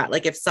like that,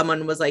 like if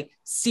someone was like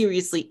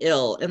seriously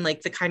ill, and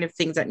like the kind of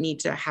things that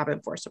need to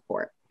happen for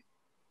support?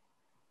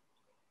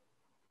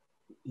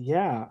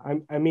 Yeah,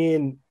 I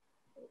mean,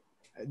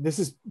 this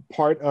is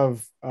part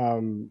of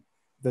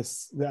the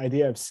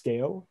idea of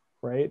scale,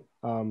 right?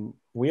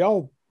 We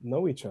all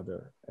know each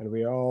other, and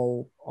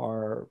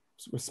we're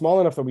small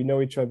enough that we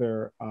know each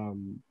other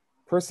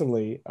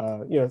personally.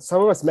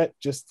 Some of us met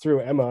just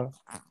through Emma,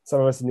 some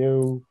of us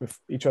knew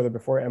each other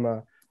before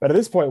Emma, but at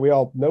this point we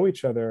all know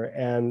each other,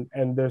 and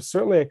there's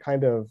certainly a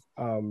kind of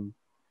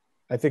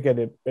I think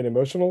an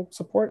emotional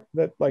support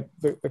that like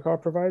the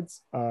co-op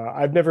provides.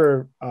 I've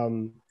never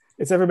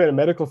it's never been a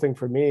medical thing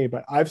for me,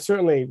 but I've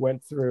certainly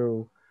went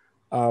through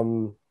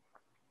Emma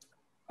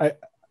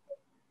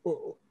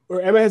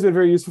has been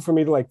very useful for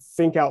me to like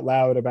think out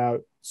loud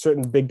about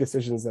certain big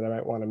decisions that I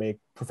might want to make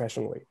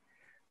professionally,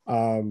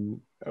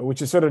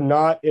 which is sort of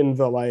not in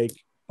the like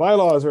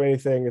bylaws or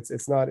anything.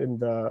 It's not in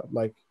the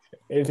like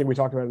anything we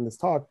talked about in this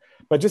talk,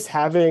 but just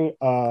having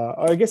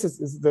I guess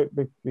it's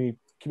the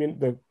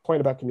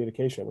point about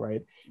communication,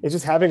 right? It's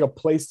just having a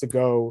place to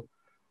go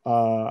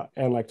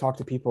and like talk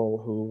to people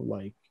who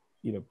like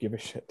give a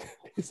shit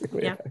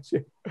basically about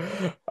you,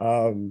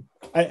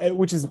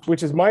 which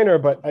is minor,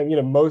 but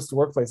most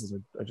workplaces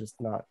are just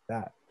not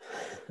that.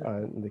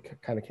 They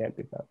kind of can't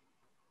do that.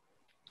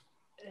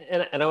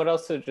 And I would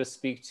also just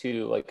speak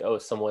to like,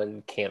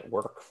 someone can't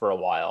work for a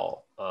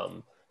while.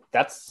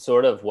 That's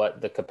sort of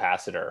what the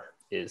capacitor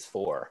is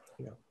for.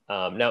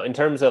 Now, in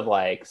terms of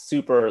like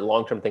super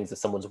long-term things that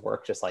someone's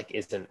work just like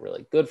isn't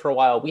really good for a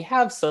while, we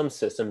have some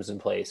systems in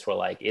place where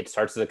like it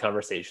starts as a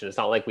conversation. It's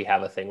not like we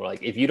have a thing where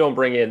like, if you don't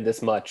bring in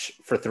this much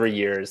for 3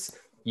 years,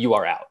 you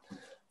are out.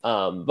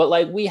 But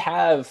like we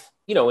have,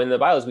 in the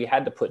bylaws, we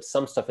had to put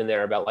some stuff in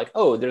there about like,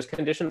 there's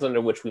conditions under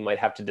which we might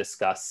have to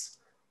discuss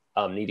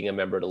needing a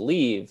member to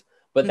leave.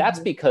 But that's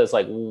because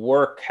like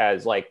work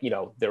has like,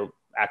 their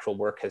actual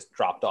work has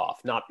dropped off,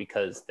 not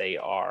because they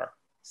are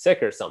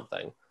sick or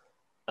something.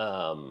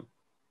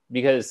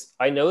 Because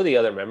I know the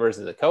other members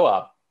of the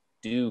co-op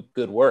do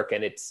good work,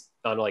 and it's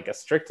on like a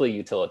strictly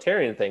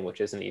utilitarian thing,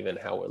 which isn't even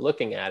how we're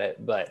looking at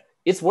it, but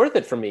it's worth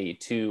it for me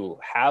to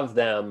have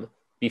them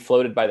be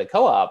floated by the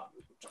co-op,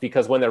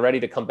 because when they're ready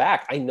to come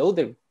back, I know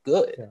they're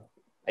good. Yeah.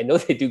 I know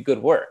they do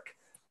good work.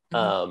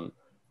 And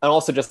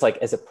also just like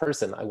as a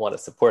person, I want to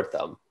support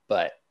them,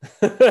 but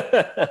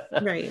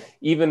right.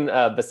 even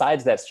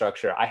besides that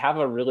structure, I have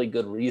a really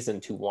good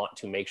reason to want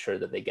to make sure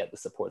that they get the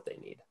support they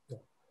need.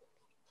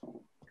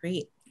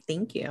 Great,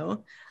 thank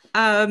you.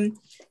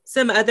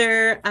 Some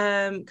other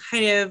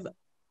kind of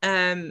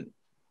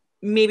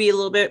maybe a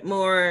little bit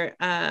more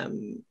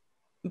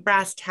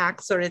brass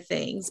tacks sort of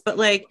things, but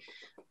like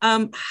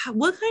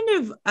what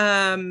kind of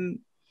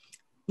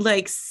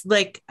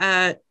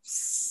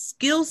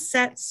skill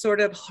set sort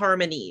of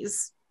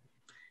harmonies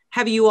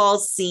have you all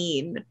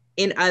seen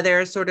in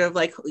other sort of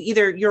like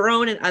either your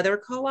own and other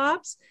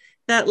co-ops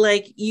that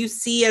like you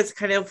see as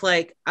kind of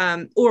like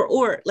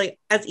or like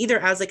as either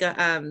as a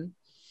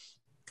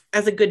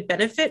good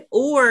benefit,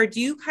 or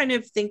do you kind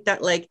of think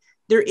that like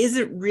there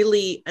isn't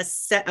really a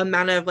set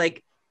amount of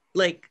like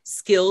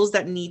skills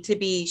that need to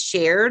be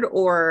shared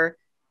or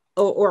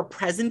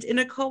present in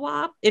a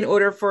co-op in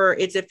order for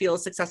it to feel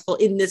successful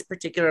in this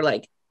particular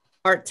like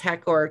art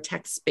tech or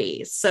tech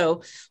space?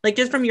 So like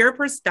just from your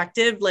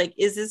perspective, like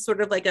is this sort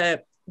of like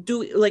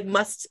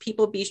must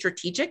people be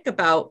strategic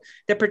about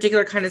the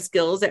particular kind of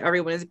skills that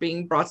everyone is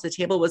being brought to the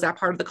table? Was that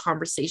part of the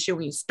conversation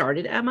when you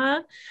started,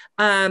 Emma?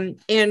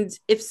 And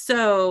if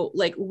so,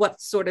 like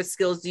what sort of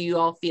skills do you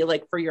all feel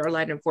like for your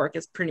line of work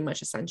is pretty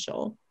much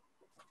essential?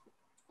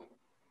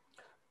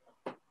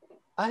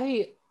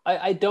 I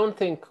don't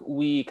think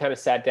we kind of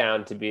sat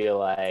down to be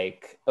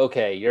like,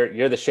 okay,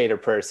 you're the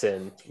shader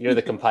person, you're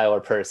the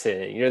compiler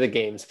person, you're the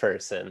games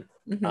person.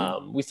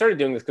 Mm-hmm. We started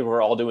doing this because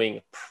we're all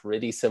doing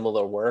pretty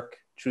similar work,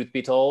 truth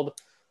be told.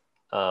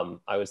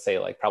 I would say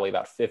like probably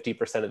about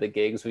 50% of the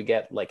gigs we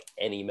get, like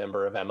any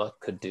member of Emma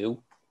could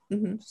do.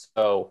 Mm-hmm.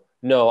 So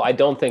no, I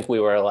don't think we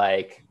were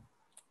like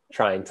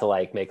trying to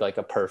like make like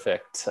a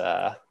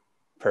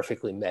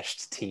perfectly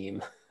meshed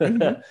team.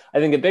 Mm-hmm. I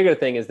think the bigger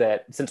thing is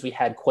that since we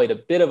had quite a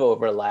bit of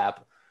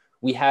overlap,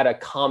 we had a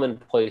common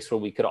place where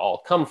we could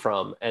all come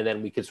from, and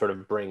then we could sort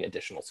of bring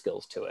additional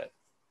skills to it.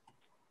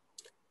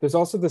 There's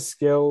also the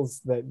skills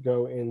that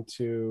go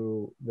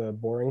into the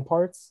boring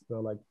parts,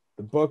 like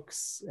the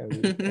books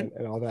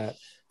and all that.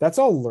 That's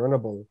all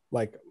learnable.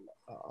 Like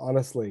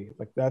honestly,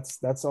 like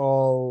that's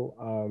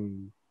all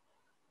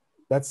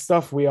that's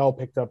stuff we all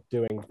picked up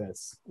doing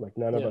this. Like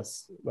none of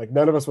us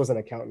was an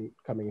accountant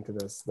coming into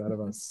this. None of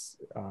us.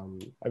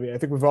 I mean, I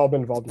think we've all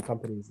been involved in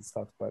companies and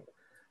stuff, but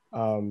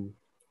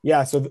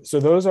yeah. So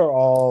those are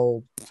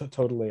all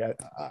totally.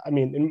 I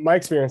mean, in my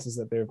experience is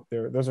that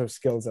those are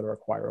skills that are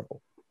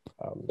acquirable.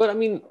 But I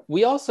mean,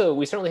 we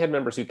certainly had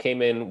members who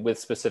came in with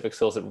specific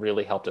skills that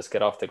really helped us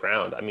get off the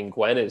ground. I mean,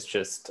 Gwen is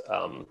just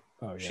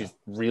she's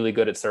really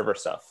good at server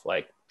stuff.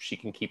 Like she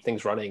can keep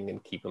things running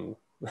and keep them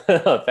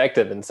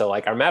effective. And so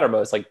like our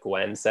Mattermost, like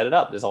Gwen set it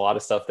up. There's a lot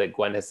of stuff that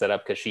Gwen has set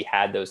up because she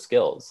had those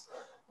skills.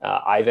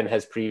 Ivan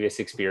has previous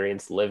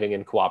experience living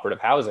in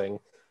cooperative housing.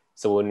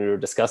 So when we were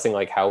discussing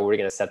like how we're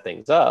going to set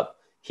things up,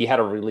 he had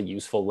a really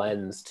useful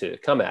lens to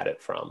come at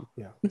it from.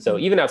 Yeah. So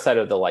even outside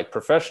of the like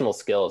professional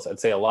skills, I'd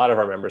say a lot of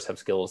our members have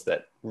skills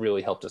that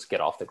really helped us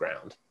get off the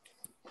ground.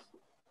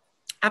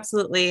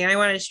 Absolutely. And I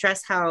want to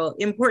stress how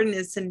important it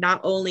is to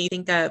not only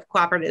think of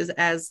cooperatives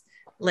as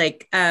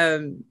like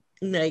kind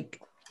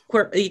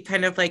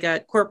of like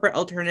a corporate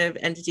alternative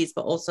entities,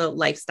 but also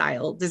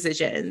lifestyle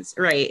decisions,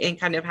 right? And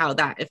kind of how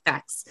that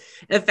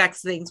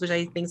affects things, which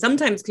I think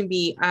sometimes can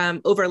be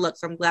overlooked.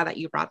 So I'm glad that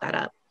you brought that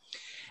up.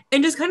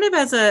 And just kind of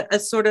as a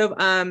sort of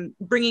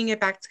bringing it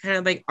back to kind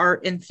of like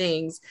art and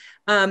things.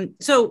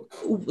 So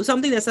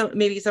something that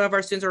maybe some of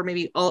our students or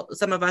maybe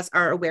some of us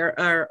are aware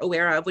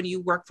of when you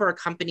work for a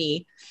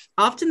company,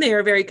 often they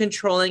are very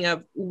controlling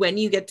of when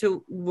you get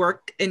to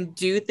work and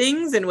do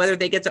things and whether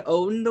they get to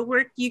own the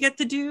work you get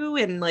to do,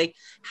 and like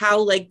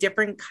how like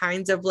different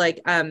kinds of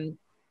like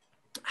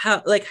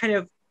how like kind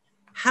of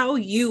how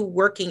you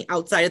working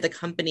outside of the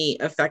company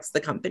affects the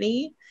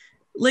company.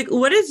 Like,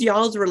 what is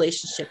y'all's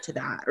relationship to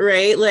that,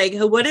 right? Like,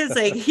 what is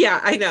like,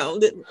 yeah, I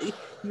know,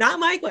 not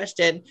my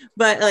question,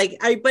 but like,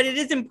 but it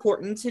is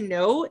important to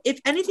know, if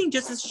anything,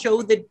 just to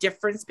show the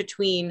difference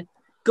between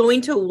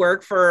going to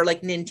work for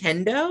like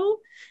Nintendo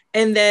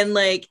and then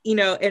like, you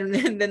know,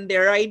 and then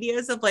their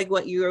ideas of like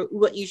what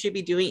you should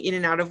be doing in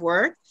and out of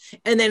work,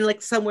 and then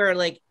like somewhere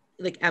like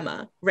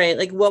Emma, right?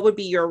 Like, what would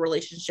be your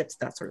relationship to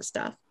that sort of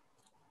stuff?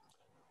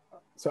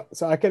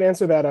 So I could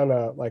answer that on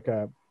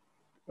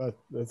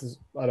this is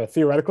on a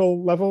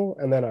theoretical level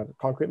and then a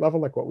concrete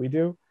level, like what we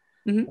do.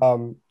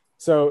 Mm-hmm.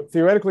 So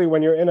theoretically,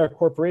 when you're in a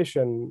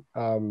corporation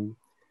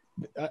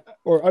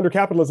or under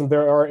capitalism,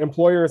 there are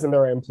employers and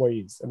there are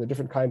employees, and there are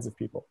different kinds of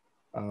people.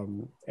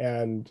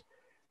 And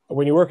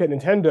when you work at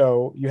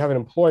Nintendo, you have an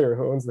employer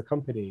who owns the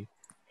company,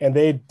 and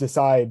they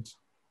decide.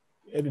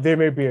 There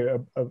may be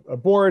a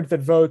board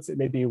that votes. It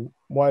may be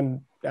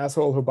one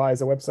asshole who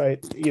buys a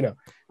website. You know,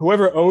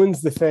 whoever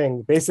owns the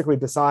thing basically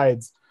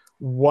decides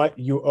what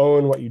you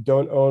own, what you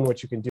don't own,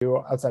 what you can do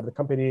outside of the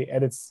company.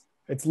 And it's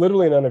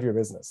literally none of your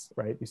business,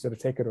 right? You sort of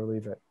take it or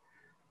leave it.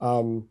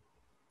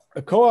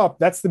 A co-op,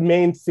 that's the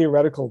main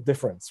theoretical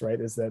difference, right?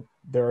 Is that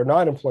there are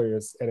not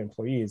employers and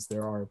employees,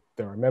 there are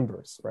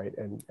members, right?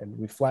 And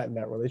we flatten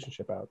that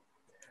relationship out.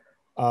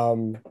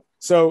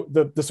 So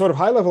the sort of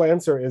high level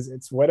answer is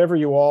it's whatever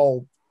you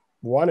all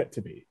want it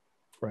to be,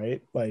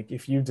 right? Like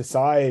if you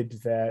decide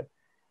that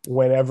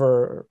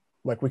whenever,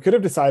 like we could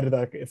have decided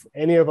that if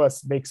any of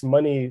us makes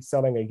money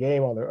selling a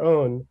game on their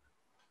own,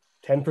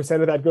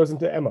 10% of that goes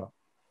into Emma.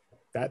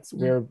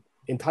 We're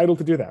entitled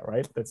to do that,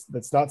 right?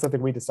 That's not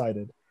something we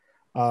decided.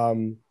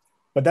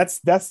 But that's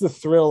the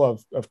thrill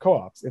of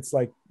co-ops. It's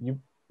like you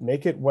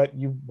make it what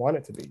you want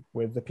it to be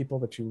with the people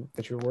that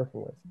you're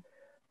working with.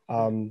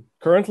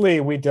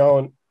 Currently, we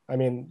don't. I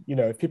mean,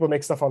 if people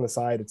make stuff on the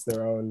side, it's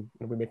their own,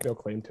 and we make no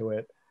claim to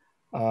it.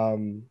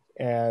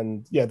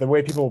 And yeah, the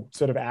way people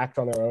sort of act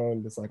on their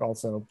own is like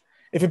also,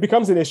 if it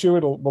becomes an issue,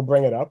 we'll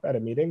bring it up at a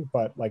meeting.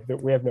 But like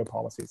we have no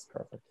policies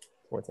currently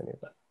towards any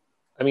of that.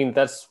 I mean,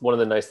 that's one of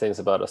the nice things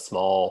about a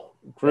small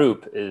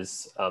group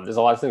is there's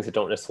a lot of things that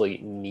don't necessarily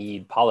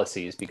need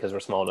policies because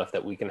we're small enough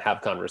that we can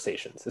have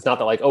conversations. It's not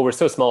that like, oh, we're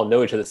so small and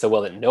know each other so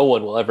well that no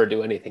one will ever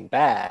do anything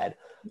bad.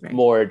 Right.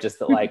 More just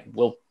that like,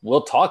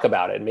 we'll talk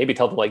about it and maybe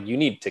tell them like, you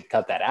need to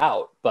cut that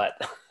out. But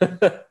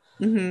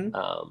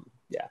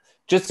yeah,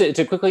 just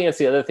to quickly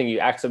answer the other thing,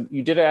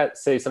 you did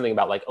say something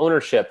about like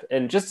ownership.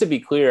 And just to be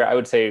clear, I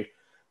would say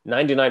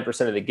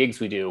 99% of the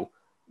gigs we do,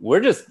 we're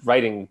just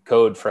writing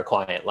code for a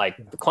client.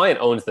 Like the client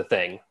owns the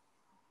thing.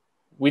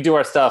 We do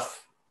our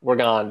stuff, we're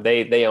gone.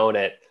 They own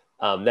it.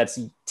 That's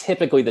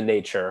typically the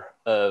nature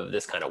of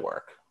this kind of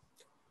work.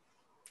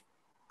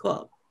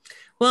 Cool.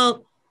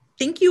 Well,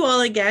 thank you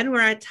all again.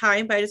 We're at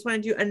time, but I just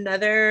want to do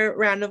another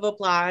round of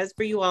applause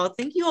for you all.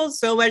 Thank you all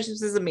so much.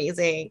 This is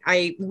amazing.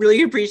 I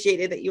really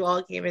appreciated that you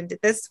all came and did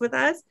this with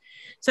us.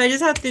 So I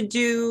just have to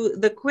do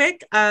the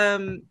quick,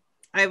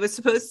 I was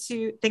supposed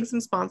to thank some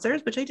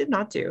sponsors, which I did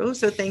not do.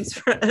 So thanks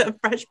for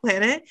Fresh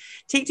Planet,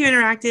 Take-Two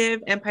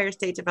Interactive, Empire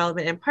State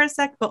Development, and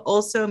Parsec, but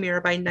also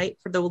Mirror by Night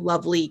for the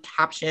lovely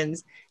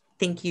captions.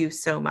 Thank you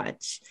so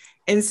much.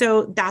 And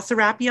so that's a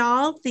wrap,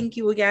 y'all. Thank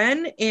you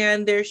again.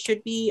 And there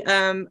should be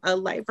a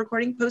live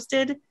recording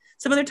posted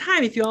some other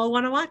time if you all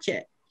want to watch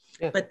it.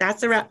 Yeah. But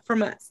that's a wrap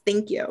from us.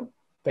 Thank you.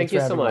 Thank you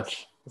so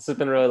much. This has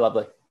been really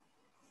lovely.